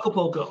 2, 3,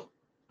 Acapulco.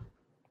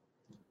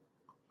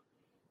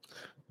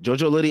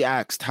 Jojo Liddy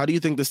asked, how do you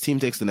think this team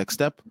takes the next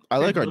step? I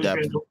like our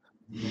depth,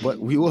 but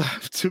we will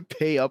have to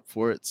pay up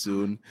for it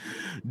soon.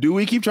 Do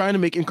we keep trying to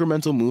make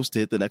incremental moves to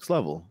hit the next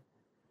level?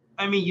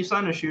 I mean, you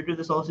signed a shooter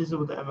this offseason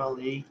with the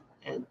MLE,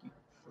 and you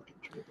fucking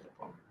traded that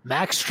ball.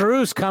 Max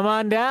Strus, come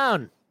on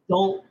down.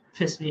 Don't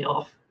piss me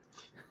off.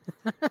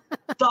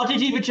 Dante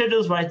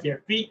DiVincenzo's right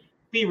there. Be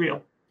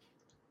real.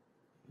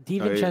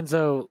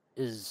 DiVincenzo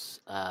is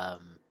Nova.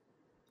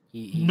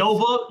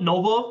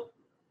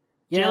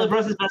 Yeah. Jalen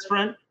Brunson's best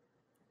friend.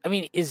 I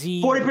mean, is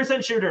he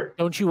 40% shooter?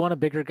 Don't you want a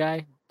bigger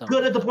guy?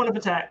 Good at the point of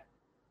attack.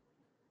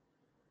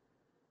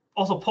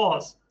 Also,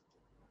 pause.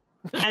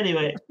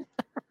 Anyway.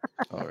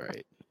 All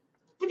right.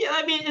 But yeah,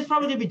 I mean, it's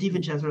probably gonna be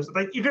DiVincenzo.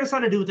 Like, you're gonna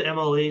sign a dude with the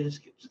MLE.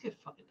 Just get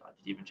fucking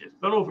Dante DiVincenzo.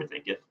 Don't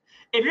overthink it.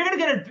 If you're gonna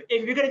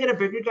get a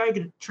bigger guy, you're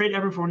gonna trade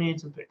Evan Fournier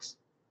and some picks.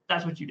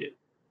 That's what you do.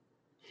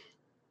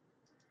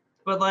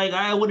 But like,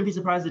 I wouldn't be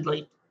surprised if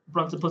like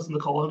Brunson puts in the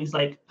call and he's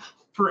like,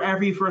 for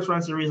every first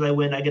round series I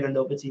win, I get a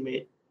Nova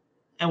teammate,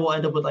 and we'll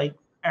end up with like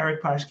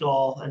Eric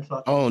Pascal and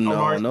fucking. Oh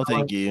no,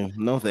 thank you,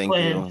 no thank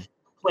you.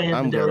 Playing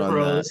I'm good on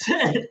Rose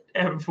and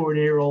Evan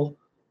Fournier role.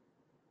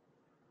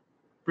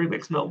 Bring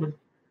back Smeltman.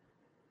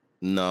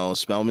 No,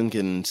 Spellman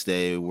can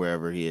stay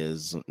wherever he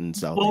is in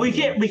South. Well, we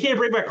can't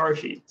bring back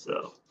Archie,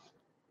 so.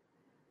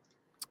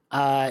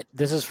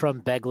 This is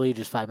from Begley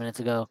just 5 minutes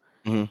ago.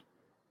 Mm-hmm.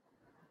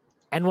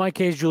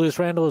 NYK's Julius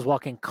Randle is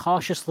walking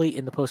cautiously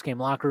in the postgame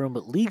locker room,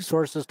 but league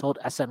sources told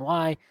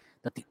SNY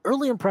that the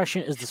early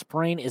impression is the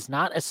sprain is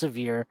not as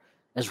severe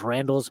as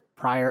Randle's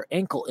prior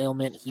ankle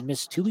ailment. He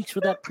missed 2 weeks for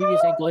that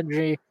previous ankle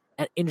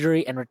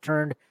injury and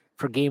returned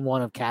for Game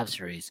 1 of Cavs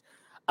series.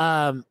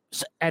 And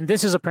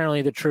this is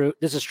apparently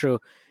this is true.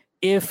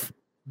 If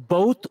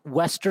both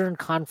Western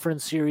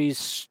Conference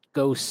series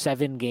go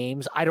 7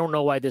 games, I don't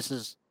know why this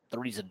is the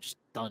reason, just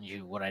telling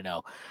you what I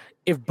know.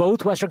 If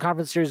both Western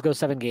Conference series go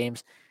 7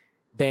 games,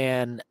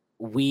 then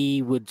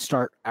we would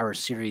start our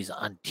series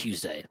on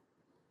Tuesday.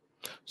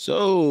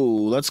 So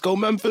let's go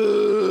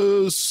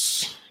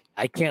Memphis.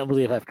 I can't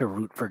believe I have to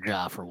root for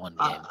Ja for one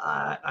game.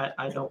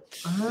 I don't.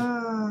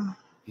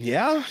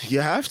 Yeah,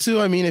 you have to.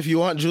 I mean, if you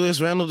want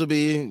Julius Randle to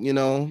be,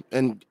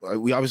 and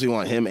we obviously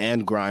want him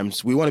and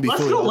Grimes. We want to be.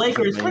 Let's go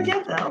Lakers.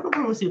 Forget that. I don't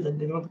know if we see that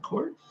nigga on the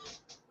court.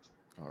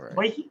 All right.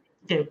 Wait.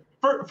 Okay.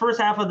 First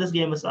half of this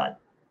game aside,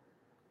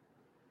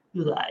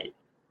 who's right?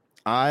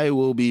 I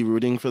will be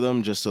rooting for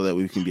them just so that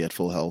we can be at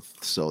full health.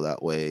 So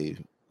that way,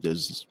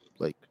 there's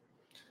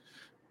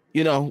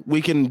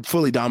we can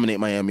fully dominate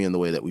Miami in the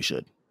way that we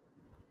should.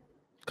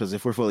 Because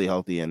if we're fully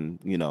healthy and,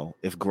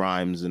 if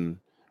Grimes and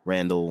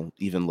Randall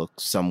even look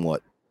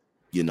somewhat,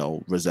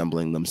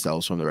 resembling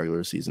themselves from the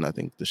regular season, I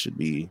think this should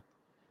be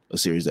a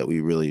series that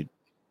we really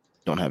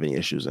don't have any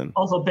issues in.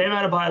 Also, Bam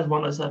Adebayo is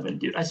 107,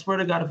 dude. I swear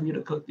to God, if we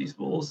could cook these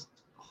Bulls,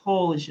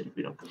 holy shit, if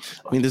we don't cook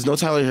this. I mean, there's no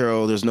Tyler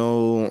Hero.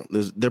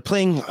 They're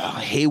playing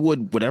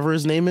Haywood, whatever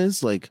his name is,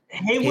 Haywood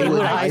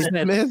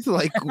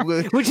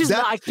Highsmith, which is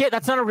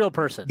that's not a real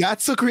person.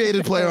 That's a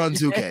created player on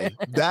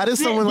 2K. That is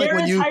someone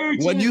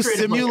when you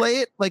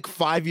simulate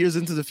 5 years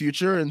into the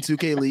future in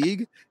 2K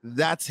League,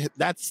 that's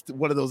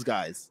one of those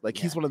guys.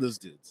 He's one of those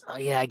dudes. Oh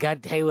yeah, I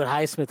got Haywood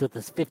Highsmith with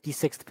his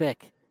 56th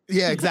pick.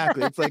 Yeah,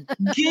 exactly. It's like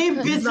Gabe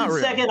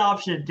Vincent's second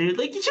option, dude.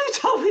 Did you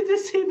tell me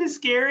this team is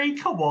scary?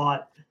 Come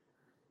on.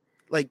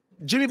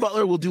 Jimmy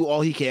Butler will do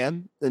all he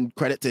can, and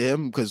credit to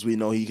him because we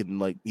know he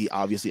can. He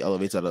obviously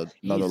elevates at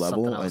another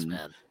level, and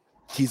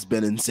he's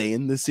been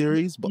insane this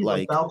series. But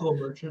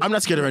I'm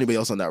not scared of anybody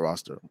else on that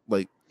roster.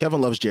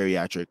 Kevin Love's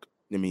geriatric.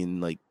 I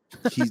mean,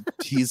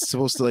 he's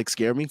supposed to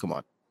scare me. Come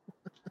on.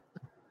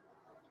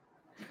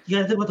 You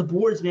gotta think about the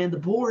boards, man. The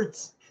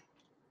boards.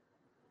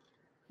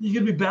 You're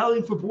gonna be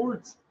battling for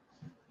boards.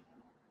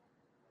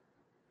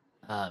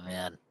 Oh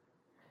man.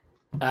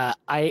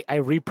 I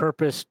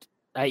repurposed.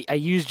 I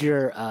used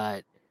your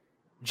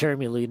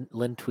Jeremy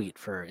Lin tweet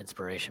for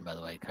inspiration, by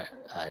the way,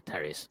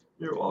 Tyrese.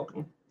 You're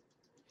welcome.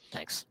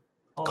 Thanks.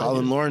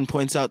 Colin Lauren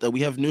points out that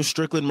we have new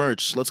Strickland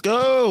merch. Let's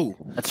go.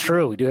 That's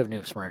true. We do have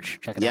new merch.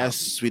 Check it out.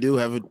 Yes, we do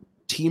have a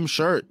team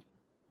shirt.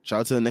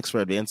 Shout out to the Knicks for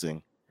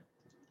advancing.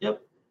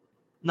 Yep.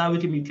 Now we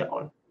can meet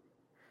Colin.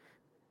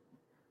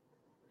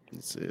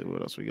 Let's see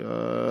what else we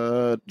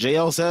got.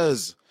 JL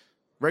says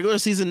regular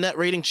season net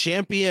rating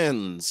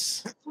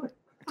champions.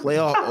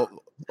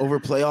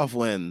 Playoff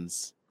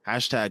wins.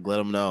 Hashtag let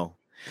him know.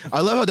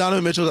 I love how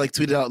Donovan Mitchell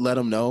tweeted out let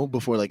him know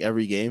before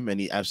every game, and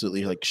he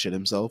absolutely shit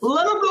himself.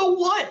 Let him know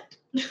what?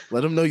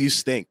 Let him know you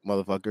stink,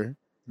 motherfucker.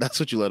 That's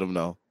what you let him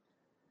know.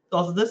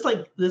 Also,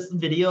 this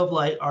video of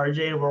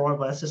RJ and World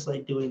West just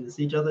doing this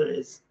to each other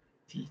is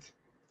peak.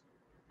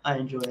 I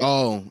enjoy it.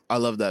 Oh, I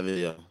love that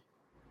video.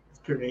 It's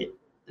great.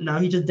 now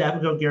he just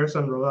dapped up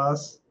Garrison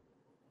Rojas.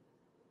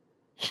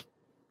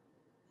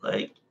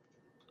 Like,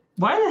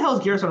 why the hell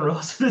is Garrison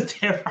Rojas in this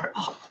damn front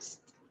office?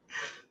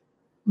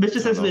 Mitch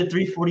just has a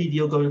 $340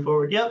 deal going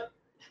forward. Yep.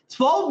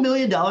 $12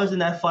 million in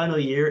that final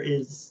year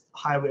is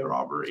highway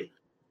robbery.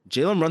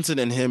 Jalen Brunson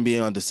and him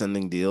being on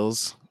descending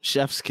deals,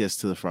 chef's kiss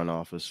to the front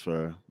office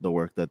for the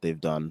work that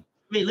they've done.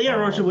 I mean, Leon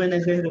Rose should win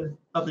executive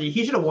of the year.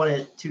 He should have won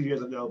it 2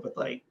 years ago, but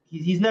like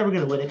he's never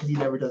going to win it because he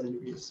never does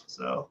interviews.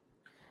 So,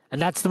 and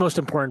that's the most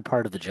important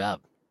part of the job.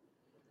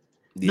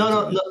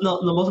 No.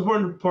 The most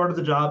important part of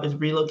the job is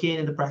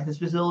relocating the practice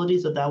facility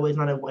so that way it's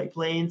not in White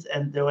Plains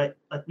and they're like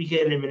we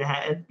get it in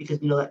Manhattan because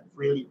that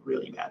really,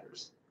 really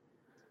matters.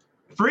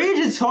 Free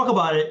agents talk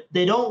about it.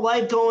 They don't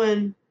like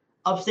going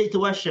upstate to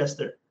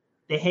Westchester.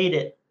 They hate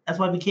it. That's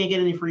why we can't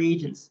get any free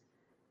agents.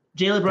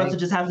 Jalen Brunson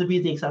just happens to be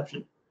the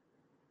exception.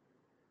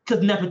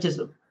 Because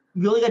nepotism.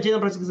 We only got Jalen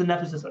Brunson because of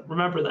nepotism.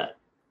 Remember that.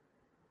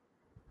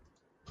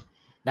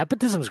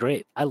 Nepotism's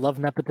great. I love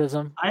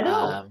nepotism. I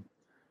know.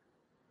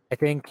 I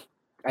think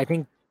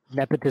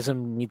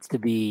nepotism needs to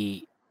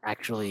be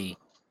actually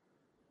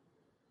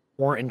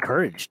more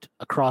encouraged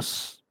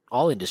across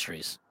all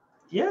industries.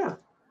 Yeah.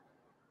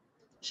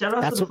 Shout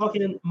out to the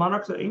fucking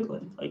Monarchs of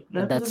England. Like,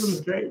 nepotism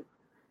is great.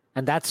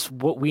 And that's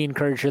what we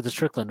encourage here at the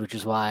Strickland, which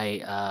is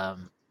why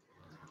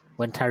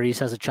when Tyrese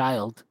has a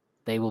child,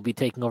 they will be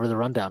taking over the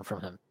rundown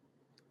from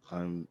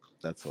him.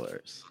 That's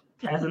hilarious.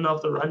 Passing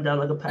off the rundown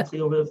like a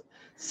passing over the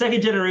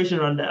second generation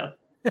rundown.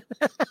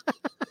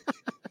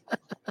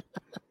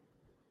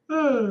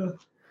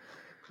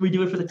 We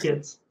do it for the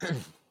kids.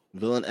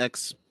 Villain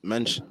X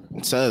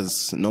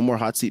says no more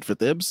hot seat for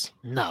Thibs.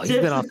 No, he's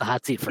been off the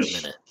hot seat for a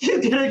minute. He's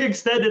getting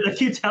extended. I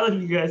keep telling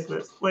you guys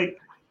this. Like,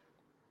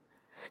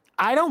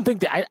 I don't think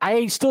that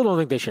I still don't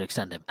think they should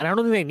extend him, and I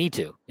don't think they need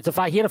to. He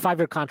had a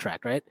 5-year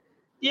contract, right?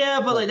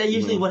 Yeah, but like that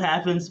usually what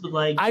happens. But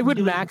like, I would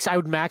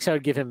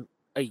give him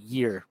a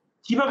year.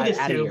 He probably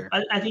gets 2.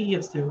 I think he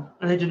gets 2,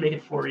 and they just make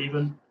it 4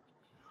 even.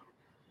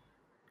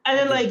 And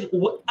then like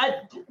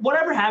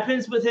whatever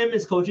happens with him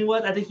is coaching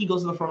wise, I think he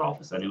goes to the front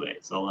office anyway.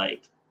 So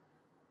like,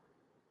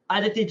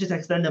 I think they just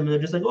extend him, and they're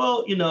just like,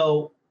 well,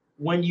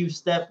 when you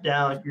step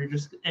down,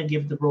 and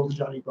give the role to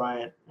Johnny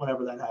Bryant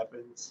whenever that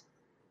happens.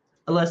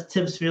 Unless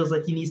Tibbs feels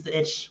like he needs to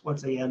itch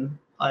once again,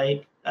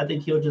 like I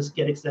think he'll just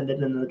get extended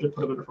and then just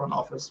put him in the front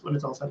office when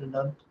it's all said and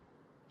done.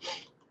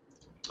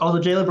 Although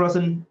Jalen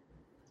Brunson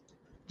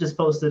just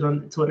posted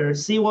on Twitter,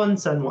 "See one,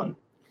 send one."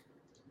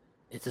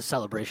 It's a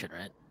celebration,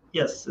 right?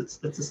 Yes,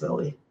 it's a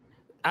celly.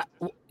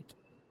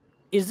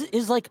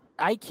 Is like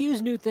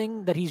IQ's new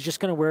thing that he's just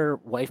gonna wear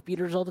wife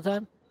beaters all the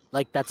time?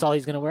 Like that's all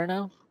he's gonna wear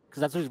now?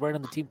 Because that's what he's wearing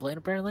on the team plane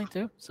apparently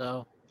too.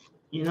 So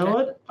you know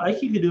what? IQ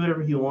can do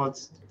whatever he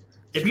wants.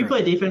 If you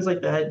play defense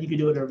like that, you can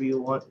do whatever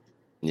you want.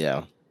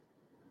 Yeah.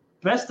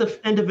 Best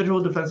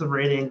individual defensive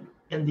rating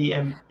in the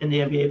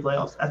NBA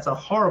playoffs. That's a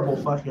horrible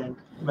fucking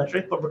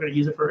metric, but we're gonna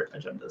use it for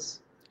agendas.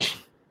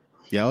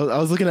 Yeah, I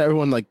was looking at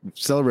everyone like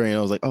celebrating.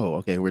 I was like, oh,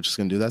 okay, we're just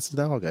gonna do that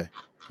now. Okay,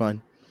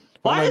 fine.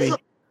 Wait,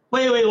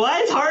 why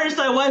is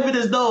Hartenstein wiping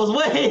his nose?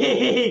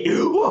 Wait,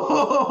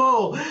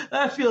 whoa,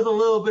 that feels a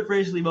little bit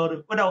racially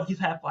motivated. But no, he's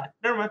half black.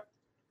 Never mind.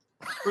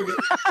 We're good.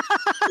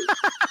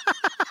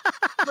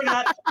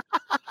 Forgot.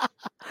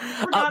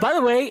 By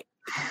the way,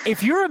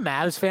 if you're a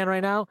Mavs fan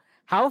right now,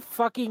 how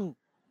fucking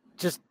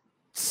just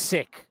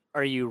sick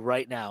are you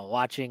right now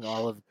watching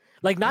all of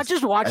not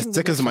just watching as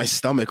sick as my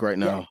stomach right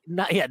now.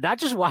 Not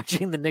just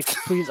watching the Knicks.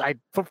 Please, I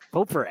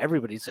hope for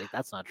everybody's sake.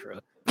 That's not true.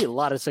 Be a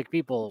lot of sick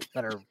people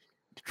that are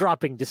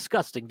dropping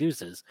disgusting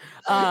deuces.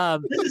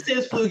 This is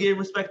his flu game,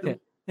 respect him.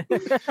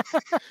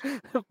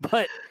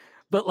 but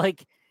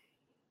like,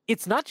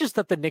 it's not just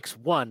that the Knicks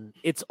won.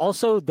 It's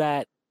also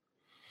that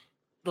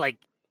like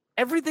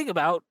everything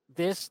about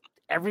this,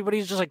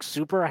 everybody's just like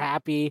super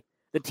happy.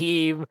 The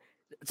team,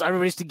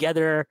 everybody's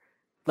together.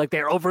 Like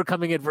they're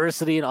overcoming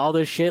adversity and all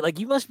this shit. Like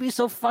you must be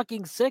so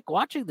fucking sick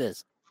watching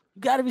this.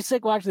 You got to be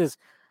sick watching this.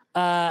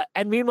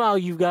 And meanwhile,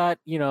 you've got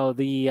you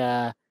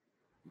got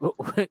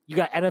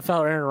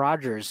NFL Aaron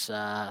Rodgers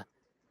that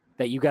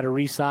you got to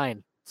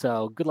re-sign.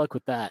 So good luck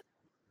with that.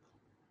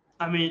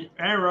 I mean,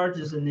 Aaron Rodgers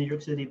is a New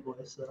York City boy,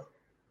 so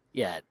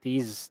yeah,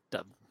 he's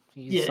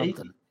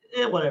something.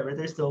 Whatever.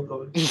 They're still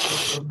going.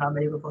 Not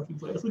making the fucking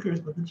playoffs. Who cares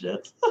about the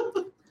Jets?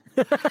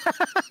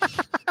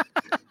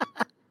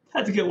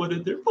 Had to get one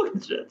in there.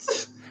 Fucking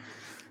Jets.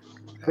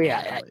 But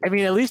yeah, I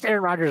mean, at least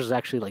Aaron Rodgers is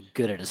actually like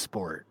good at his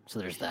sport, so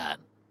there's that.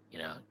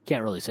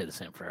 Can't really say the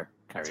same for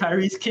Kyrie.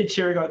 Tyrese kid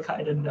cheering on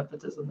kind of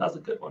nepotism. That's a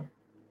good one.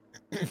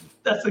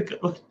 That's a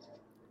good one.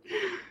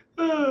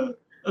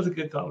 That's a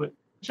good comment.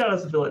 Shout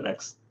out to Villain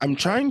X. I'm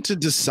trying to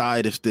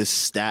decide if this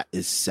stat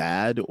is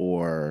sad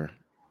or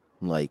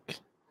like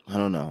I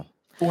don't know.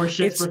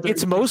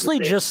 It's mostly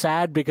just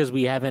sad because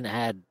we haven't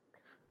had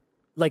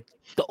like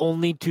the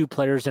only 2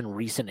 players in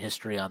recent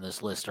history on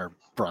this list are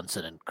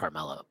Brunson and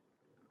Carmelo.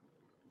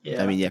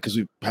 Yeah, I mean, because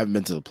we haven't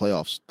been to the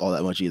playoffs all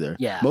that much either.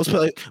 Yeah,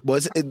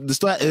 the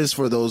stat is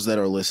for those that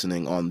are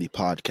listening on the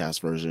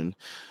podcast version.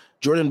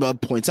 Jordan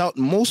Bubb points out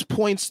most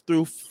points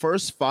through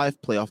first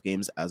 5 playoff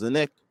games as a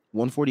Knick.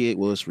 148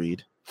 Willis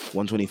Reed,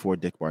 124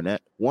 Dick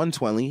Barnett,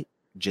 120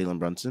 Jalen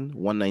Brunson,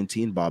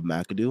 119 Bob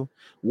McAdoo,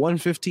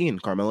 115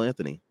 Carmelo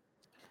Anthony.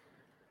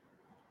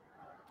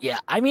 Yeah,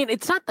 I mean,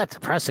 it's not that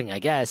depressing, I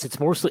guess. It's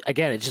mostly,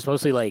 again, it's just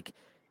mostly like,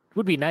 it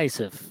would be nice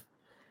if...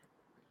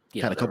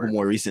 Had a couple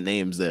more recent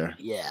names there.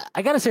 Yeah,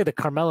 I got to say the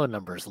Carmelo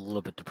number is a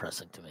little bit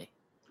depressing to me.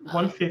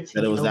 115.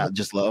 That it was that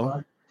just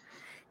low?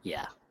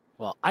 Yeah.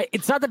 Well,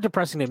 it's not that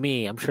depressing to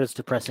me. I'm sure it's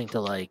depressing to,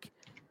 like,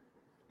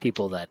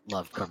 people that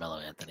love Carmelo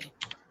Anthony.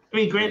 I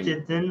mean,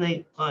 granted, didn't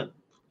they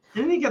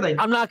get like...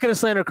 I'm not going to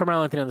slander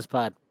Carmelo Anthony on this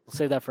pod. We'll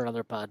save that for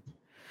another pod.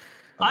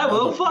 I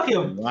will. Fuck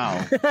him.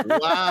 Wow.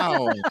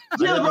 Wow.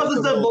 Jalen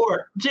Brunson's done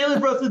more.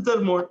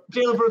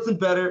 Jalen Brunson's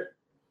better.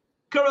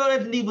 Carmelo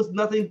Anthony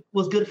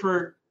was good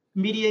for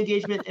media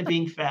engagement and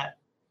being fat.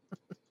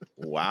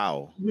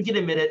 Wow. We can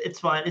admit it. It's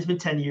fine. It's been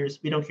 10 years.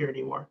 We don't care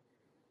anymore.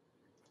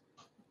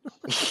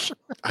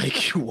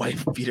 IQ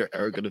wife beater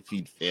are going to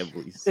feed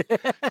families.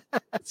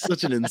 It's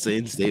such an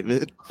insane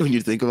statement when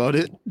you think about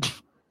it.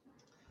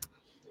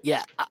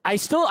 Yeah,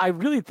 I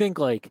really think,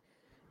 like,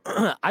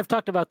 I've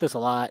talked about this a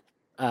lot.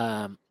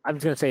 I'm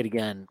just going to say it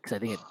again because I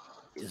think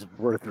it is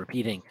worth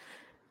repeating.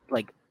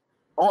 Like,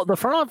 the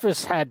front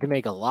office had to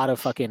make a lot of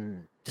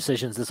fucking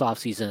decisions this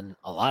offseason.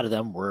 A lot of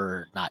them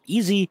were not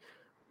easy.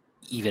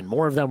 Even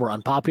more of them were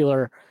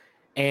unpopular.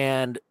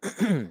 And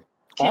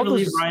Can't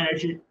believe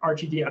Ryan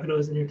Archidiakono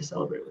isn't here to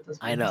celebrate with us.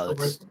 I know.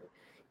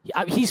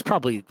 He's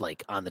probably,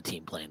 like, on the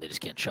team playing. They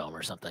just can't show him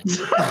or something.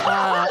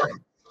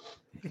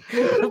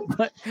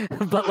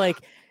 But like,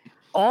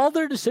 all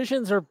their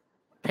decisions are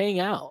paying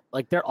out.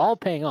 Like, they're all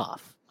paying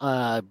off.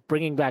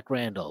 Bringing back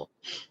Randall,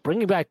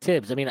 bringing back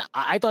Tibbs. I mean,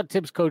 I thought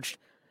Tibbs coached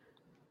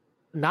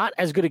not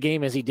as good a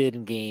game as he did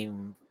in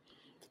game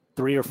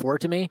 3 or 4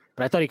 to me,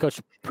 but I thought he coached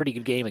a pretty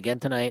good game again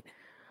tonight.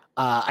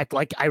 I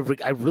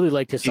really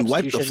liked his. He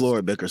wiped the floor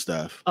at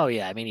Bickerstaff. Oh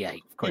yeah, I mean, yeah,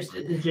 of course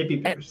he did.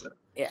 JP Bickerstaff.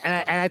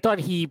 And I thought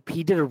he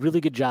did a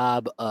really good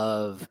job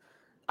of.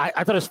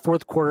 I thought his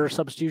fourth quarter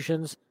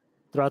substitutions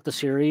throughout the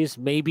series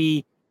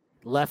maybe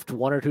left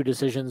 1 or 2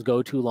 decisions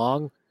go too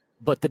long,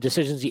 but the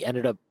decisions he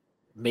ended up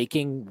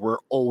making were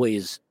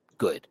always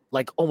good.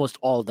 Like, almost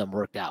all of them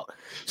worked out.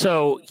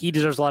 So he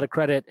deserves a lot of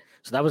credit.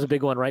 So that was a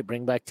big one, right?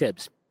 Bring back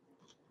Tibbs.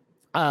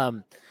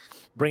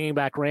 Bringing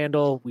back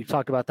Randall, we've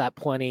talked about that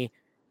plenty.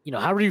 You know,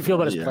 how do you feel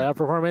about his playoff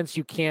performance?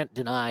 You can't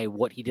deny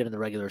what he did in the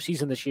regular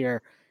season this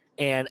year.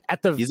 And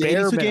at the he's bare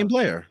an 82 minimum, game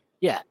player.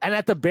 Yeah, and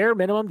at the bare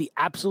minimum, the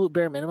absolute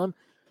bare minimum,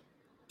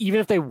 even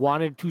if they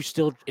wanted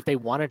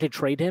to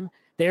trade him,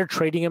 they're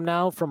trading him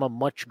now from a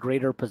much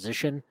greater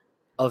position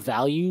of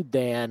value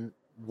than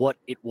what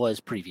it was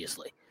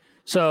previously.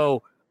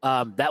 So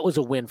that was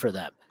a win for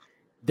them.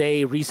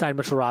 They re-signed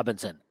Mitchell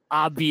Robinson.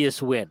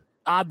 Obvious win.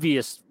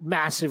 Obvious,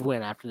 massive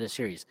win after this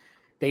series.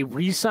 They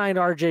re-signed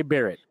RJ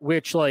Barrett,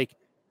 which, like,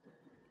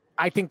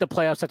 I think the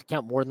playoffs have to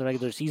count more than the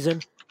regular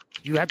season.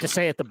 You have to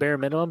say at the bare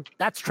minimum,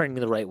 that's trending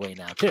the right way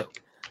now, too.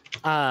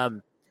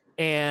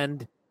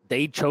 And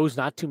they chose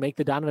not to make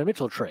the Donovan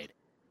Mitchell trade.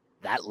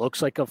 That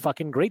looks like a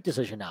fucking great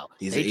decision now.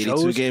 He's an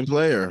 82-game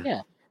player.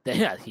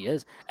 Yeah, he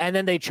is. And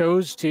then they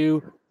chose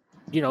to,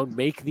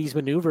 make these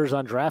maneuvers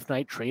on draft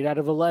night, trade out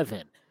of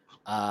 11,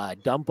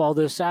 dump all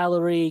this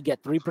salary,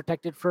 get 3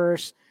 protected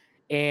first,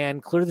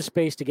 and clear the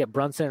space to get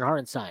Brunson and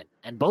Hartenstein.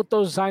 And both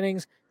those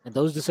signings and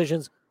those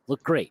decisions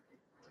look great.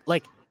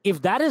 Like,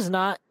 if that is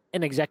not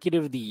an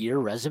Executive of the Year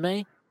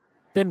resume,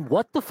 then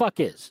what the fuck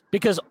is?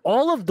 Because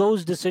all of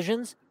those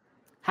decisions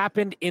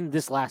happened in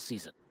this last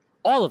season.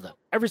 All of them.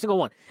 Every single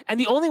one. And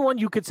the only one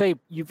you could say,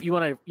 if you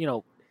want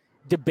to,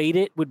 debate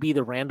it, would be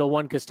the Randall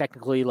one, because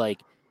technically,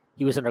 like,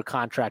 he was under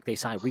contract. They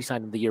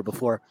re-signed him the year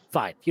before.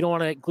 Fine. If you don't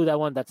want to include that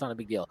one, that's not a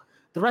big deal.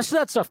 The rest of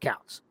that stuff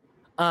counts.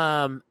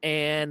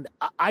 And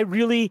I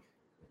really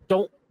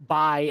don't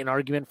buy an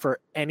argument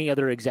for any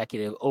other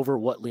executive over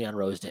what Leon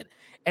Rose did.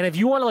 And if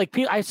you want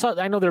to,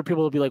 I know there are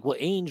people who will be like, well,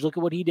 Ainge, look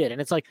at what he did. And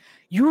it's like,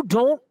 you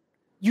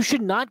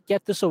should not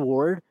get this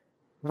award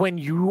when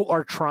you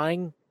are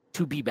trying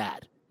to be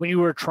bad, when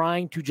you are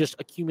trying to just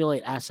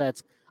accumulate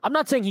assets. I'm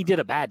not saying he did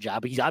a bad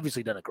job, but he's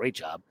obviously done a great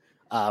job,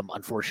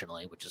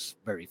 unfortunately, which is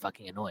very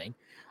fucking annoying.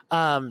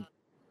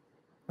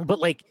 But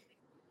like,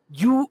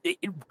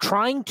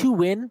 trying to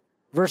win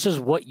versus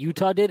what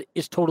Utah did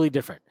is totally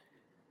different.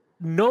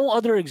 No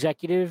other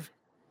executive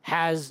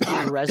has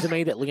a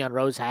resume that Leon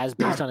Rose has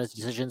based on his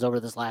decisions over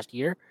this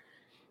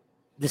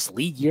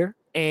league year.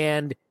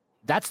 And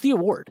that's the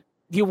award.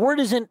 The award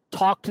isn't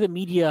talk to the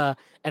media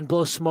and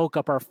blow smoke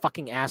up our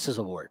fucking asses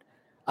award.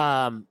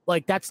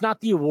 That's not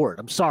the award.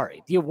 I'm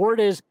sorry. The award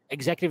is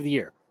Executive of the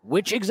Year.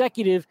 Which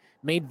executive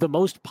made the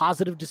most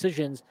positive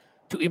decisions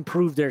to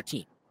improve their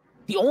team?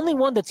 The only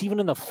one that's even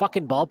in the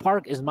fucking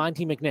ballpark is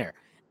Monty McNair.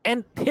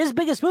 And his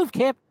biggest move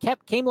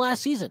came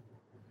last season,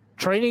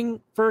 trading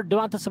for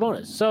Domantas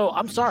Sabonis. So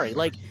I'm sorry,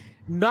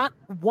 not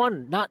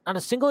a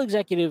single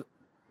executive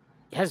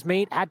had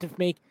to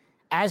make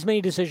as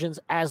many decisions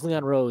as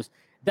Leon Rose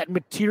that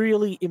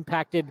materially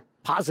impacted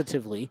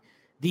positively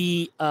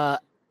the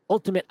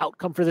ultimate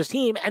outcome for this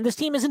team, and this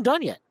team isn't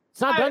done yet.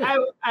 It's not done yet.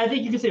 I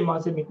think you could say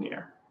Monson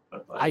McNair.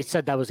 I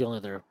said that was the only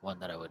other one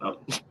that I would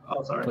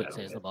sorry.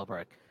 say is the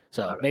ballpark.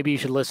 So maybe you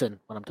should listen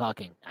when I'm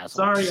talking.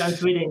 Asshole. Sorry, I'm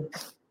tweeting.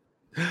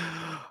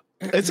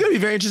 It's gonna be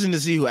very interesting to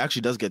see who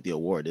actually does get the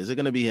award. Is it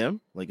gonna be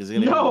him? Like, is it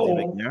gonna be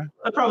McNair?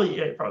 Probably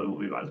will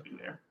be Monson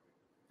McNair.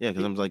 Yeah,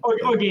 because I'm like,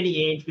 or Danny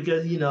Ainge,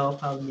 because you know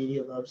how the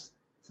media loves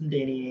some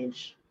Danny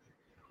Ainge,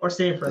 or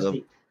Stan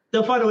Presti.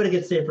 They'll find a way to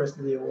get Stan Presti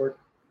the award.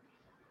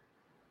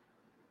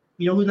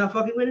 You know who's not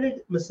fucking winning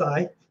it?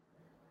 Masai.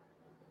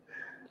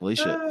 Well, he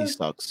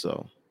sucks.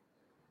 So,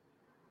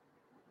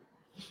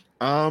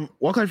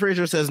 Walker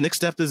Frazier says Nick's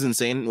depth is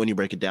insane when you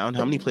break it down.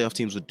 How many playoff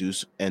teams would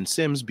Deuce and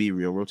Sims be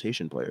real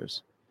rotation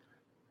players?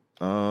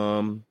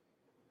 Sims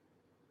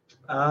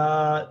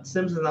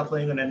is not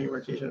playing on any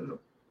rotation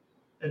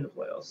in the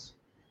playoffs.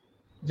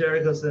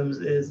 Jericho Sims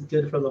is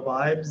good for the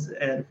vibes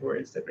and for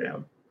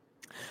Instagram.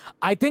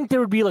 I think there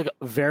would be like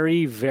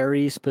very,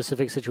 very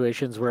specific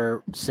situations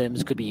where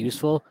Sims could be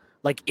useful.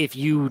 Like if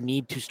you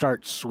need to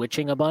start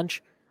switching a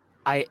bunch,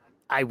 I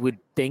would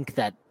think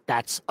that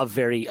that's a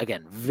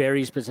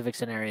very specific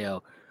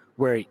scenario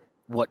where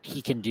what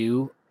he can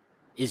do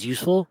is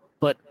useful.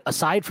 But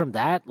aside from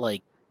that,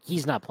 like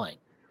he's not playing,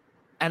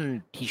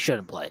 and he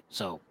shouldn't play.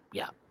 So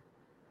yeah.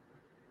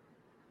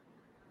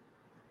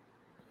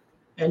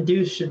 And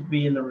Deuce should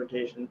be in the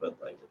rotation, but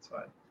like it's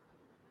fine.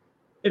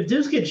 If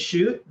Deuce could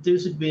shoot,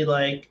 Deuce would be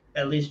like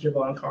at least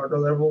Javon Carter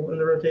level in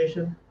the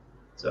rotation.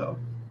 So,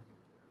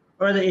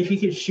 or if he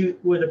could shoot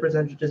with a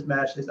percentage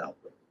match his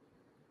output.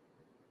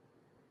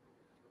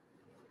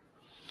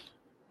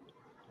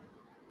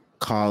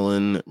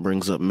 Colin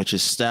brings up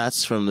Mitch's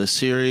stats from the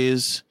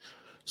series.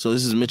 So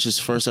this is Mitch's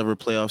first ever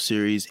playoff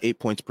series: 8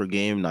 points per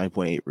game,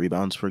 9.8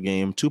 rebounds per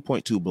game,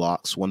 2.2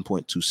 blocks,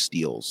 1.2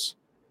 steals.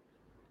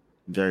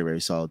 Very,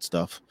 very solid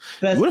stuff.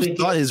 You would have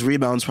thought his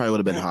rebounds probably would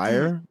have been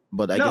higher,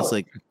 but I guess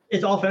like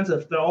it's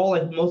offensive. They're all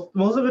like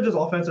most of it is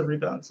offensive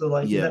rebounds. So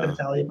like you have to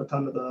tally up a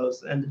ton of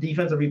those, and the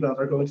defensive rebounds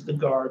are going to the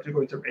guards, are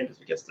going to ranges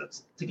to get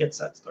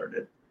sets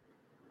started.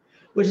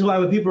 Which is why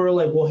when people are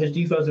like, "Well, his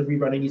defensive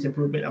rebounding needs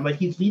improvement," I'm like,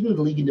 he's leading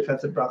the league in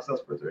defensive block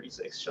sales per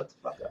 36. Shut the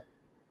fuck up.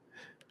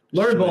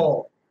 Learn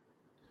ball.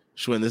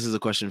 Schwinn, this is a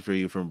question for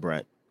you from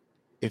Brett.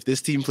 If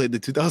this team played the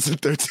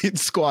 2013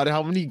 squad,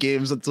 how many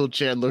games until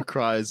Chandler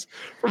cries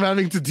from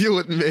having to deal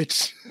with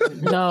Mitch?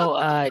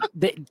 No,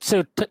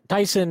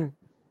 Tyson,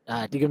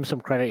 to give him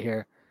some credit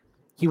here,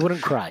 he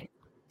wouldn't cry.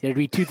 There'd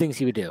be two things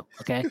he would do,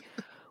 okay?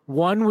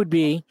 One would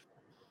be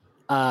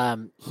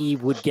he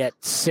would get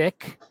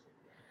sick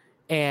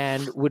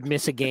and would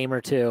miss a game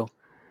or two,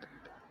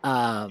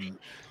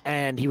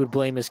 and he would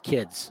blame his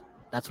kids.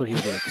 That's what he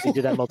would do, because he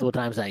did that multiple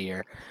times that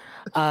year.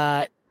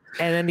 And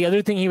then the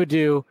other thing he would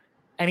do,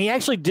 and he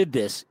actually did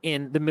this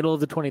in the middle of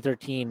the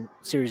 2013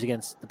 series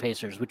against the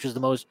Pacers, which was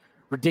the most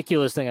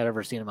ridiculous thing I've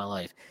ever seen in my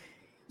life.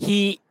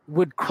 He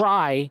would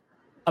cry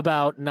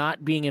about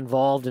not being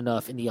involved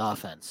enough in the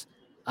offense,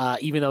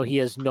 even though he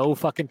has no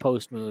fucking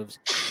post moves,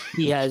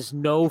 he has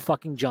no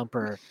fucking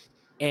jumper,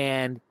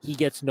 and he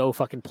gets no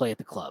fucking play at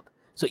the club.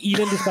 So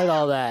even despite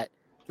all that,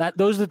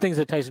 those are the things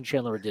that Tyson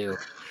Chandler would do,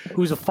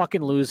 who's a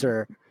fucking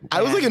loser.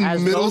 I was like in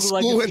middle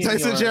school when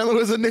Tyson Chandler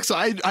was a Knicks, so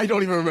I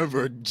don't even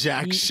remember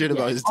jack shit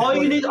about his team. All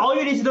you need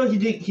to know is he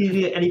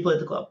did any play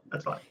at the club.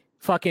 That's fine.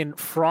 Fucking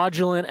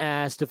fraudulent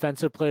ass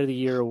Defensive Player of the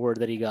Year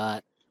award that he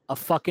got. A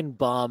fucking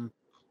bum.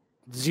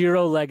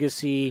 Zero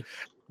legacy.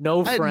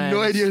 No friends. I had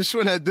no idea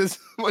Schwinn had this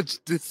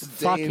much disdain.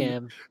 Fuck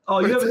him. Oh,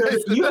 you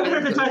haven't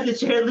heard the Tyson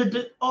Chandler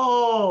did.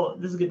 Oh,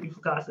 this is gonna be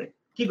classic.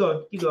 Keep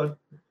going.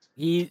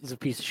 He's a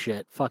piece of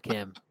shit. Fuck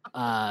him.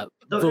 Don't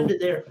end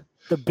it there.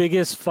 The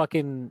biggest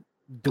fucking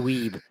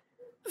dweeb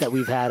that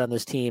we've had on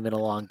this team in a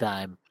long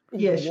time.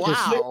 Yeah,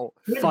 wow.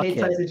 Fuck him.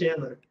 Tyson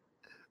Chandler.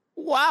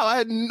 Wow, I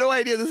had no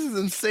idea this is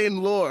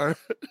insane lore.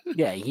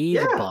 Yeah,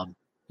 he's a bum.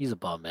 He's a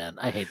bum, man.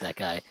 I hate that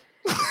guy.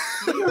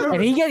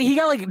 And he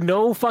got like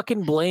no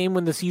fucking blame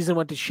when the season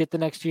went to shit the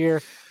next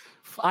year.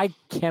 I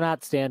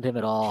cannot stand him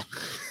at all.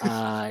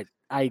 When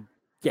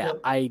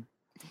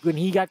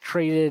he got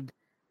traded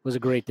was a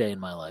great day in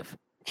my life.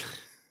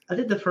 I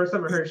think the first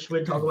time I heard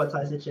Schwinn talk about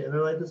Tyson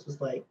Chandler like this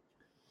was like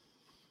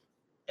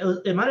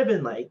it might have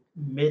been like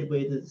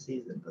midway through the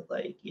season, but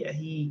like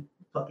he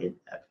fucking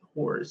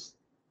abhors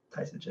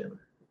Tyson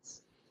Chandler.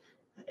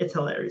 It's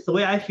hilarious. The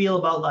way I feel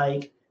about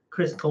like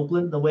Chris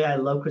Copeland, the way I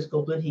love Chris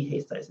Copeland, he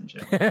hates Tyson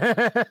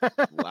Chandler.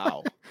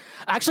 Wow.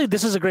 Actually,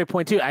 this is a great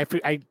point too. I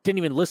didn't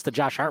even list the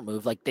Josh Hart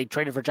move. Like they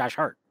traded for Josh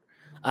Hart.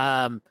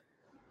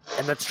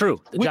 And that's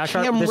true. With Josh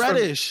Cam Hart,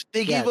 Reddish.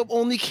 They gave up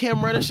only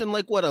Cam Reddish in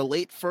like what, a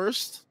late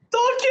first?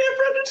 Don't Cam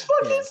Reddish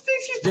fucking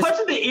stinks. He's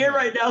touching the air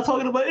right now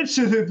talking about it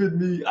should have been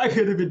me. I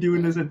could have been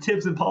doing this and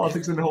tips and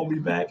politics and hold me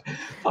back.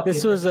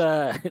 This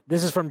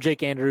is from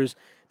Jake Andrews.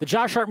 The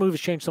Josh Hart move has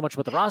changed so much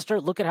with the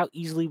roster. Look at how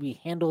easily we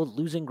handled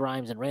losing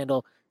Grimes and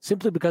Randall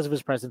simply because of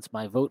his presence.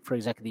 My vote for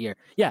exec of the year.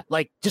 Yeah,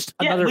 like just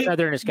another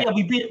feather in his cap. Yeah,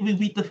 we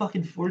beat the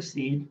fucking 4th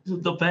seed,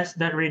 the best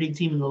net rating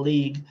team in the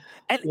league.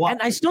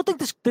 And I still think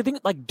the thing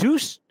like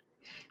Deuce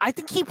I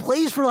think he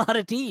plays for a lot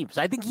of teams.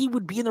 I think he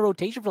would be in the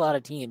rotation for a lot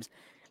of teams.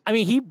 I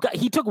mean,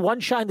 he took one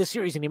shot in this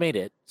series and he made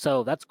it,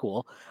 so that's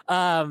cool.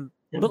 But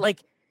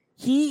like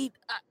he's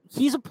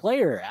a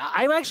player.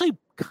 I'm actually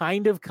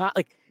kind of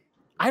like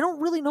I don't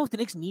really know if the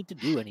Knicks need to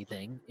do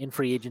anything in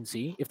free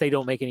agency if they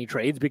don't make any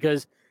trades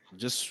because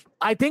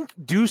I think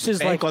Deuce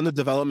is like on the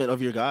development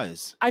of your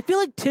guys. I feel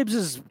like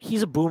Tibbs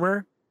he's a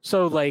boomer,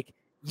 so like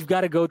you've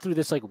got to go through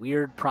this like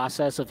weird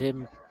process of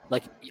him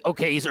like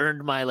okay, he's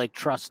earned my like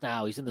trust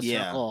now. He's in the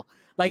circle.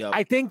 Like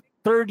I think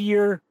third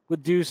year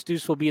with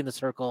Deuce will be in the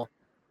circle.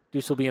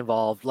 Deuce will be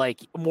involved,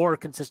 like more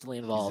consistently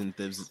involved.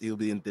 He'll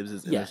be in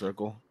Tibbs' inner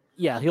circle.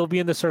 Yeah, he'll be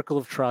in the circle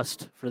of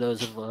trust for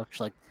those of us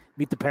like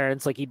meet the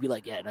parents. Like he'd be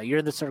like, yeah, no, you're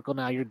in the circle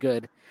now. You're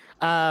good.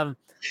 But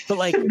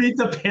like meet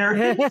the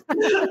parents.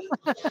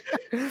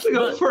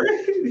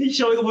 He's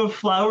showing up with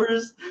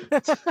flowers.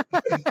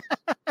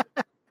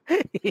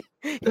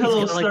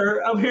 Hello,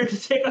 sir. I'm here to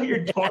take out your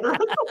daughter.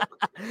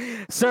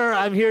 Sir,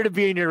 I'm here to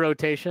be in your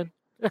rotation.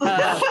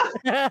 There's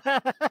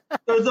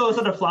no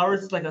set of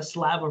flowers. It's like a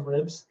slab of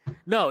ribs.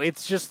 No,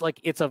 it's just like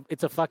it's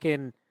a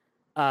fucking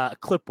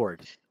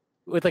clipboard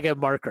with like a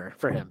marker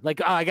for him. Like,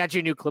 oh, I got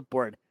you a new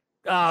clipboard.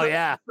 Oh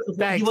yeah,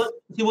 thanks.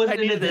 He wasn't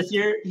in it this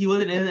year. He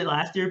wasn't in it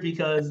last year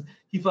because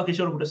he fucking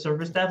showed up with a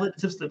Surface tablet.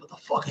 Tips like, what the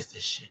fuck is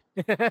this shit?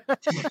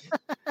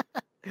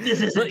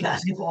 This isn't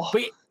basketball.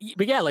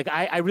 But yeah, like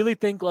I really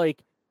think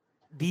like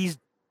these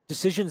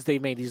decisions they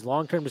made, these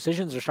long-term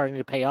decisions are starting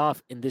to pay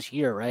off in this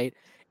year, right?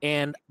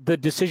 And the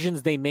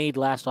decisions they made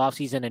last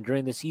offseason and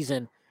during the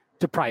season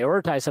to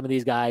prioritize some of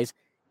these guys.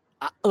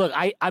 Look,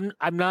 I'm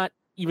not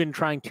even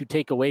trying to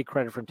take away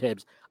credit from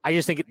Tibbs. I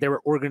just think there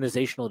were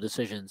organizational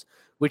decisions,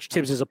 which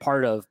Tibbs is a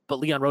part of, but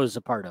Leon Rose is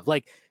a part of.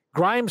 Like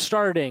Grimes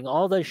starting,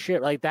 all the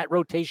shit, like that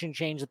rotation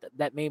change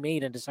that May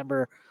made on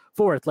December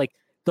 4th. Like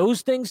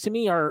those things to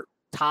me are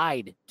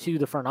tied to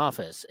the front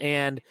office.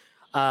 And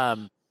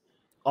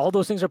all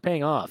those things are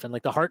paying off. And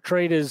like the Hart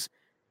trade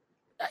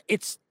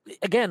it's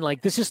again,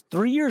 like this is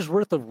 3 years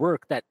worth of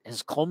work that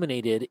has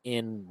culminated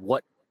in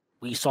what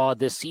we saw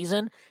this season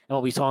and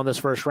what we saw in this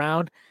first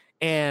round.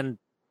 And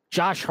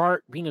Josh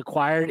Hart being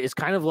acquired is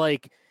kind of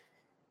like,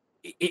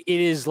 it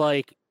is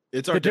like,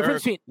 it's our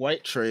Derek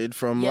White trade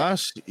from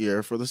last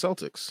year for the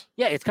Celtics.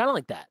 Yeah, it's kind of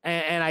like that.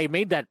 And I've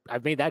made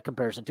that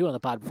comparison too on the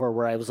pod before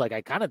where I was like,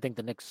 I kind of think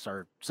the Knicks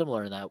are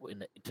similar in that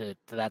to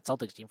that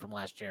Celtics team from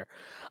last year.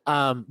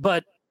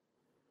 But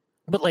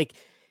like,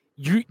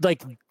 you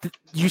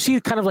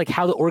see kind of like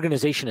how the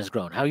organization has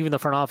grown, how even the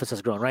front office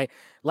has grown, right?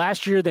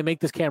 Last year they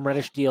make this Cam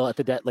Reddish deal at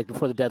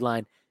before the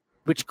deadline,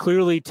 which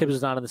clearly Tibbs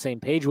was not on the same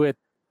page with.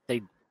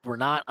 They were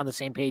not on the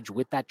same page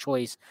with that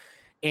choice,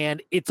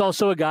 and it's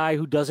also a guy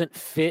who doesn't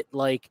fit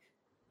like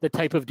the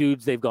type of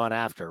dudes they've gone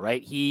after,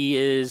 right? He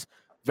is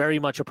very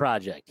much a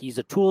project. He's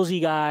a toolsy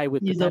guy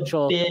with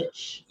potential. He's a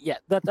bitch. Yeah,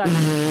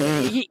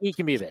 he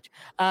can be a bitch.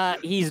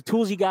 He's a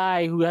toolsy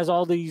guy who has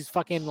all these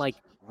fucking like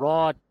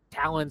raw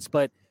talents,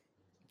 but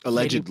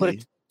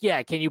allegedly,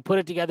 can you put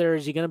it together?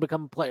 Is he going to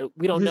become a player?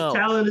 We don't know. His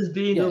talent is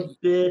being a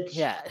bitch.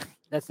 Yeah,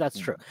 that's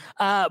true.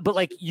 But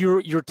like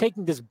you're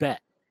taking this bet,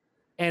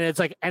 and it's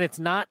like, and it's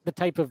not the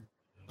type of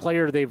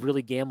player they've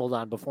really gambled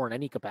on before in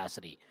any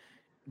capacity,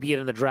 be it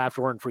in the draft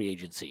or in free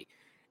agency.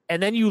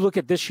 And then you look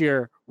at this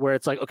year where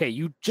it's like, okay,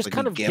 you just like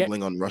kind of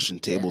gambling on Russian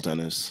table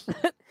tennis.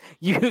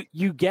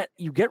 you get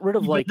rid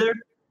of like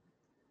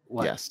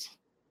what? Yes,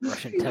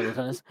 Russian table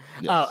tennis.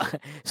 Yes.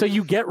 So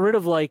you get rid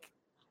of like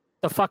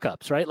the fuck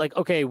ups, right? Like,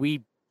 okay,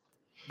 we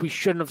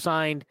shouldn't have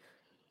signed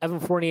Evan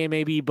Fournier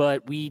maybe,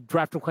 but we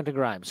drafted Quentin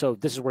Grimes. So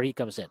this is where he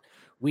comes in.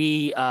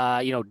 We,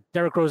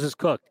 Derrick Rose is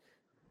cooked.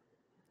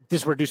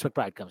 This is where Deuce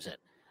McBride comes in.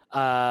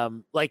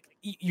 Like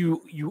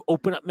you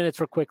open up minutes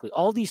for quickly.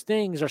 All these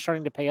things are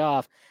starting to pay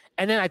off.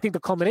 And then I think the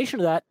culmination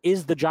of that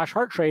is the Josh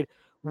Hart trade,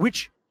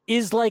 which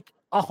is like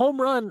a home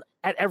run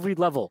at every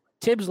level.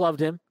 Tibbs loved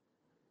him.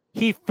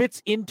 He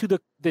fits into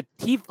the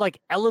he like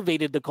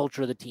elevated the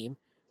culture of the team,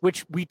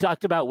 which we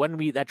talked about when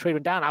that trade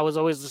went down. I was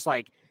always just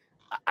like,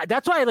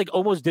 that's why I like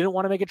almost didn't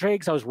want to make a trade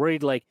because I was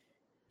worried like,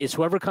 is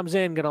whoever comes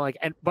in gonna like?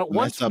 But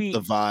once mess up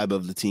the vibe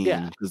of the team,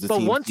 because the but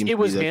team once seems it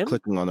was to be, him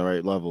clicking on the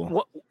right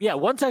level.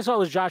 Once I saw it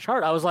was Josh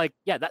Hart, I was like,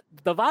 that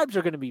the vibes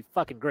are gonna be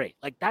fucking great.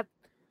 Like that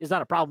is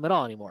not a problem at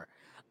all anymore.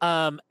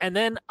 And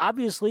then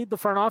obviously the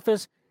front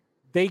office,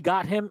 they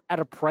got him at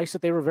a price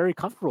that they were very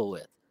comfortable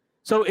with.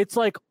 So it's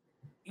like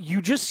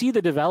you just see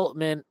the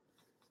development.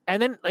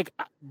 And then, like,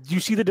 you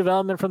see the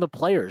development from the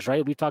players,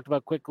 right? We talked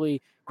about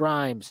quickly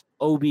Grimes,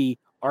 Obi,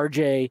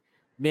 RJ,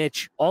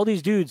 Mitch, all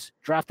these dudes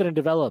drafted and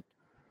developed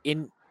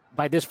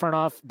by this front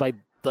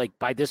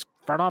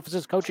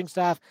office's coaching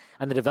staff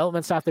and the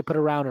development staff they put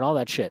around and all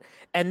that shit.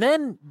 And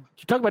then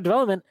you talk about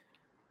development.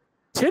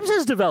 Tibbs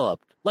has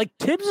developed. Like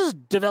Tibbs'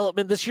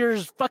 development this year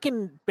is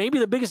fucking maybe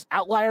the biggest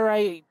outlier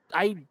I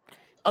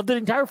of the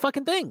entire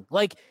fucking thing.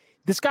 Like,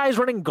 this guy's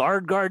running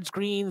guard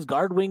screens,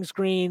 guard wing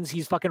screens.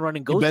 He's fucking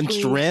running ghost screens.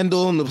 He benched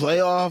Randall in the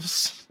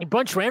playoffs. He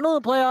benched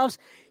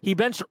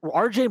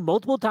RJ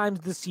multiple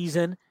times this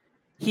season.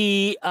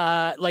 he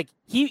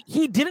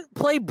didn't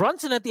play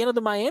Brunson at the end of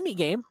the Miami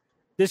game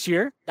this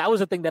year. That was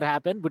a thing that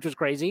happened, which was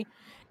crazy.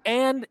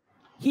 And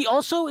he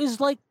also is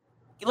like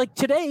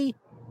today,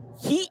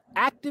 he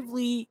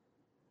actively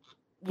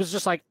was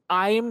just like,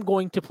 I am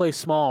going to play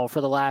small for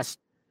it was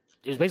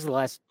basically the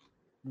last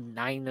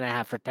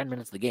 9.5 or 10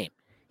 minutes of the game.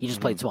 He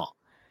just played small.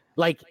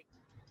 Like,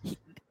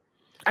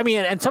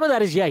 and some of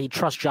that is, he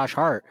trusts Josh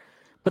Hart,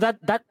 but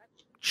that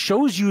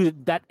shows you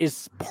that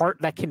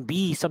can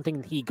be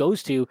something he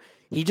goes to.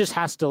 He just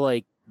has to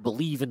like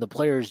believe in the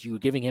players you're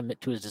giving him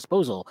to his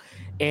disposal.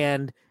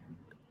 And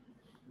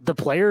the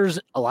players,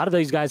 a lot of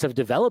these guys have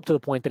developed to the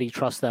point that he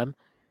trusts them.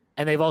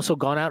 And they've also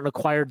gone out and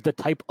acquired the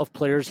type of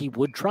players he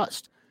would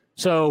trust.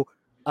 So,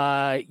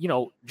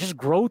 just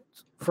growth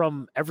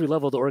from every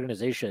level of the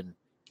organization,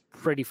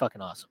 pretty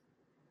fucking awesome.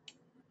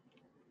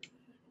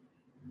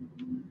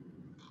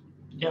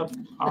 Yep.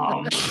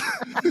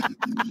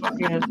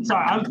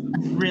 Sorry,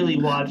 I'm really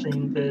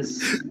watching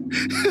this.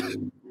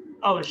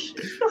 Oh, shit.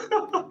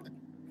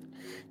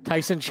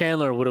 Tyson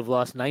Chandler would have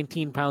lost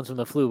 19 pounds from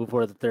the flu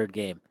before the third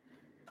game.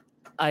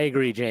 I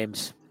agree,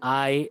 James.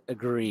 I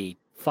agree.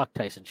 Fuck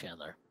Tyson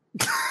Chandler.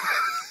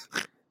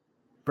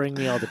 Bring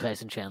me all the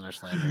Tyson Chandler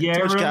slander. Yeah,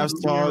 Too much Cavs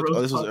talk.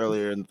 Oh, this was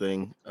earlier in the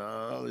thing.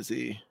 Let's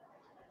see.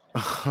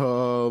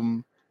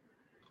 Although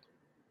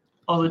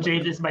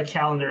James, is my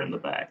calendar in the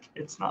back.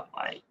 It's not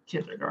my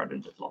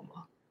kindergarten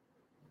diploma.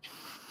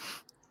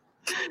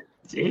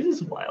 James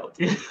is wild,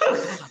 dude.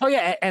 Oh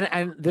yeah,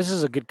 and this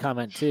is a good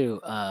comment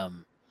too.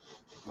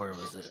 Where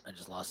was it? I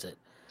just lost it.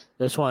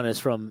 This one is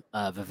from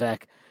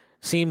Vivek.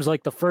 Seems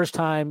like the first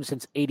time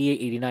since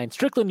 88-89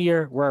 Strickland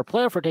year where our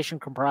playoff rotation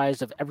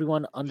comprised of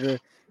everyone under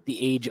the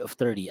age of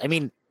 30. I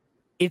mean,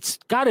 it's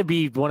got to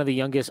be one of the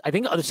youngest. I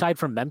think aside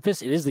from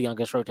Memphis, it is the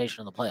youngest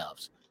rotation in the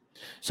playoffs.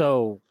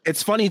 So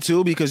it's funny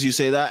too because you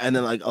say that, and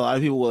then like a lot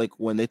of people like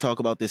when they talk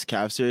about this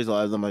Cavs series, a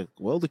lot of them like,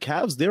 well, the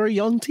Cavs, they're a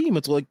young team.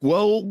 It's like,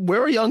 well,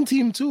 we're a young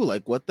team too.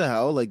 Like, what the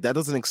hell? Like that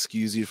doesn't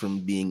excuse you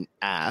from being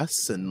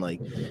ass and like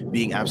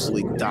being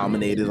absolutely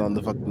dominated on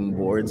the fucking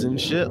boards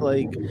and shit.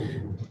 Like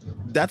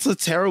that's a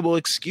terrible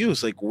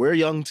excuse. Like we're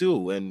young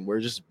too, and we're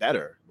just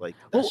better. Like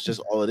that's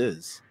just all it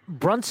is.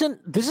 Brunson,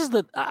 this is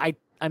I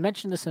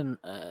mentioned this in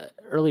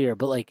earlier,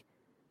 but like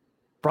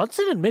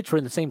Brunson and Mitch were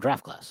in the same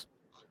draft class.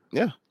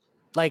 Yeah.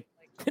 Like,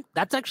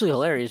 that's actually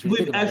hilarious.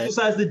 We've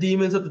exercised the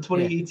demons of the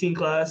 2018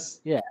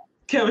 class. Yeah.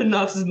 Kevin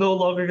Knox is no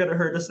longer going to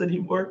hurt us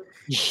anymore.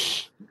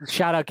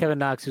 Shout out Kevin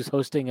Knox, who's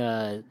hosting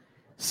a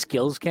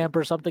skills camp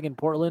or something in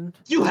Portland.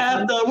 You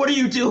have done. What are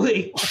you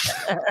doing?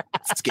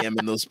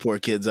 Scamming those poor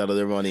kids out of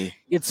their money.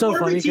 It's so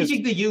funny. What are we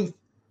teaching the youth?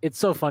 It's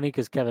so funny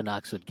because Kevin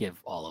Knox would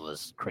give all of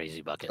us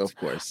crazy buckets. Of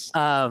course.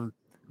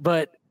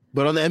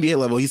 But on the NBA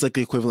level, he's like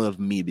the equivalent of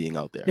me being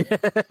out there.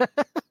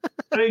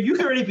 I mean, you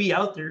can already be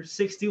out there,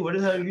 6'2". What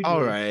the hell are you doing?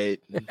 All right.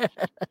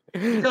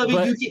 You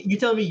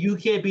tell me you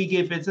can't be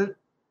Gabe Vincent?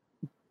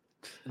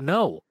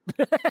 No.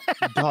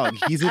 Dog,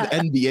 he's an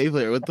NBA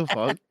player. What the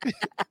fuck?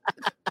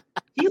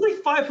 He's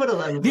like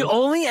 5'11". The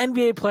only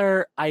NBA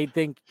player I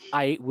think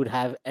I would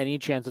have any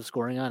chance of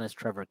scoring on is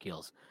Trevor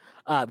Keels.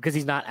 Because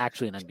he's not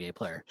actually an NBA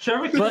player.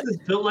 Trevor Keels is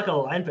built like a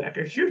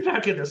linebacker. You're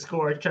not going to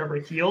score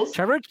Trevor Keels.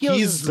 Trevor Keels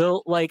is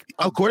built like...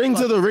 According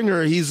to the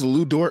Ringer, he's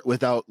Lou Dort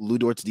without Lou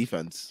Dort's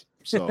defense.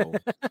 So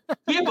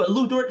yeah, but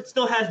Lou Dort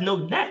still has no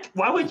neck.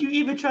 Why would you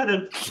even try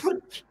to...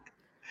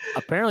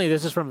 Apparently,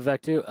 this is from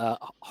Vivek too.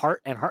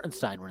 Hart and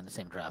Hartenstein were in the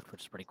same draft,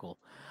 which is pretty cool.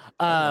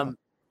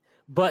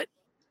 But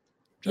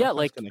yeah,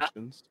 like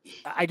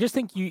I just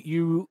think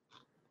you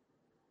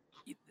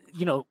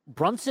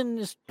Brunson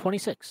is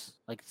 26.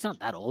 Like it's not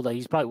that old.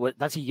 He's probably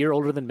that's a year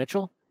older than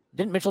Mitchell.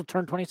 Didn't Mitchell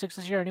turn 26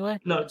 this year anyway?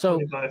 No, so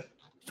 25.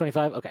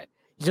 25. Okay,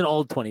 he's an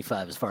old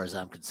 25 as far as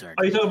I'm concerned.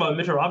 Are you talking about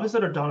Mitchell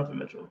Robinson or Donovan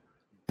Mitchell?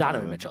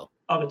 Donovan Mitchell.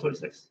 Okay,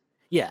 26.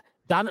 Yeah,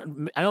 I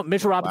know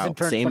Mitchell Robinson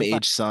turned same 25.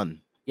 age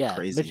son. Yeah,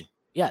 crazy.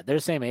 They're the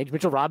same age.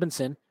 Mitchell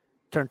Robinson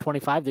turned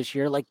 25 this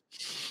year. Like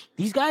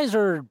these guys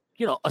are,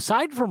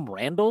 aside from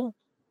Randall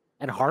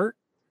and Hart,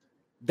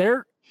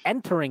 they're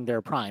entering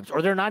their primes,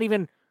 or they're not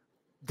even.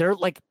 They're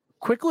like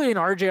Quickly and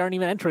RJ aren't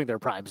even entering their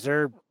primes.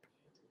 They're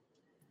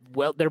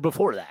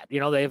before that. They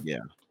have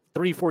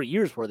 3-4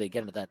 years before they get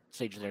into that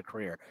stage of their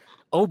career.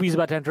 Obi's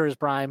about to enter his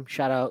prime.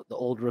 Shout out the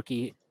old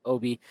rookie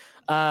Obi.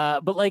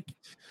 But like,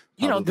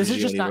 this is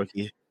just not.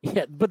 Rookie.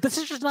 Yeah, but this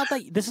is just not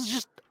that. This is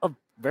just a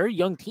very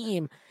young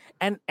team,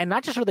 and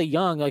not just for the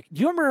young. Like,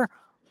 do you remember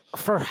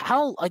for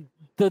how like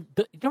do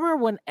you remember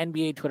when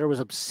NBA Twitter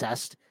was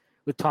obsessed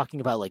with talking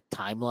about like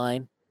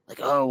timeline? Like,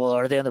 oh well,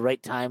 are they on the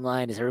right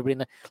timeline? Is everybody in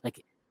the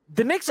like?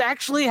 The Knicks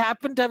actually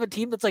happen to have a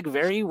team that's like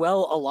very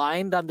well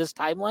aligned on this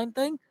timeline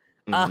thing.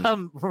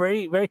 Mm-hmm.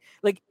 Very, very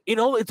like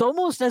it's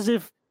almost as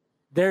if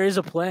there is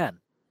a plan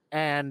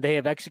and they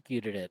have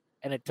executed it,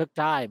 and it took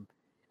time.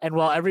 And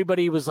while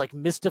everybody was like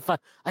mystified,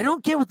 I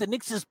don't get what the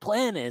Knicks'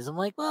 plan is. I'm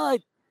like, well, I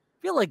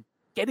feel like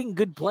getting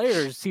good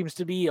players seems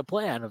to be a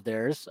plan of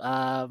theirs.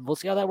 We'll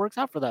see how that works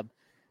out for them,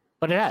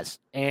 but it has.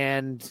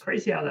 And it's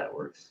crazy how that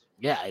works.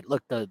 Yeah,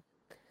 look,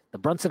 the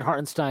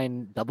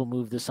Brunson-Hartenstein double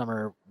move this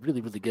summer,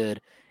 really, really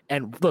good.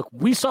 And look,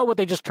 we saw what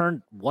they just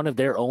turned one of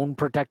their own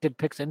protected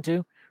picks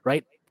into,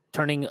 right?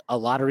 Turning a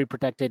lottery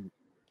protected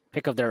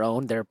pick of their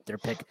own, their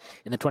pick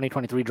in the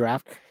 2023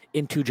 draft,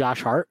 into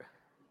Josh Hart.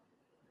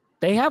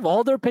 They have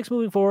all their picks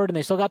moving forward, and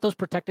they still got those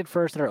protected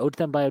first that are owed to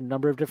them by a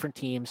number of different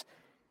teams.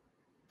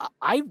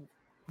 I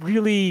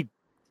really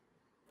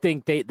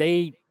think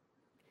I'm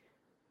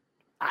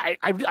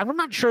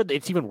not sure that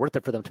it's even worth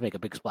it for them to make a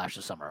big splash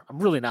this summer. I'm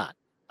really not.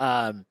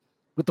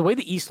 With the way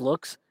the East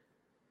looks,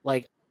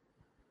 like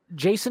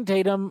Jason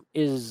Tatum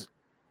is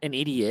an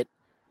idiot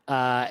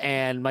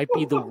and might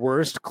be the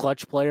worst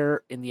clutch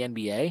player in the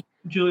NBA.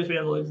 Julius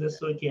Randle exists,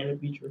 so he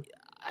can't beat you.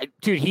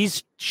 Dude,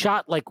 he's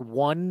shot like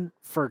 1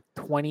 for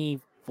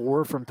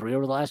 24 from 3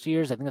 over the last 2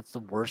 years. I think that's the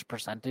worst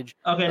percentage.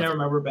 Okay, never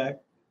mind. We're back.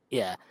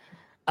 Yeah.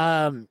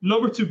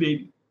 Number 2,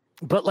 baby.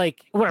 But like,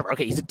 whatever.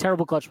 Okay, he's a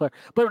terrible clutch player.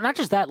 But not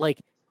just that, like,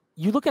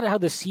 you look at how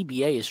the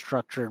CBA is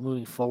structured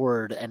moving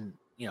forward and,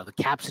 you know, the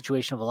cap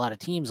situation of a lot of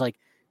teams, like,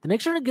 the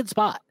Knicks are in a good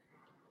spot.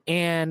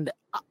 And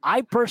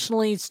I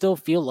personally still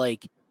feel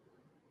like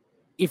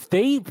if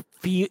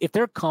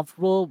they're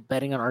comfortable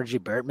betting on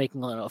RJ Barrett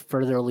making a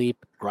further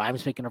leap,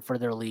 Grimes making a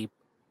further leap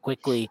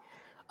quickly,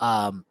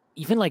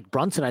 even like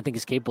Brunson, I think,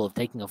 is capable of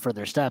taking a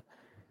further step.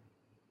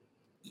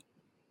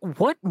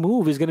 What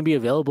move is going to be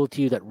available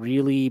to you that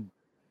really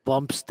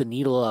bumps the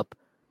needle up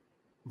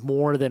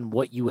more than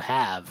what you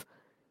have?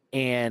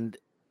 And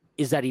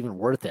is that even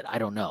worth it? I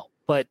don't know.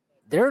 But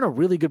they're in a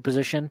really good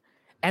position,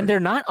 and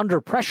they're not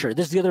under pressure.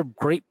 This is the other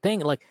great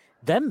thing. Like,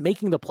 them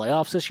making the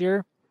playoffs this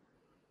year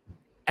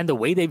and the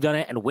way they've done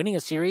it and winning a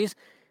series,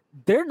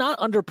 they're not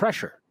under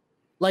pressure.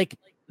 Like,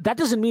 that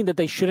doesn't mean that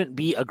they shouldn't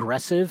be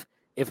aggressive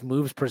if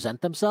moves present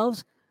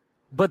themselves,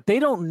 but they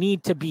don't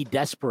need to be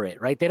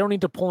desperate, right? They don't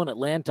need to pull in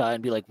Atlanta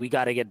and be like, we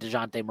got to get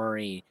DeJounte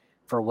Murray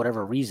for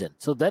whatever reason.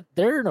 So that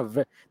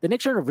the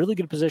Knicks are in a really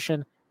good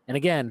position. And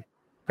again,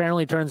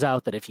 apparently it turns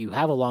out that if you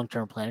have a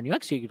long-term plan and you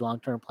execute a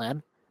long-term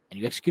plan and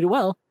you execute it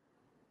well,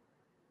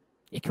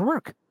 it can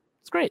work.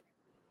 It's great.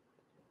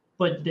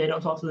 But they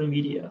don't talk to the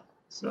media.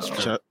 So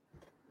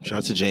Shout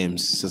out to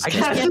James. Says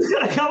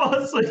come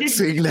on,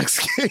 see you next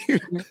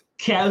game.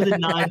 Cavs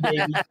in 9,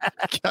 baby.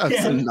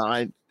 Cavs in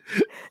 9.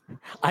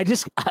 I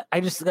just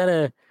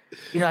gotta,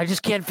 I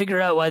just can't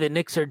figure out why the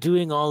Knicks are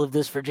doing all of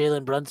this for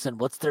Jalen Brunson.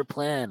 What's their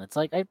plan? It's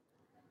like,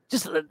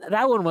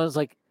 that one was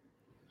like,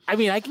 I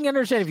mean, I can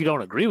understand if you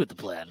don't agree with the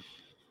plan.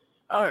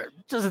 Or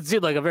it doesn't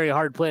seem like a very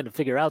hard plan to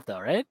figure out, though,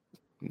 right?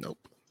 Nope.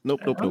 I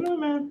don't know,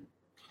 man.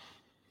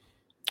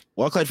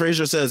 Clyde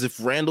Frazier says, if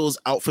Randall's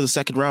out for the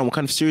second round, what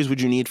kind of series would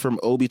you need from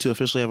Obi to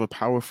officially have a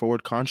power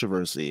forward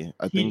controversy?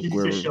 He just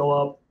needs to show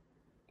up.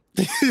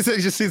 He said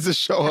he just needs to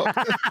show up.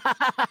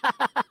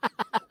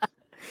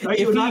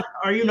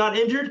 Are you not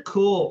injured?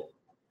 Cool.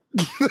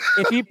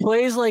 If he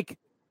plays like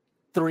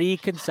 3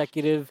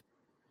 consecutive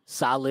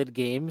solid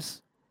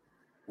games,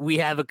 we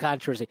have a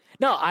controversy.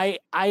 No, I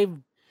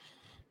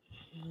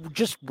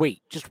just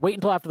wait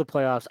until after the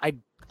playoffs.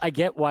 I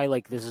get why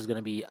like this is going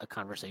to be a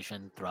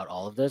conversation throughout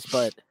all of this,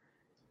 but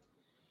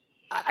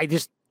I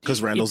just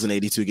because Randall's an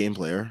 82 game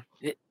player.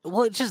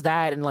 It's just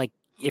that, and like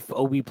if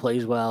Obi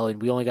plays well, and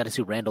we only got to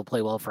see Randall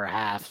play well for a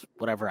half,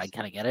 whatever. I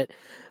kind of get it,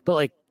 but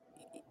like,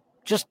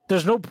 just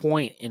there's no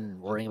point in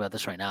worrying about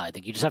this right now. I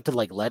think you just have to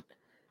like let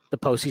the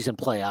postseason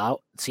play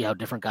out, see how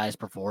different guys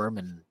perform,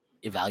 and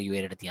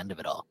evaluate it at the end of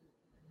it all.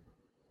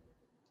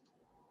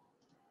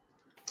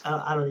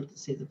 I don't need to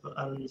see the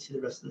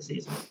rest of the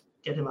season.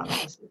 Get him out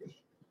of the city.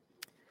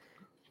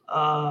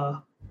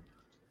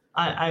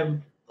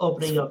 I'm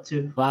opening up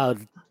to. Wow,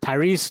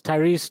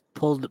 Tyrese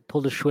pulled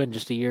a Schwinn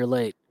just a year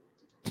late.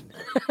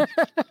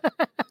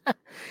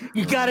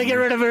 You got to get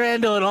rid of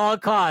Randall at all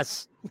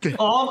costs.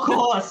 All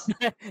costs.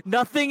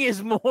 Nothing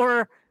is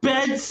more.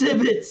 Ben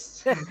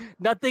Simmons.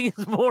 Nothing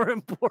is more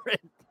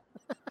important.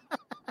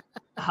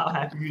 How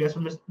happy are you guys for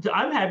Mr.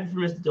 I'm happy for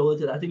Mr.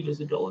 Dolan. I think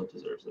Mr. Dolan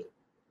deserves it.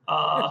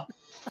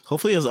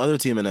 Hopefully his other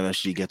team in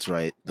MSG gets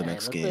right the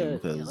next game.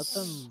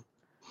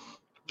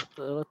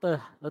 Let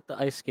the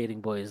ice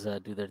skating boys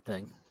do their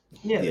thing.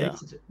 Yeah. They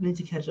need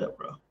to catch up,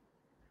 bro.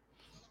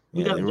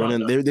 They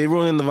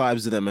ruining the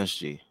vibes of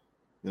MSG.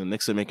 The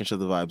Knicks are making sure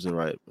the vibes are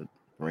right, but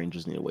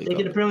Rangers need to wake up. They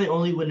can apparently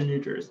only win in New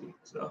Jersey,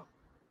 so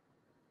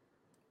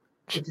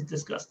which is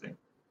disgusting.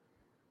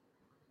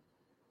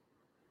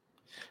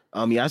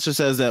 Yasser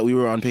says that we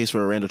were on pace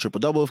for a Randall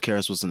triple-double if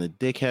Karras wasn't a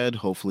dickhead.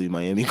 Hopefully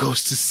Miami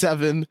goes to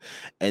 7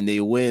 and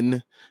they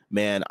win.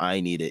 Man,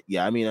 I need it.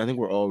 Yeah, I mean, I think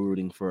we're all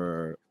rooting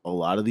for a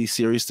lot of these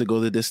series to go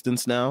the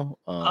distance now.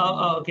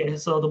 Okay.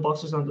 So the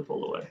Bucks are starting to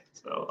pull away.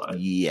 So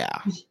yeah.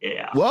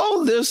 Yeah.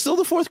 Well, there's still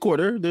the fourth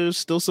quarter. There's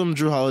still some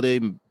Drew Holiday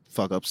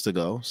fuck-ups to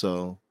go,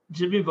 so.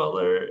 Jimmy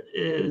Butler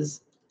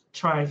is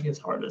trying his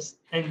hardest,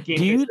 and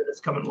Game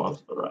is coming along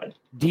for the ride.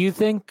 Do you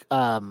think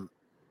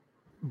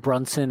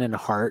Brunson and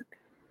Hart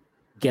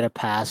get a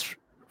pass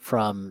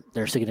from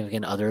their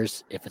significant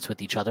others if it's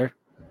with each other?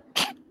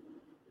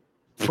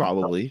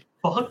 Probably.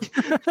 fuck?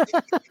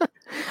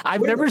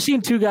 I've never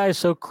seen two guys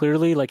so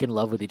clearly like in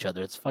love with each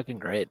other. It's fucking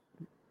great.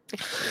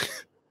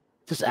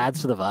 Just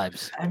adds to the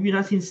vibes. Have you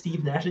not seen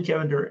Steve Nash and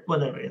Kevin Durant?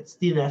 Whatever.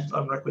 Steve Nash is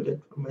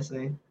unrequited. What am I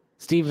saying?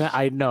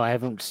 I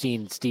haven't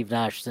seen Steve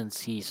Nash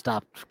since he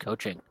stopped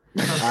coaching.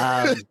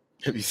 Have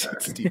you seen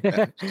Steve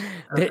Nash?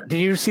 Did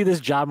you see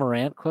this Ja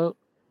Morant quote?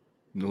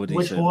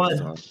 Which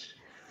one?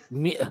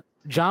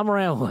 Ja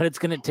Morant, what it's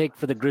going to take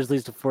for the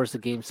Grizzlies to force a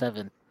Game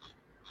 7.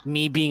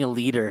 Me being a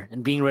leader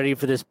and being ready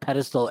for this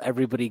pedestal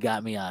everybody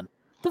got me on.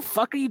 The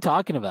fuck are you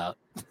talking about?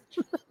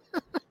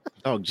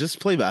 Oh, just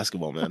play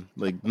basketball, man.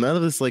 Like, none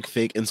of this, like,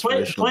 fake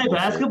inspirational Play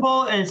bullshit.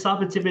 basketball and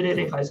stop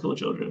intimidating high school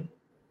children.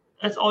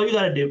 That's all you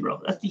got to do,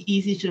 bro. That's the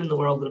easiest shit in the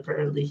world, but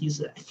apparently he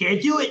said, I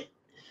can't do it.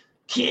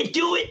 Can't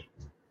do it.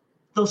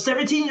 Those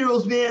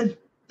 17-year-olds, man,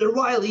 they're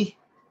wily.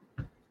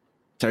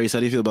 Tyrese, how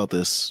do you feel about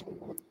this?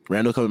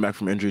 Randall coming back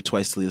from injury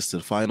twice to lead us to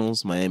the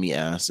finals, Miami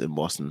ass, and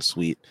Boston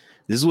sweet.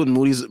 This is what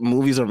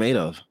movies are made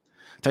of.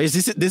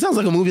 Tyrese, this sounds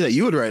like a movie that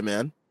you would write,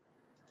 man.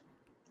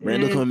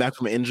 Randall coming back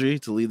from injury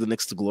to lead the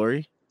Knicks to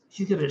glory.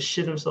 He's going to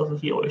shit himself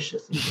if he always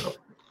shits himself.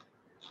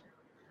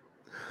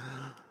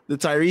 The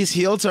Tyrese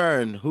heel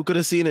turn. Who could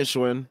have seen it,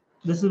 Schwinn?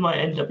 This is my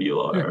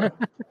NWR.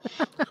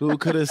 Who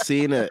could have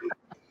seen it?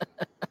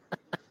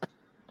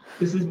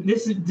 This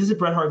is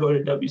Bret Hart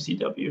going to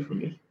WCW for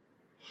me.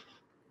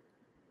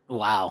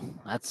 Wow,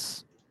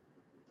 that's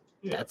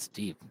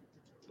deep.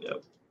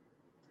 Yep.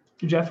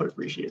 Jeff would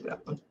appreciate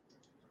that one.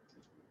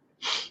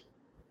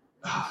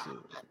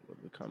 What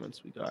are the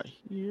comments we got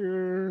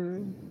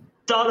here?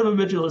 Donovan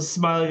Mitchell is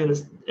smiling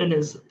in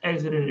his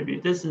exit interview.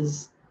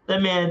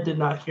 That man did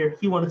not care.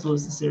 He wanted to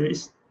lose the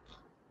series.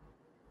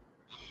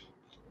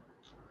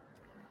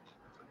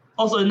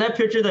 Also, in that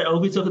picture that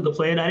Obi took at the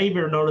plane, I didn't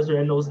even notice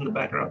Randall was in the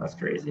background. That's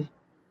crazy.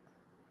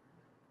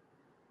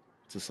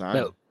 It's a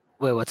sign.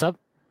 Wait, what's up?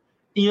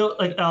 You know,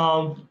 like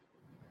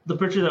the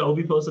picture that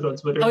Obi posted on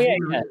Twitter. Oh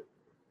yeah.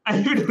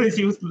 I didn't notice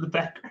he was in the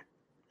background.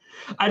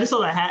 I just saw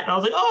the hat and I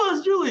was like, "Oh,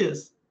 it's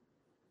Julius."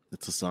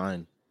 It's a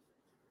sign.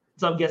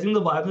 So I'm guessing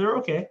the vibes are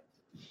okay.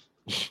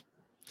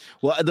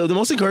 Well, the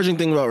most encouraging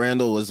thing about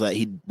Randall was that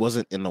he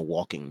wasn't in a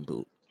walking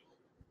boot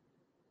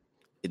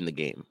in the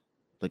game,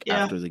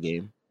 after the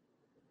game.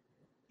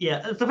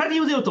 Yeah, the fact that he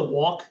was able to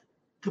walk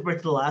compared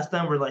to the last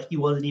time, where like he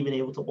wasn't even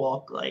able to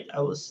walk,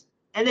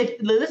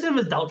 this time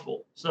was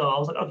doubtful. So I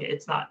was like, okay,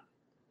 it's not.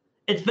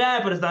 It's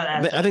bad, but it's not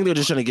as. I think they're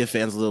just trying to give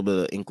fans a little bit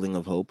of inkling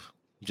of hope,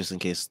 just in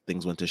case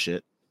things went to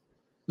shit.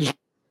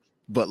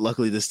 But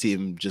luckily, this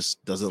team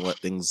just doesn't let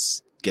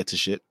things get to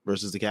shit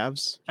versus the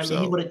Cavs. I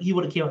mean, he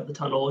would have came out the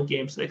tunnel in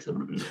Game 6. It would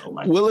have been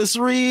electric. Willis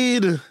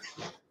Reed,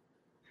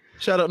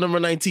 shout out number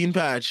 19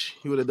 patch.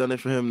 He would have done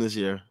it for him this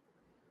year.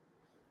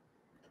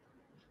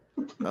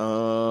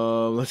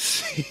 Let's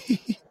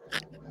see.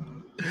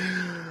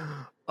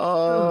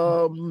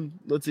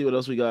 Let's see what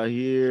else we got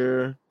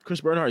here.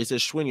 Chris Bernhardt, he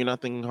says, Schwinn, you're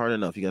not thinking hard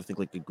enough. You got to think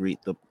like a Greek.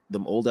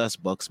 Them old ass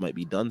Bucks might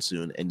be done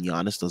soon, and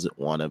Giannis doesn't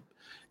want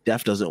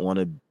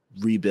to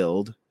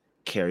rebuild.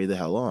 Carry the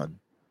hell on.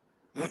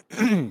 Does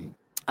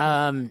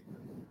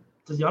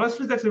Giannis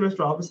fit actually Mr.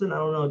 Robinson? I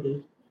don't know,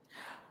 dude.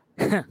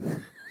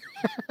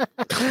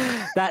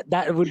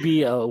 that would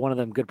be one of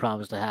them good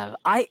problems to have.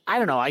 I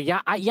don't know.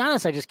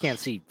 Giannis, I just can't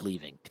see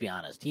leaving. To be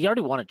honest, he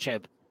already won a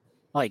chip.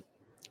 Like,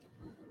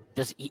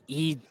 does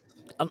he?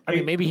 I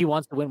mean, maybe he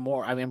wants to win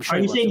more. I mean, I'm sure.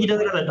 Are you saying he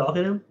doesn't have a dog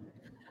in him?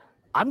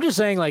 I'm just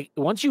saying, like,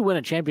 once you win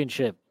a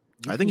championship,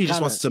 I think he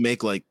just wants to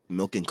make like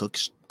milk and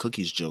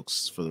cookies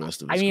jokes for the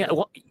rest of his career.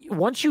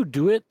 Once you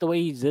do it the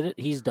way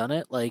he's done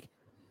it. Like,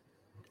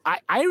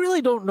 I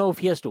really don't know if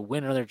he has to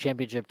win another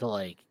championship to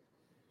like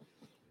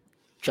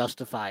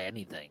justify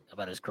anything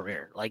about his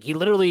career. Like, he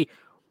literally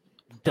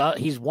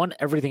he's won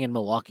everything in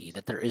Milwaukee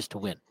that there is to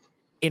win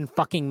in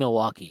fucking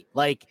Milwaukee.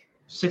 Like,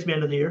 6th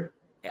man of the year.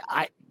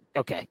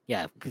 Okay,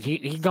 yeah, he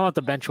can go off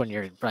the bench one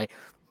year and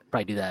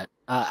probably do that.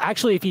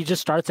 Actually, if he just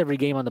starts every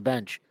game on the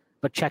bench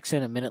but checks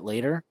in a minute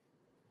later,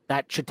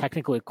 that should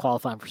technically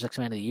qualify him for 6th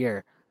man of the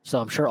year. So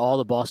I'm sure all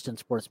the Boston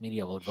sports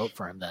media would vote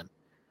for him then.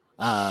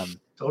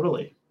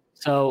 Totally.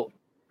 So,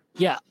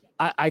 yeah,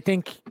 I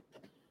think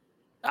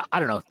I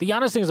don't know. The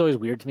Giannis thing is always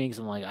weird to me because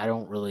I'm like, I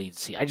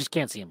just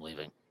can't see him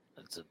leaving.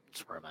 That's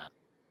where I'm at.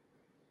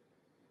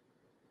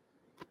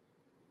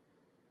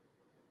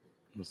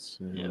 Let's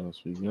see what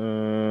else we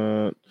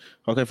got.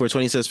 Okay,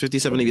 420 says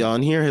 57 of y'all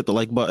on here. Hit the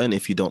like button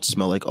if you don't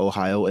smell like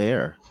Ohio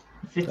air.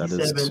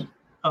 57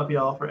 of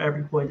y'all for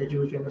every point that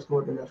Julius Randle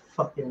scored in that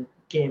fucking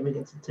game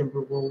against the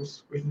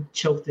Timberwolves where he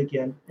choked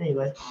again.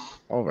 Anyway.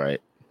 All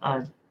right.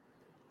 Can't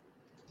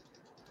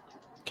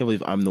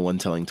believe I'm the one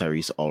telling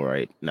Tyrese all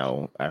right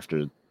now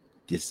after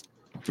this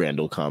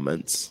Randall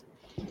comments.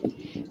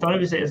 Don't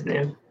even say his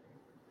name.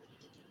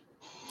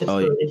 It's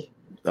 30.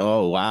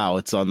 Oh, wow.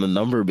 It's on the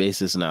number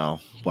basis now.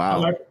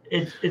 Wow.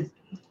 It's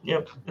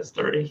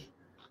 30.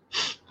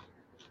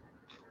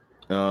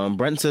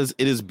 Brent says,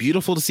 it is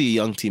beautiful to see a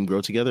young team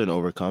grow together and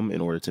overcome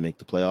in order to make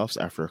the playoffs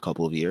after a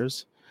couple of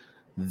years.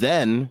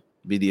 Then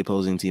be the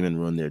opposing team and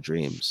ruin their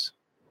dreams.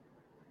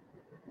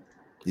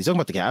 You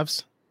talking about the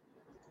Cavs?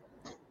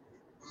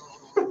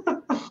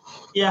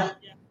 Yeah,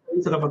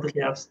 he's talking about the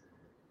Cavs.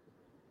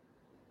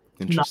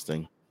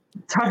 Interesting.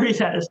 No, Tyrese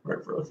had his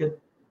part, bro.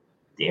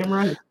 Damn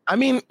right. I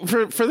mean,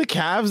 for the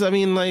Cavs, I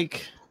mean,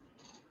 like,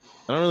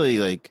 I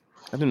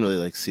didn't really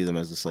like see them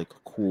as this like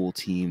cool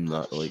team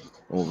that like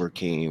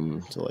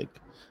overcame to like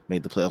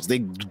make the playoffs. They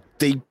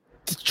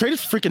traded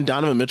freaking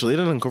Donovan Mitchell. They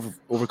didn't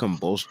overcome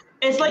bullshit.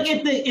 It's like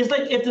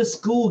if the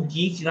school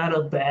geek got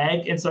a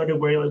bag and started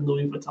wearing like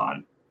Louis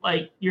Vuitton.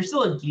 Like, you're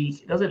still a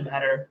geek. It doesn't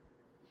matter.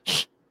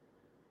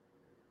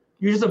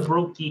 You're just a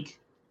broke geek.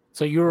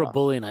 So you were a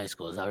bully in high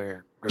school. Is that what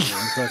you're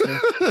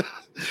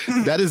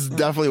That is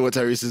definitely what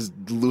Tyrese is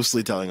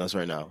loosely telling us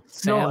right now.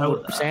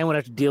 Sam would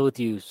have to deal with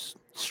you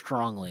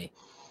strongly.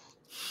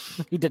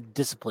 He did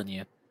discipline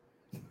you.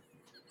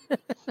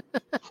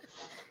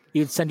 He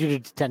would send you to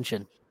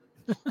detention.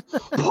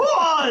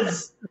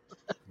 Pause!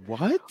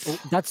 What?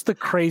 That's a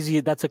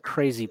crazy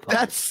pause.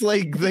 That's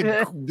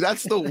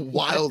the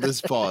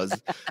wildest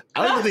pause.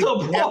 I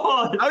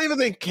don't even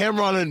think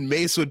Cameron and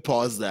Mace would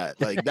pause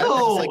that. Like, that's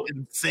just like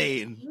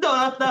insane.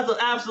 No, that's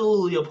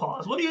absolutely a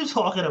pause. What are you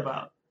talking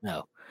about?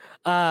 No.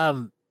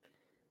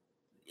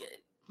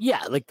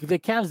 Yeah, like the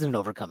Cavs didn't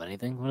overcome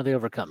anything. What did they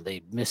overcome?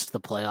 They missed the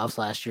playoffs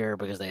last year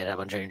because they had a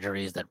bunch of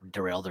injuries that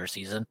derailed their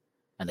season.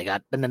 And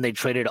then they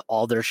traded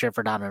all their shit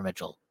for Donovan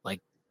Mitchell.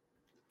 Like,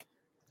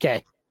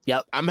 okay.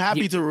 Yep. I'm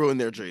happy to ruin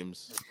their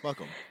dreams. Fuck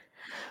them.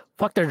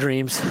 Fuck their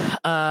dreams.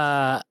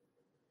 No,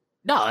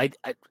 I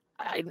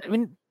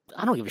mean,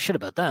 I don't give a shit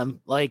about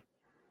them. Like,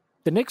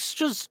 the Knicks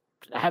just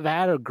have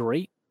had a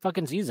great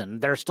fucking season.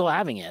 They're still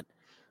having it.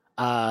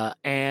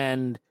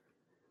 And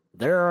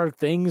there are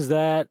things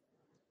that,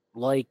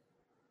 like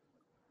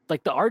the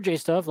RJ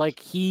stuff, like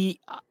we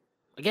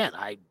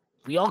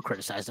all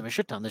criticized him a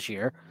shit ton this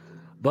year,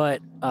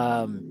 but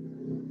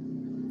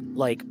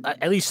like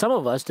at least some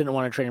of us didn't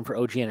want to trade him for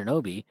OG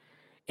Anunoby,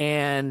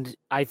 and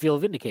I feel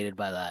vindicated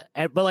by that.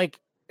 But like,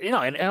 you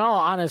know, in all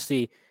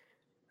honesty,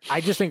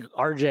 I just think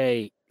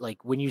RJ,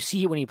 like when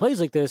he plays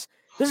like this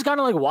is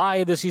kind of like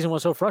why this season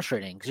was so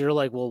frustrating, because you're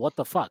like, well, what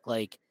the fuck,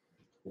 like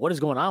what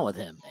is going on with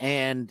him?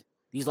 And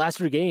these last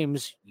 3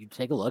 games, you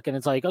take a look and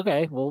it's like,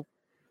 okay, well,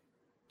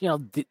 you know,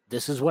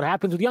 this is what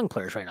happens with young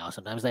players right now.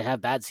 Sometimes they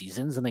have bad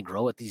seasons and they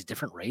grow at these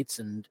different rates.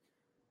 And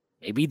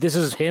maybe this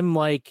is him,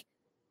 like,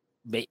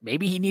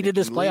 maybe he needed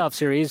this playoff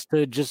series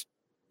to just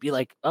be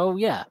like, oh,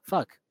 yeah,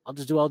 fuck, I'll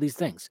just do all these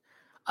things.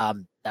 That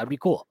would be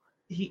cool.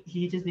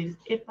 He just needs,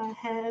 if I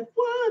had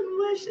one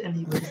wish, and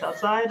he went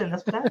outside, and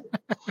that's what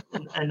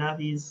happened. and now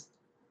he's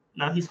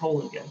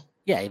whole again.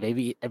 Yeah,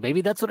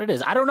 maybe that's what it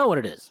is. I don't know what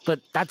it is,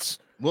 but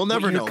we'll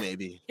never know.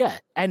 Maybe. Yeah,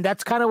 and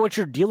that's kind of what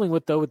you're dealing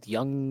with, though, with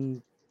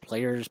young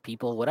players,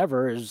 people,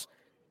 whatever, is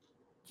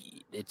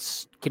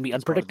can be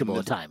unpredictable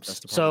at times. That's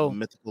the part of the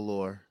mythical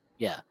lore.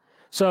 Yeah.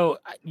 So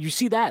you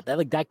see that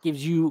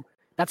gives you,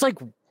 that's like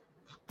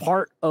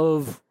part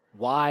of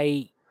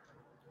why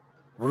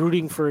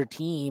rooting for a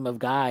team of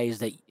guys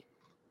that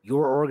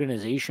your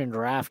organization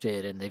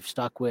drafted and they've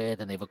stuck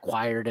with and they've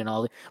acquired and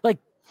all, like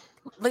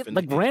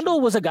Randall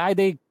was a guy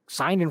they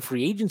signed in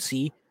free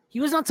agency. He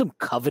was not some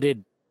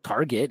coveted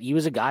target. He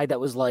was a guy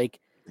that was like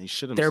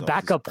their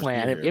backup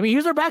plan. I mean, he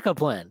was their backup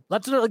plan.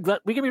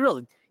 We can be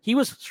real. He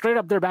was straight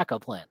up their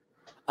backup plan.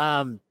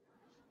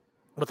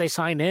 But they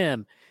signed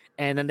him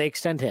and then they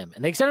extend him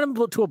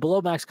to a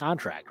below max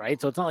contract, right?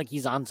 So it's not like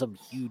he's on some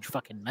huge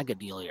fucking mega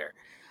deal here.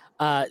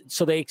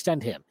 So they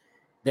extend him.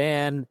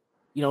 Then,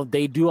 you know,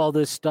 they do all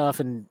this stuff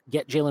and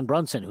get Jalen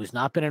Brunson, who's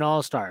not been an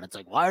all-star. And it's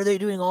like, why are they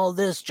doing all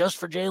this just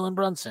for Jalen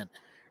Brunson?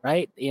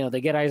 Right? You know,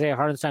 they get Isaiah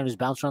Hartenstein, who's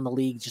bounced around the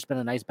league, just been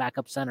a nice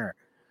backup center.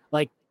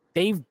 Like,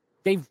 they've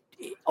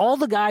all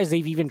the guys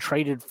they've even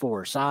traded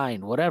for,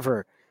 signed,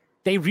 whatever,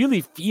 they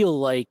really feel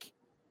like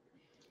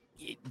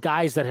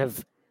guys that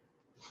have,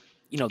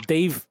 you know,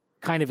 they've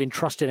kind of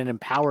entrusted and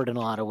empowered in a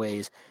lot of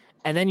ways.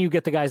 And then you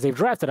get the guys they've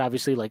drafted,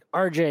 obviously, like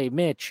RJ,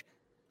 Mitch,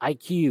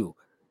 IQ,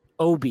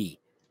 Obi,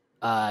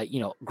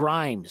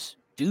 Grimes,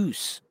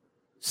 Deuce,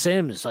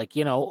 Sims. Like,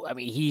 you know, I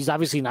mean, he's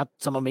obviously not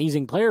some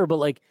amazing player, but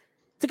like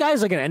the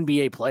guy's like an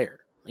NBA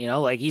player, you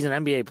know, like he's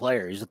an NBA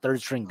player. He's a third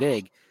string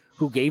big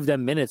who gave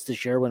them minutes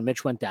this year when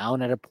Mitch went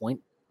down at a point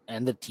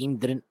and the team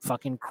didn't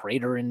fucking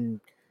crater and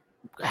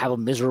have a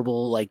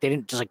miserable, like they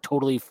didn't just like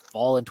totally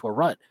fall into a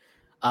rut.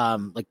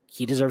 Like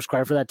he deserves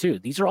credit for that too.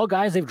 These are all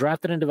guys they've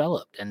drafted and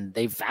developed and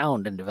they've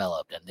found and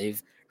developed and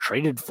they've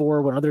traded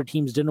for when other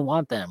teams didn't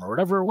want them or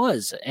whatever it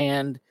was.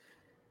 And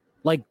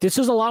like, this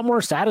is a lot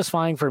more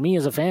satisfying for me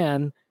as a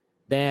fan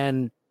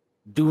than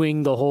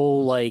doing the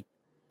whole, like,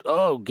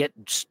 oh,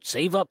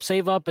 save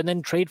up and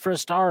then trade for a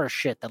star or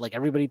shit that like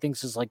everybody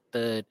thinks is like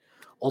the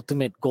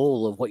ultimate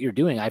goal of what you're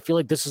doing. I feel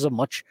like this is a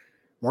much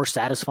more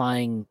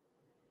satisfying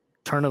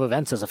turn of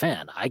events as a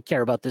fan. I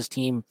care about this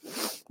team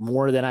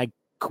more than I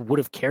would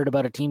have cared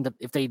about a team that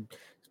if they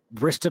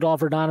risked it all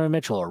for Donovan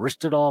Mitchell or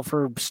risked it all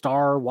for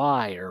star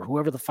Y or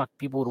whoever the fuck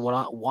people would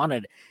have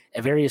wanted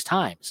at various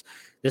times.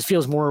 This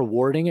feels more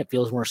rewarding. It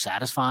feels more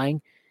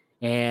satisfying.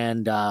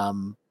 And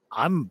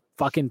I'm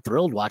fucking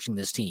thrilled watching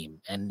this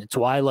team. And it's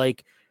why,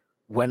 like,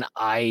 when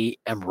I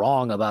am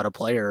wrong about a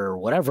player or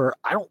whatever,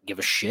 I don't give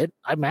a shit.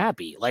 I'm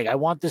happy. Like, I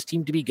want this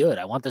team to be good.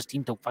 I want this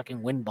team to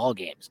fucking win ball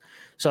games.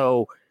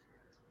 So,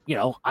 you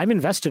know, I'm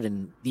invested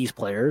in these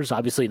players,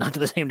 obviously not to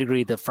the same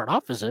degree the front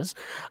office is,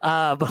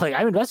 but like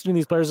I'm invested in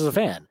these players as a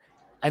fan.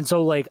 And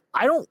so, like,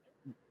 I don't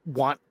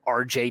want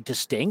RJ to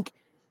stink,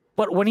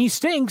 but when he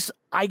stinks,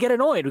 I get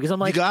annoyed because I'm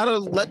like, you gotta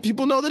let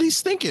people know that he's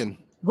stinking.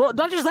 Well,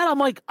 not just that. I'm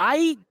like,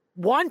 I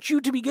want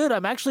you to be good.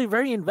 I'm actually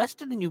very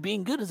invested in you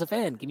being good as a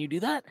fan. Can you do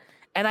that?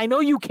 And I know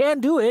you can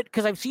do it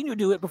because I've seen you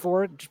do it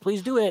before. Just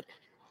please do it.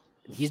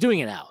 He's doing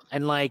it now.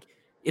 And like,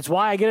 it's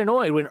why I get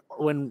annoyed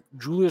when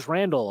Julius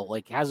Randle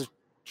like has a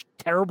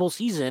terrible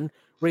season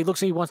where he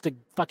looks like he wants to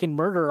fucking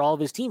murder all of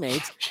his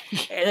teammates.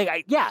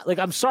 Like,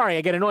 I'm sorry.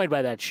 I get annoyed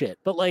by that shit.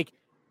 But like,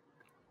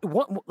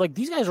 like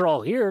these guys are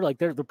all here. Like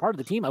they're part of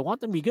the team. I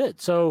want them to be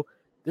good. So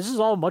this is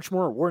all much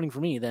more rewarding for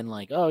me than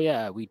like, oh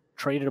yeah, we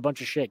traded a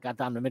bunch of shit, got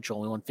Donovan Mitchell,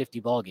 and we won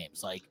 50 ball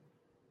games. Like,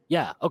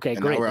 yeah, okay,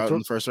 and great. Now we're out in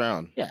the first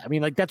round. Yeah, I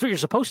mean, like that's what you're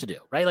supposed to do,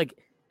 right? Like,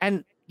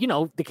 and you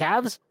know, the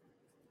Cavs,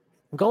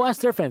 go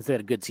ask their fans if they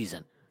had a good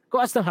season. Go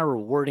ask them how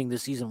rewarding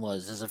this season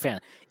was as a fan.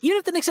 Even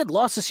if the Knicks had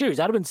lost the series,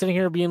 I'd have been sitting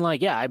here being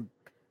like, yeah, I'm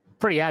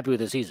pretty happy with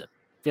this season.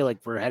 I feel like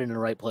we're heading in the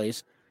right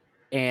place,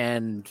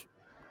 and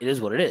it is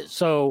what it is.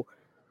 So,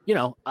 you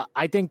know,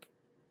 I think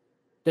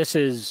this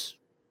is,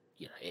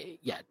 you know,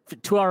 yeah,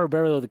 2 hour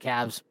burial of the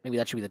Cavs. Maybe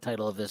that should be the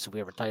title of this if we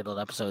ever titled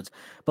episodes.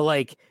 But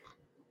like,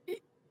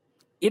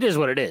 it is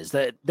what it is.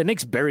 The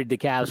Knicks buried the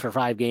Cavs for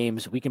 5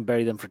 games. We can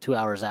bury them for 2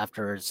 hours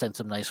after, send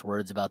some nice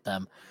words about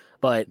them.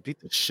 But beat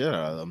the shit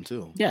out of them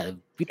too. Yeah,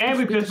 we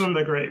pissed them in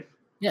the grave.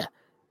 Yeah,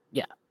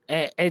 yeah.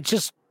 And it's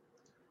just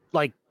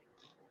like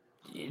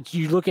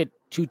you look at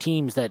two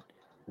teams that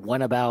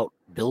went about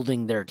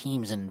building their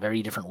teams in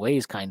very different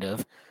ways, kind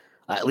of.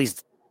 At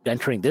least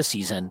entering this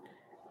season.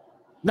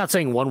 Not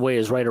saying one way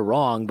is right or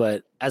wrong,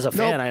 but as a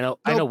fan, I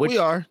know which we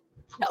are.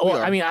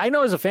 Well, I mean, I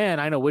know as a fan,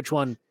 I know which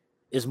one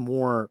is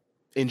more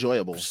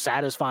enjoyable,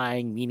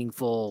 satisfying,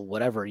 meaningful,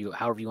 however you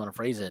want to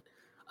phrase it.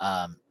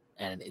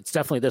 And it's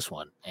definitely this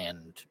one.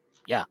 And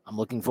yeah, I'm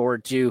looking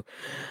forward to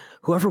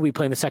whoever we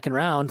play in the second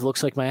round.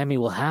 Looks like Miami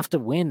will have to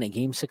win a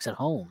game 6 at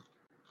home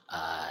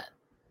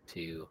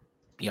to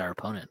be our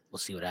opponent. We'll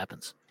see what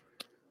happens.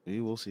 We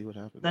will see what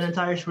happens. That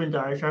entire sprint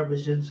diatribe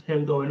was just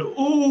him going,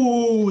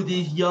 ooh,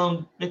 these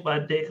young make my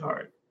dick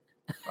hard.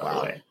 By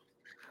the way.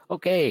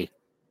 Okay.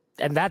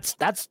 And that's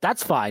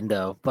fine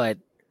though, but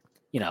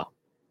you know,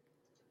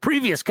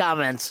 previous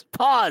comments,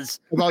 pause.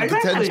 About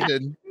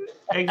detention.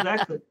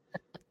 Exactly.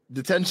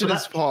 Detention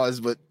is pause,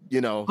 but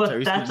you know,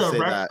 but that's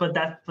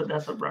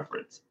a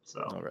reference.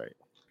 So all right.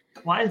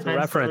 Why is Ben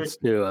reference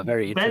Stiller, to a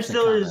very Ben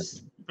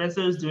Stiller's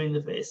doing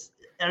the face?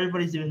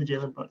 Everybody's doing the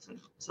Jalen Brunson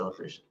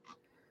celebration.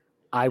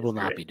 I will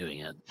not be doing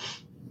it.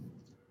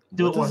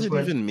 What does it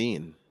even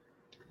mean?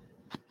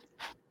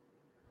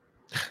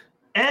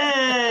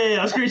 Hey,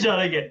 I'll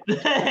screenshot again.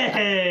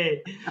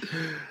 Hey,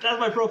 that's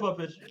my profile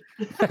picture.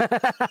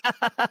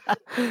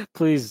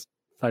 Please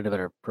find a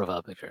better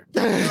profile picture.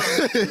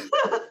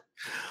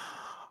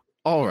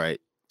 All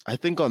right. I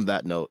think on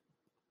that note,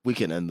 we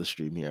can end the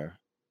stream here.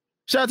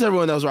 Shout out to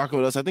everyone that was rocking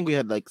with us. I think we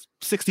had like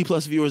 60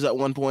 plus viewers at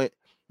one point.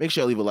 Make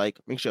sure you leave a like.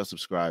 Make sure you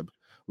subscribe.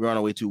 We're on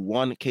our way to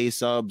 1K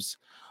subs.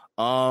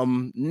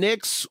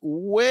 Knicks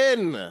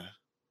win.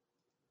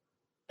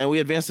 And we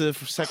advanced to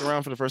the second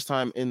round for the first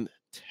time in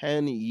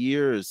 10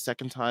 years.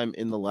 Second time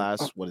in the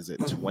last,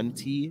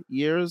 20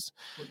 years?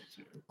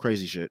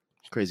 Crazy shit.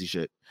 Crazy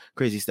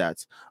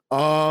stats.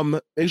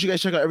 Make sure you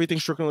guys check out everything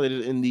Strickland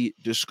related in the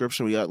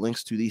description. We got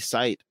links to the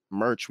site,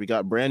 merch. We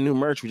got brand new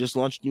merch. We just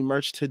launched new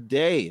merch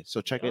today.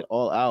 So check it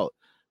all out.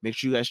 Make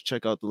sure you guys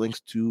check out the links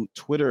to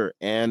Twitter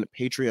and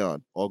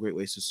Patreon. All great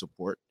ways to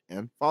support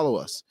and follow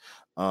us.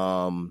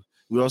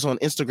 We're also on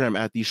Instagram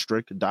at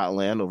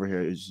thestrict.land over here,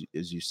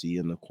 as you see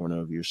in the corner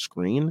of your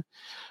screen.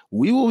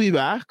 We will be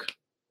back,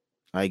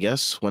 I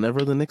guess,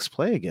 whenever the Knicks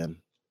play again.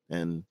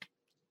 And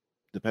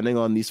depending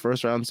on these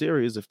first round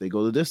series, if they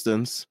go the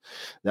distance,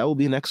 that will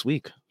be next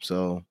week.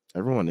 So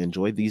everyone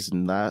enjoy these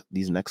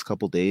next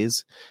couple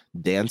days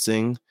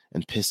dancing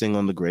and pissing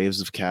on the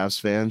graves of Cavs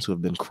fans who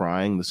have been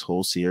crying this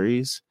whole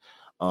series,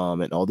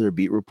 and all their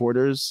beat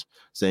reporters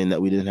saying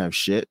that we didn't have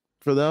shit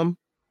for them.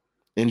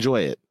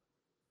 Enjoy it.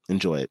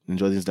 Enjoy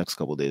these next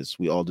couple days.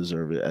 We all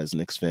deserve it as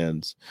Knicks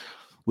fans.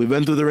 We've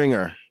been through the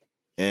ringer,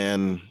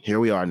 and here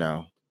we are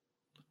now,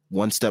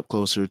 one step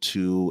closer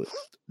to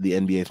the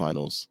NBA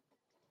Finals.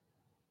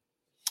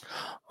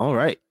 All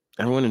right.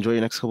 Everyone enjoy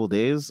your next couple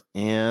days,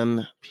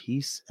 and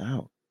peace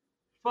out.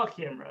 Fuck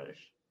him,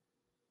 Reddish.